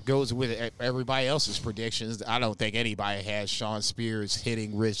 That goes with everybody else's predictions. I don't think anybody has Shawn Spears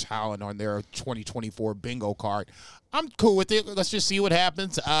hitting Ridge Holland on their 2024 bingo card. I'm cool with it. Let's just see what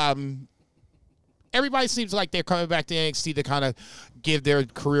happens. Everybody seems like they're coming back to NXT to kind of give their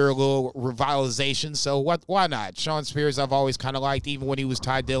career a little revitalization. So why not? Shawn Spears, I've always kind of liked, even when he was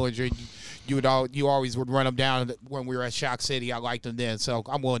Ty Dillinger. You always would run him down when we were at Shock City. I liked him then, so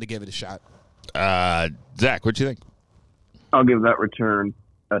I'm willing to give it a shot. Zach, what do you think? I'll give that return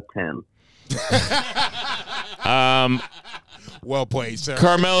a 10. Well played, sir.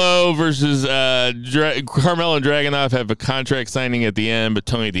 Carmelo versus Carmelo and Dragunov have a contract signing at the end, but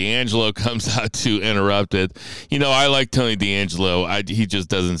Tony D'Angelo comes out to interrupt it. I like Tony D'Angelo. He just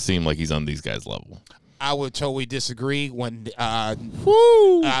doesn't seem like he's on these guys' level. I would totally disagree when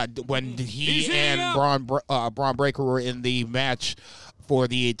he and Braun Breaker were in the match for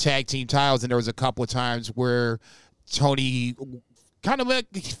the tag team titles, and there was a couple of times where Tony kind of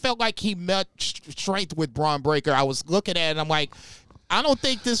felt like he met strength with Braun Breaker. I was looking at it, and I'm like, I don't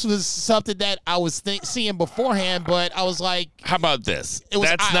think this was something that I was seeing beforehand, but I was like, how about this?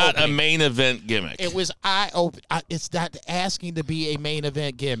 That's not a main event gimmick. It was eye-opening. It's not asking to be a main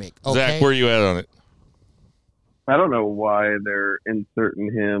event gimmick. Okay? Zach, where are you at on it? I don't know why they're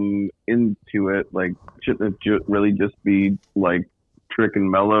inserting him into it. Like, shouldn't it really just be like Trick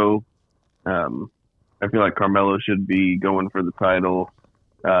and Mello? I feel like Carmelo should be going for the title,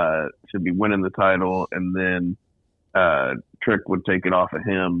 should be winning the title, and then Trick would take it off of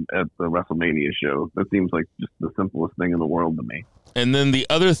him at the WrestleMania show. That seems like just the simplest thing in the world to me. And then the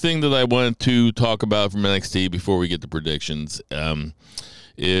other thing that I wanted to talk about from NXT before we get to predictions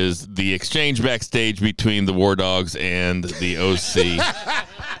is the exchange backstage between the War Dogs and the OC.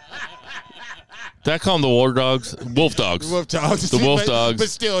 Did I call them the War Dogs? Wolf Dogs. Wolf Dogs. The Wolf Dogs. But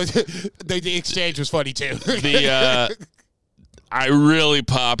still, the exchange was funny, too. I really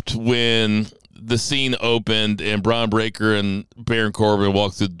popped when the scene opened and Braun Breaker and Baron Corbin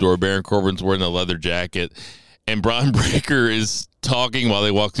walked through the door. Baron Corbin's wearing a leather jacket, and Braun Breaker is talking while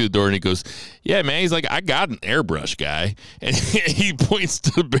they walk through the door, and he goes, yeah, man, he's like, I got an airbrush guy. And he points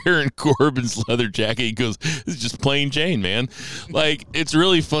to Baron Corbin's leather jacket. He goes, it's just plain Jane, man. Like, it's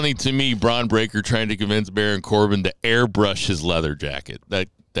really funny to me, Braun Breaker trying to convince Baron Corbin to airbrush his leather jacket. That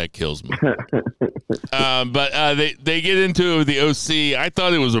kills me. But they get into the OC. I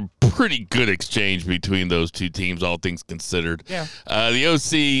thought it was a pretty good exchange between those two teams, all things considered. Yeah. The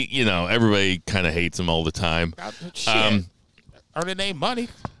OC, everybody kind of hates them all the time. Shit. Earning their money.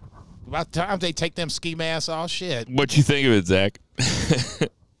 About time they take them ski masks off. Shit. What you think of it, Zach?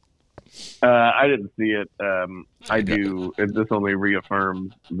 I didn't see it. I do. This only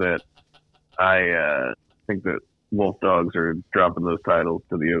reaffirms that I think that Wolf Dogs are dropping those titles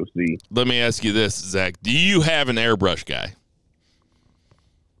to the OC. Let me ask you this, Zach. Do you have an airbrush guy?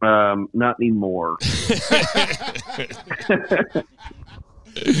 Not anymore.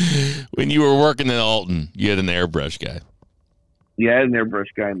 When you were working in Alton, you had an airbrush guy. Yeah, I had an airbrush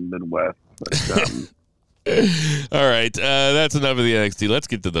guy in the Midwest. But, all right, that's enough of the NXT. Let's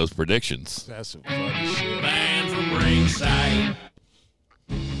get to those predictions. That's some funny shit. Man from Ringside.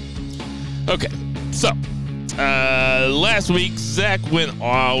 Okay, so last week, Zach went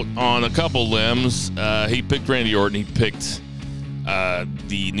out on a couple limbs. He picked Randy Orton. He picked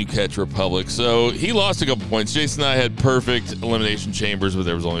the New Catch Republic. So he lost a couple points. Jason and I had perfect elimination chambers, but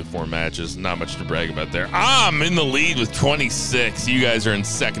there was only 4 matches. Not much to brag about there. I'm in the lead with 26. You guys are in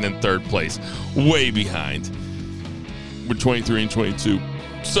second and third place. Way behind. We're 23 and 22.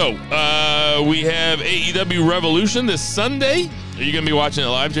 So, we have AEW Revolution this Sunday. Are you going to be watching it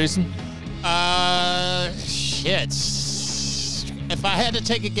live, Jason? Shit. If I had to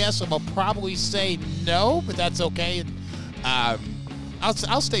take a guess, I'm going to probably say no, but that's okay.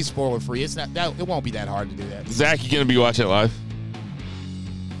 I'll stay spoiler free. It won't be that hard to do that. Zach, you going to be watching it live?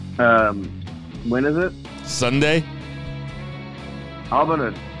 When is it? Sunday? I'll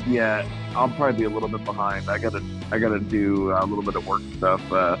probably be a little bit behind. I gotta do a little bit of work stuff,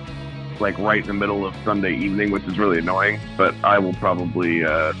 like right in the middle of Sunday evening, which is really annoying. But I will probably,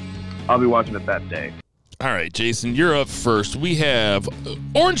 I'll be watching it that day. All right, Jason, you're up first. We have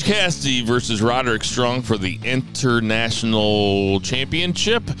Orange Cassidy versus Roderick Strong for the International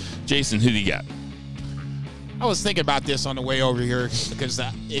Championship. Jason, who do you got? I was thinking about this on the way over here because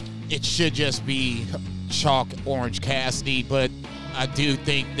it should just be chalk Orange Cassidy, but I do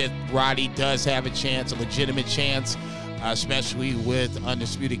think that Roddy does have a legitimate chance, especially with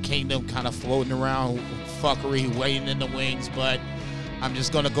Undisputed Kingdom kind of floating around fuckery, waiting in the wings. But I'm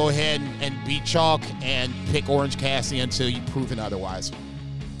just going to go ahead and beat chalk and pick Orange Cassidy until you prove it otherwise.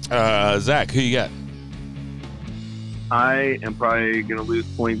 Zach, who you got? I am probably going to lose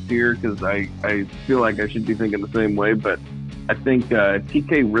points here because I feel like I should be thinking the same way, but I think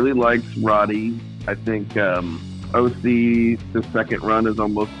TK really likes Roddy. I think OC, the second run has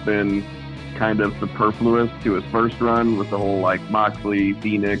almost been kind of superfluous to his first run with the whole like Moxley,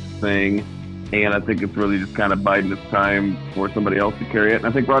 Phoenix thing. And I think it's really just kind of biding its time for somebody else to carry it. And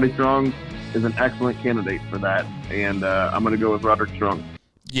I think Roddy Strong is an excellent candidate for that. And I'm going to go with Roderick Strong.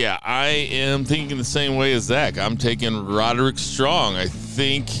 Yeah, I am thinking the same way as Zach. I'm taking Roderick Strong. I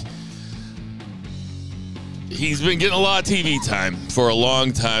think he's been getting a lot of TV time for a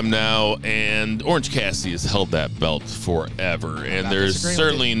long time now, and Orange Cassidy has held that belt forever. And there's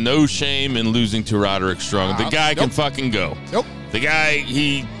certainly no shame in losing to Roderick Strong. The guy can fucking go. Nope. The guy,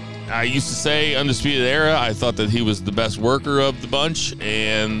 I used to say Undisputed Era, I thought that he was the best worker of the bunch,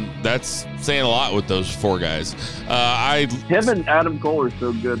 and that's saying a lot with those four guys. Him and Adam Cole are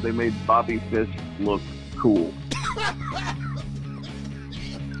so good, they made Bobby Fish look cool.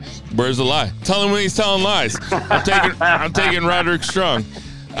 Where's the lie? Tell him when he's telling lies. I'm taking Roderick Strong.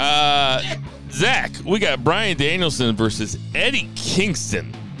 Zach, we got Bryan Danielson versus Eddie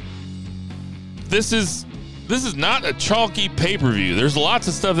Kingston. This is not a chalky pay-per-view. There's lots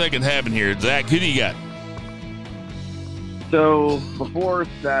of stuff that can happen here. Zach, who do you got? So before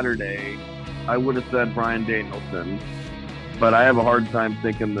Saturday, I would have said Bryan Danielson, but I have a hard time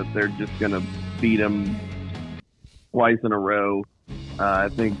thinking that they're just going to beat him twice in a row. I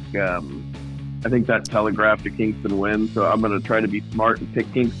think that telegraphed a Kingston win, so I'm going to try to be smart and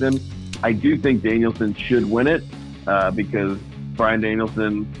pick Kingston. I do think Danielson should win it because Bryan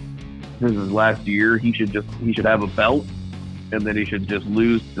Danielson, this is his last year. He should have a belt, and then he should just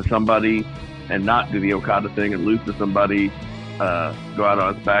lose to somebody and not do the Okada thing and lose to somebody, go out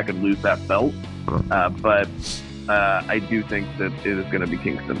on his back and lose that belt. But I do think that it is going to be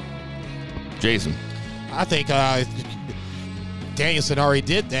Kingston. Jason, I think Danielson already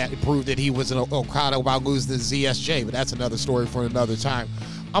did that and proved that he was an Okada while losing to ZSJ, but that's another story for another time.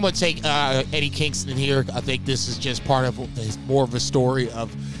 I'm going to take Eddie Kingston here. I think this is just part of more of a story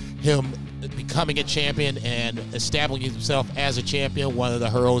of him becoming a champion and establishing himself as a champion. One of the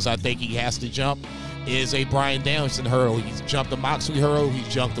hurdles I think he has to jump is a Bryan Danielson hurdle. He's jumped the Moxley hurdle.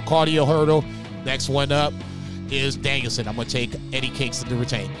 He's jumped the cardio hurdle. Next one up is Danielson. I'm going to take Eddie Kingston to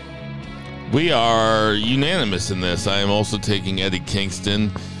retain. We are unanimous in this. I am also taking Eddie Kingston.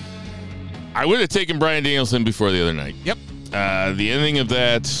 I would have taken Bryan Danielson before the other night. Yep. The ending of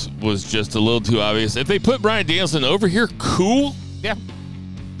that was just a little too obvious. If they put Bryan Danielson over here, cool. Yeah.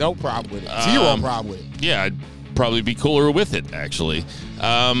 No problem with it. Zero problem with it. Yeah, I'd probably be cooler with it, actually.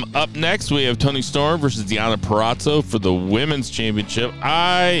 Up next, we have Toni Storm versus Deonna Purrazzo for the Women's Championship.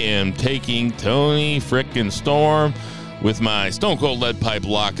 I am taking Toni frickin' Storm with my Stone Cold Lead Pipe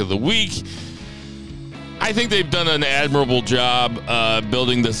lock of the week. I think they've done an admirable job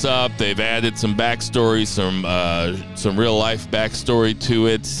building this up. They've added some backstory, some real life backstory to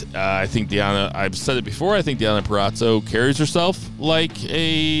it. I think Deonna, I've said it before, I think Deonna Purrazzo carries herself like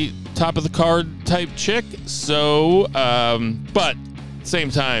a top of the card type chick. So, but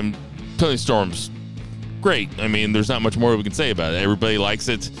same time, Toni Storm's great. I mean, there's not much more we can say about it. Everybody likes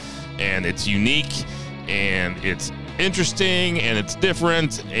it, and it's unique, and it's interesting, and it's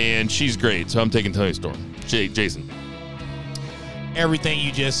different, and she's great. So I'm taking Toni Storm. Jason. Everything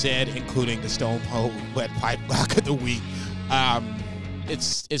you just said, including the Stone Cold Lead Pipe lock of the week.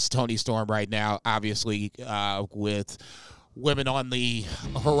 It's Toni Storm right now, obviously, with women on the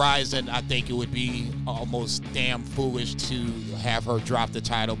horizon, I think it would be almost damn foolish to have her drop the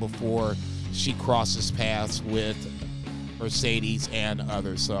title before she crosses paths with Mercedes and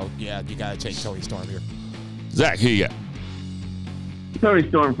others. So, yeah, you got to take Toni Storm here. Zach, who you got? Toni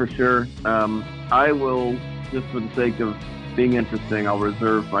Storm for sure. I will, just for the sake of being interesting, I'll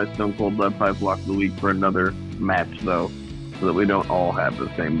reserve my Stone Cold Lead Pipe Lock of the Week for another match, though, so that we don't all have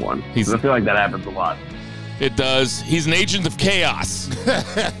the same one. I feel like that happens a lot. It does. He's an agent of chaos.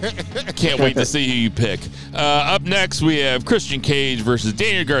 Can't wait to see who you pick. Up next, we have Christian Cage versus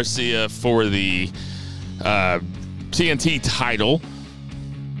Daniel Garcia for the TNT title.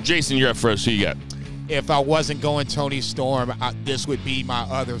 Jason, you're up first. Who you got? If I wasn't going Toni Storm, this would be my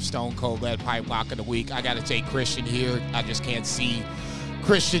other Stone Cold Lead Pipe Lock of the Week. I got to take Christian here. I just can't see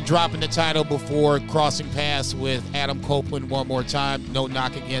Christian dropping the title before crossing paths with Adam Copeland one more time. No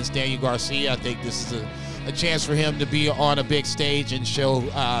knock against Daniel Garcia. I think this is a chance for him to be on a big stage and show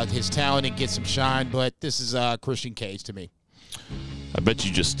his talent and get some shine. But this is Christian Cage to me. I bet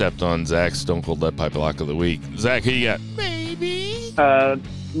you just stepped on Zach's Stone Cold Lead Pipe Lock of the Week. Zach, who you got? Maybe.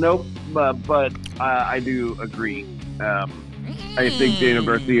 Nope, but I do agree. I think Daniel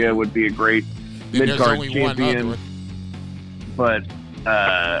Garcia would be a great mid-card champion, but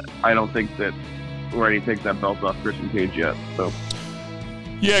I don't think that we're ready to take that belt off Christian Cage yet. So,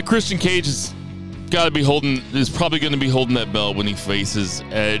 yeah, Christian Cage is probably going to be holding that belt when he faces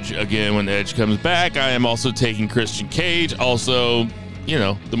Edge again. When Edge comes back, I am also taking Christian Cage. Also, you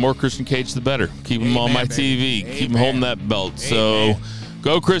know, the more Christian Cage, the better. Keep him on my TV. Amen. Keep him holding that belt. So,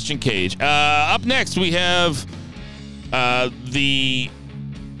 go Christian Cage. Up next, we have the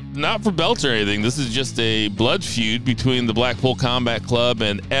not for belts or anything. This is just a blood feud between the Blackpool Combat Club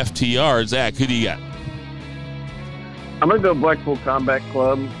and FTR. Zach, who do you got? I'm going to go Blackpool Combat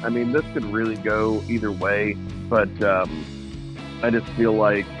Club. I mean, this could really go either way, but I just feel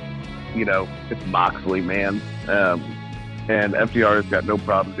like, you know, it's Moxley, man. And FTR has got no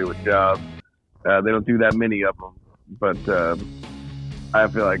problem doing jobs. They don't do that many of them, but I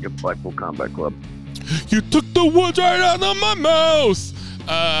feel like it's Blackpool Combat Club. You took the words right out of my mouth.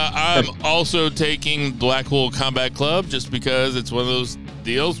 I'm also taking Blackpool Combat Club just because it's one of those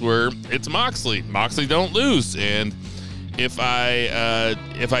deals where it's Moxley. Moxley don't lose, and if I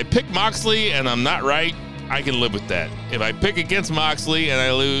pick Moxley and I'm not right, I can live with that. If I pick against Moxley and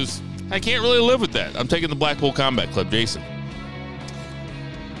I lose, I can't really live with that. I'm taking the Blackpool Combat Club. Jason.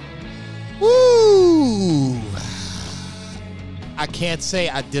 Woo! I can't say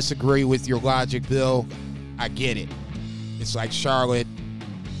I disagree with your logic, Bill. I get it. It's like Charlotte,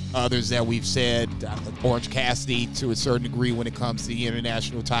 others that we've said, Orange Cassidy to a certain degree when it comes to the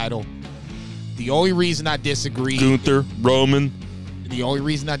international title. The only reason I disagree... Gunther, Roman. The only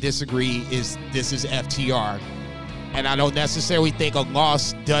reason I disagree is this is FTR. And I don't necessarily think a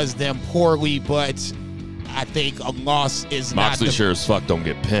loss does them poorly, but I think a loss is Moxley not... sure as fuck don't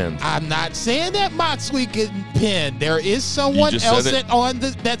get pinned. I'm not saying that Moxley getting pinned. There is someone else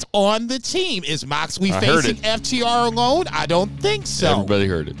that's on the team. Is Moxley facing FTR alone? I don't think so. Everybody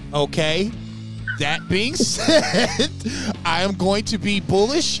heard it. Okay. That being said, I am going to be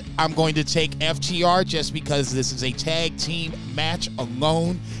bullish. I'm going to take FTR just because this is a tag team match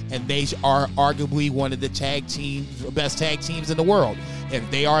alone, and they are arguably one of the best tag teams in the world. If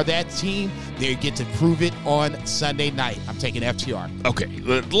they are that team, they get to prove it on Sunday night. I'm taking FTR. Okay,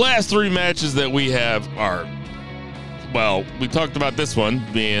 the last three matches that we have are, well, we talked about this one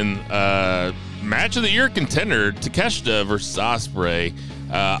being match of the year contender, Takeshita versus Ospreay.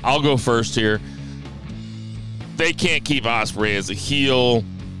 I'll go first here. They can't keep Ospreay as a heel.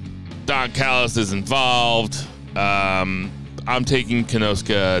 Don Callis is involved. I'm taking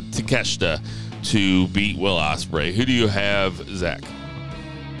Konosuke Takeshita to beat Will Ospreay. Who do you have, Zach?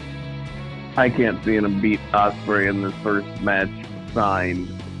 I can't see him beat Ospreay in this first match signed.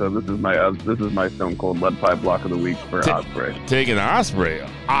 So this is my Stone Cold Lead Pipe Block of the Week for Ospreay. Taking Ospreay.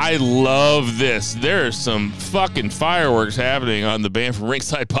 I love this. There's some fucking fireworks happening on the Band from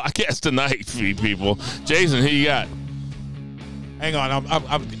Ringside podcast tonight, people. Jason, who you got? Hang on,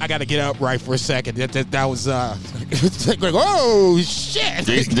 I got to get up right for a second. That was like, oh shit!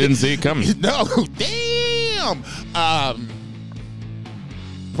 Jason didn't see it coming. No, damn.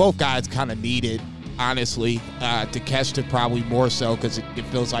 Both guys kind of need it. Honestly, Takeshita probably more so because it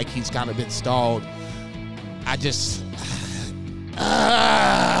feels like he's kind of been stalled. I just,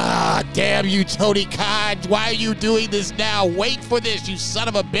 damn you, Tony Khan. Why are you doing this now? Wait for this, you son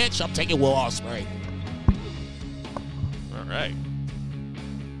of a bitch. I'm taking Will Ospreay. All right.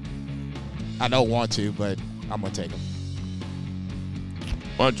 I don't want to, but I'm going to take him.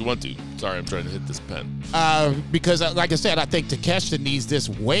 Why don't you want to? Sorry, I'm trying to hit this pen. Because, like I said, I think Takeshita needs this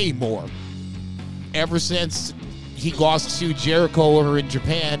way more. Ever since he lost to Jericho over in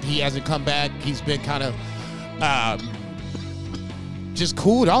Japan, he hasn't come back. He's been kind of just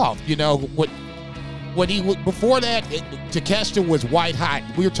cooled off. You know, before that, Takeshita was white hot.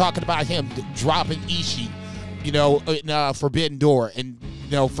 We were talking about him dropping Ishii, you know, in Forbidden Door. And,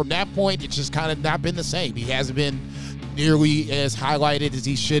 you know, from that point, it's just kind of not been the same. He hasn't been nearly as highlighted as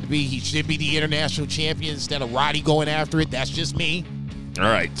he should be. He should be the international champion instead of Roddy going after it. That's just me. All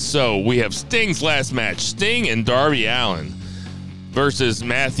right, so we have Sting's last match. Sting and Darby Allin versus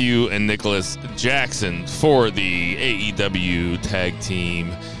Matthew and Nicholas Jackson for the AEW Tag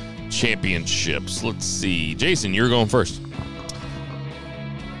Team Championships. Let's see. Jason, you're going first.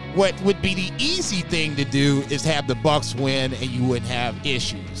 What would be the easy thing to do is have the Bucks win and you wouldn't have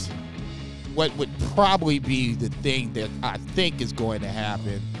issues. What would probably be the thing that I think is going to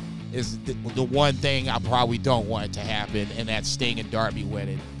happen is the one thing I probably don't want it to happen, and that's Sting and Darby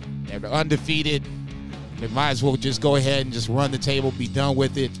winning. They're undefeated. They might as well just go ahead and just run the table, be done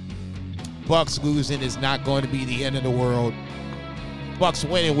with it. Bucks losing is not going to be the end of the world. Bucks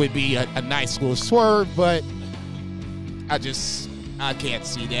winning would be a nice little swerve, but I can't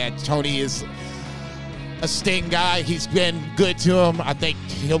see that. Tony is a Sting guy. He's been good to him. I think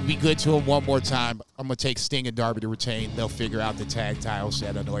he'll be good to him one more time. I'm going to take Sting and Darby to retain. They'll figure out the tag titles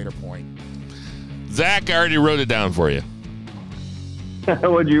at a later point. Zach, I already wrote it down for you.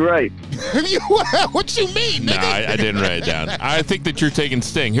 What'd you write? What you mean, No, nigga? I didn't write it down. I think that you're taking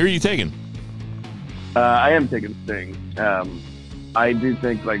Sting. Who are you taking? I am taking Sting. I do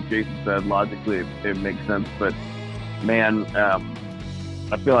think, like Jason said, logically it makes sense. But man,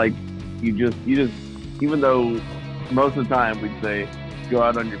 I feel like you just, even though most of the time we'd say go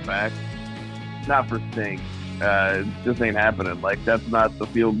out on your back, not for Sting. It just ain't happening. Like, that's not the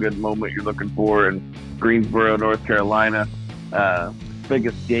feel-good moment you're looking for in Greensboro, North Carolina.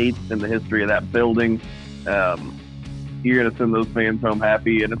 Biggest gate in the history of that building. You're going to send those fans home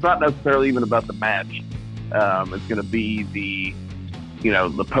happy. And it's not necessarily even about the match. It's going to be the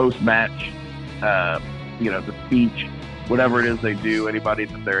post-match, the speech, whatever it is they do, anybody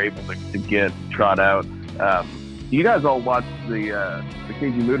that they're able to get trot out. You guys all watched the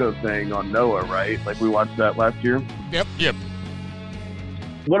Keiji Muto thing on Noah, right? Like, we watched that last year. Yep.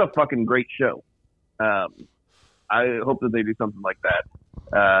 What a fucking great show. I hope that they do something like that.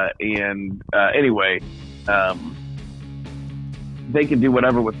 Anyway, they can do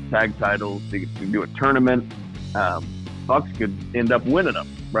whatever with the tag titles. They can do a tournament. Bucks could end up winning them,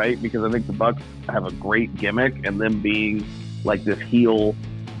 right? Because I think the Bucks have a great gimmick, and them being like this heel,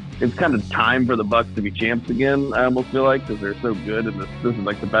 it's kind of time for the Bucks to be champs again, I almost feel like, because they're so good, and this is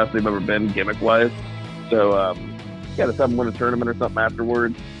like the best they've ever been gimmick-wise. So, you got to have them win a tournament or something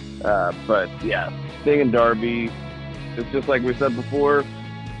afterwards. But, yeah, Sting and Darby, it's just like we said before,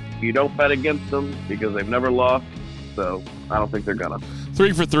 you don't bet against them because they've never lost, so I don't think they're gonna.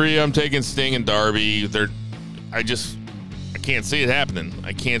 3 for 3, I'm taking Sting and Darby. I can't see it happening.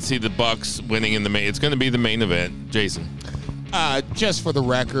 I can't see the Bucks winning in the main. It's going to be the main event. Jason. Just for the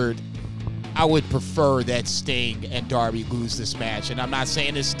record, I would prefer that Sting and Darby lose this match. And I'm not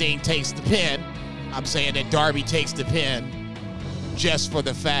saying that Sting takes the pin. I'm saying that Darby takes the pin just for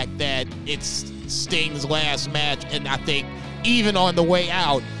the fact that it's Sting's last match. And I think even on the way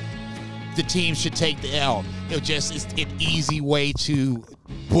out, the team should take the L. It's an easy way to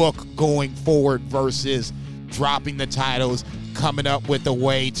book going forward versus dropping the titles, coming up with a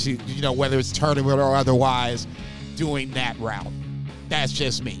way to, whether it's tournament or otherwise, doing that route. That's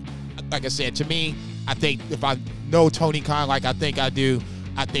just me. Like I said, to me, I think if I know Tony Khan like I think I do,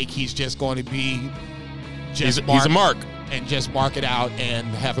 I think he's just going to be he's a mark. And just mark it out and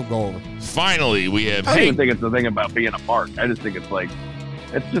have him go over. Finally, we have... I don't even think it's the thing about being a mark. I just think it's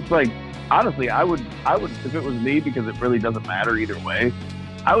just like, honestly, I would, if it was me, because it really doesn't matter either way,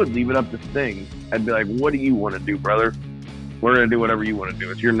 I would leave it up to Sting. I'd be like, what do you want to do, brother? We're going to do whatever you want to do.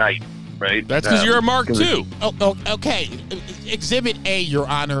 It's your night, right? That's because you're a mark, too. Oh, okay. Exhibit A, Your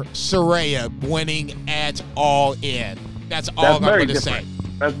Honor, Saraya winning at All In. That's all I'm going to say.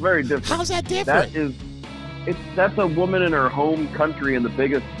 That's very different. How's that different? That's a woman in her home country in the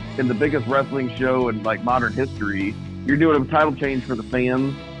biggest wrestling show in like modern history. You're doing a title change for the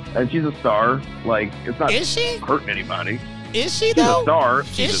fans, and she's a star. Like, it's not hurting anybody. Is she She's though? a star.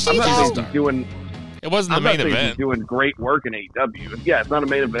 I'm not saying she's doing. It wasn't the main event. She's doing great work in AEW. Yeah, it's not a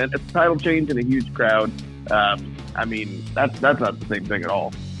main event. It's a title change in a huge crowd. I mean, that's not the same thing at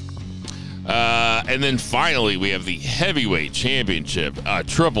all. And then finally, we have the heavyweight championship,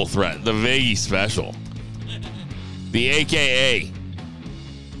 triple threat, the Vegas special. The AKA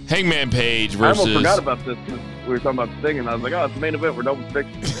Hangman Page I versus. almost forgot about this. We were talking about Sting, and I was like, oh, it's the main event. We're done with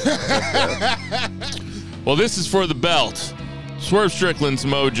fiction. Well, this is for the belt. Swerve Strickland's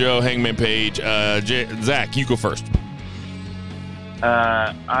Mojo, Hangman Page. Zach, you go first.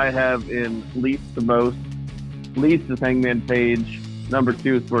 I have in least the most. Least is Hangman Page. Number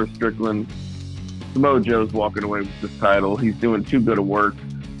 2 is Swerve Strickland. Mojo's walking away with this title. He's doing too good a work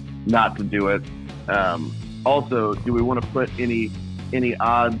not to do it. Also, do we want to put any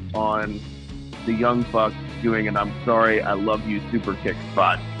odds on the Young Bucks doing an "I'm sorry, I love you" super kick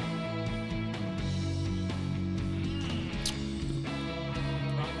spot?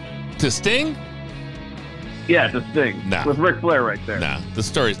 To Sting? Yeah, to Sting. Nah. With Ric Flair right there. Nah, the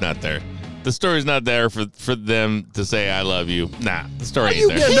story's not there. The story's not there for them to say "I love you." Nah, the story ain't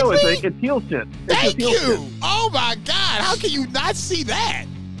there. Yeah, no, it's heel shit. It's Thank heel you. shit. Oh my God! How can you not see that?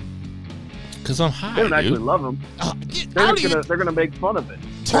 Because I'm high, They don't actually dude. love him. They're gonna make fun of it.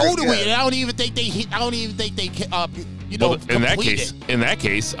 Totally, Yeah. and I don't even think they. Well, in that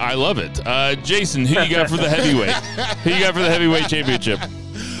case, I love it. Jason, who you got for the heavyweight? Who you got for the heavyweight championship?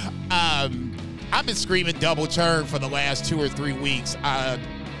 I've been screaming double turn for the last 2 or 3 weeks,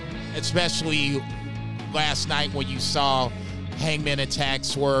 especially last night when you saw Hangman attack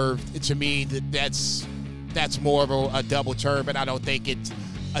Swerve. To me, that's more of a double turn, but I don't think it's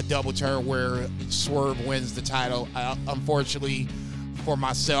a double turn where Swerve wins the title. Unfortunately, for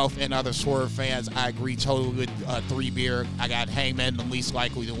myself and other Swerve fans, I agree totally with 3-Beer. I got Hangman the least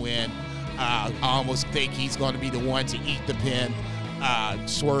likely to win. I almost think he's going to be the one to eat the pin.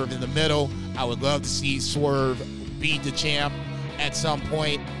 Swerve in the middle. I would love to see Swerve beat the champ at some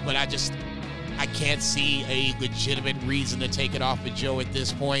point, but I can't see a legitimate reason to take it off of Joe at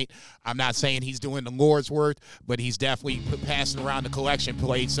this point. I'm not saying he's doing the Lord's work, but he's definitely passing around the collection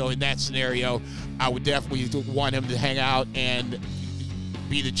plate. So in that scenario, I would definitely want him to hang out and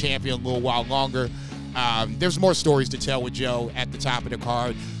be the champion a little while longer. There's more stories to tell with Joe at the top of the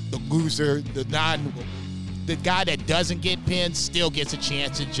card. The loser, the guy that doesn't get pinned still gets a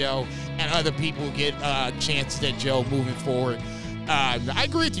chance at Joe, and other people get chances at Joe moving forward. I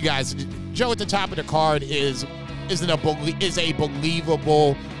agree with you guys. Joe at the top of the card is a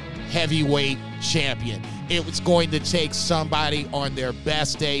believable heavyweight champion. It was going to take somebody on their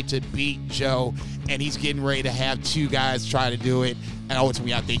best day to beat Joe, and he's getting ready to have 2 guys try to do it, and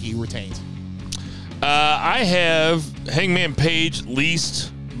ultimately I think he retains. I have Hangman Page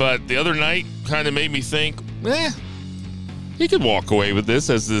least, but the other night kind of made me think, he could walk away with this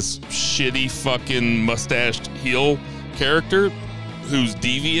as this shitty fucking mustached heel character who's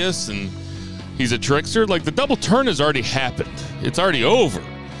devious and he's a trickster. Like, the double turn has already happened. It's already over.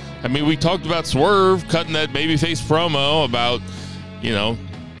 I mean, we talked about Swerve cutting that babyface promo about,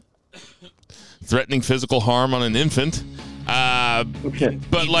 threatening physical harm on an infant.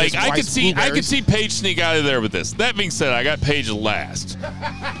 But like, I could see Paige sneak out of there with this. That being said, I got Paige last.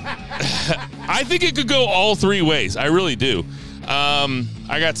 I think it could go all 3 ways. I really do.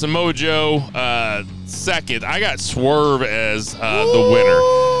 I got Samoa Joe second. I got Swerve as the winner.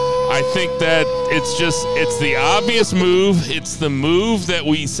 I think that it's the obvious move. It's the move that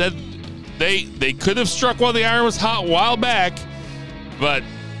we said they could have struck while the iron was hot a while back, but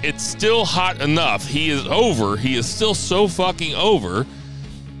it's still hot enough. He is over. He is still so fucking over.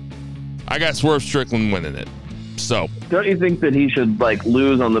 I got Swerve Strickland winning it. So, don't you think that he should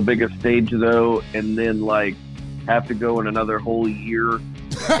lose on the biggest stage though, and then have to go in another whole year,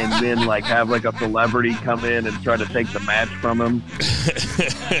 and then have a celebrity come in and try to take the match from him?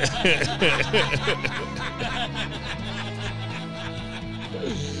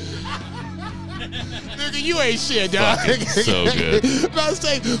 Nigga, you ain't shit, dog. So good. I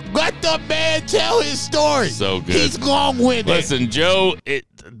say, let the man tell his story. So good. He's long-winded. Listen, Joe,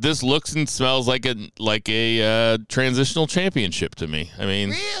 this looks and smells like a transitional championship to me. I mean,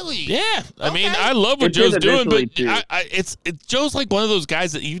 really? Yeah. I Okay. mean, I love what It Joe's did doing, but initially, Joe's like one of those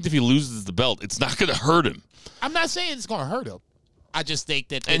guys that even if he loses the belt, it's not going to hurt him. I'm not saying it's going to hurt him. I just think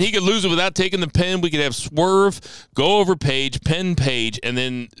that... And he could lose it without taking the pin. We could have Swerve go over Paige, pin Paige, and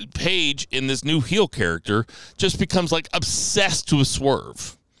then Paige in this new heel character just becomes obsessed with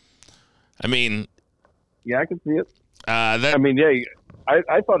Swerve. I mean... Yeah, I can see it. I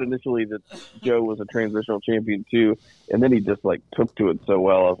I thought initially that Joe was a transitional champion too, and then he just took to it so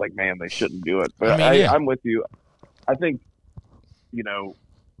well. I was like, man, they shouldn't do it. But I'm with you. I think,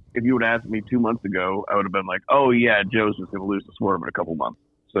 if you would have asked me 2 months ago, I would have been like, oh yeah, Joe's just going to lose to Swerve in a couple months.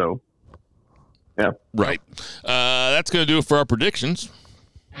 So, yeah. Right. That's going to do it for our predictions.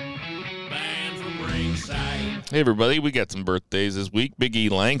 Man from Ringside. Hey, everybody. We got some birthdays this week. Big E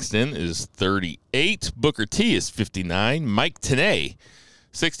Langston is 38. Booker T is 59. Mike Tenay,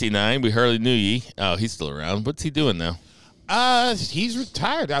 69. We hardly knew ye. Oh, he's still around. What's he doing now? He's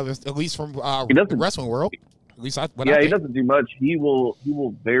retired, at least from the wrestling world. At least he doesn't do much. He will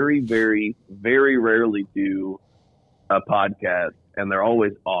very, very, very rarely do a podcast, and they're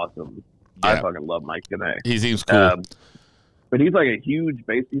always awesome. Yeah. I fucking love Mike Canay. He seems cool. But he's like a huge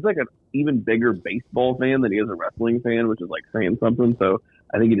he's like an even bigger baseball fan than he is a wrestling fan, which is like saying something. So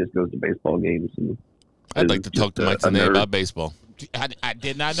I think he just goes to baseball games. And I'd like to talk to Mike Canay about baseball. I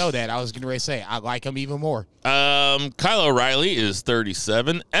did not know that. I was getting ready to say I like him even more. Kyle O'Reilly is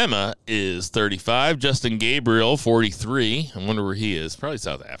 37. Emma is 35. Justin Gabriel, 43. I wonder where he is. Probably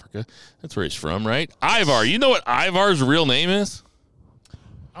South Africa. That's where he's from, right? Ivar. You know what Ivar's real name is?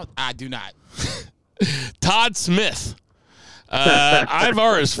 Oh, I do not. Todd Smith.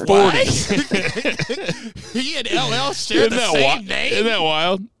 Ivar is 40. He and LL share the same name? Isn't that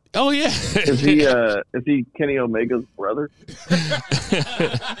wild? Oh, yeah. Is he Kenny Omega's brother?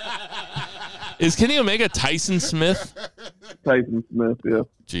 Is Kenny Omega Tyson Smith? Tyson Smith, yeah.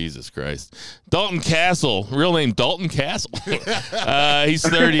 Jesus Christ. Dalton Castle. Real name Dalton Castle. He's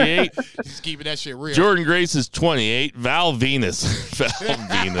 38. He's keeping that shit real. Jordan Grace is 28. Val Venus. Val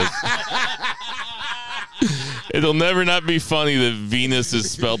Venus. It'll never not be funny that Venus is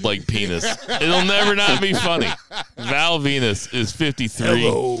spelled like penis. It'll never not be funny. Val Venus is 53.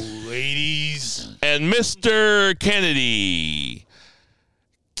 Hello, ladies. And Mr. Kennedy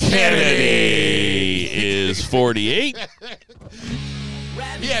is 48.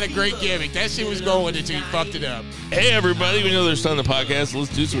 He had a great gimmick. That shit was going until he fucked it up. Hey, everybody. We know there's a ton of podcasts.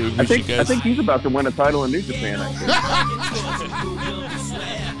 Let's do some. I think he's about to win a title in New Japan,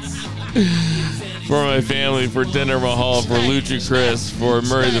 For my family, for Dinner Mahal, for Lucha Chris, for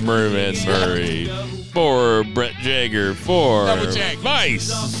Murray the Merman Murray, for Brett Jagger, for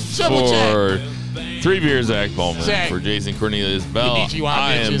Vice, for 3 Beer Zach Bowman, for Jason Cornelius Bell.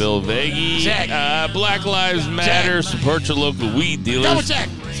 I am Bill Vagey. Black Lives Matter. Support your local weed dealers.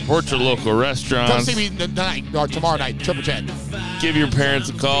 Support your local restaurants. Come see me tonight or tomorrow night. Triple check. Give your parents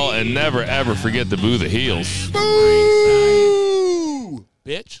a call and never ever forget to boo the heels. Boo!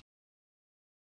 Bitch.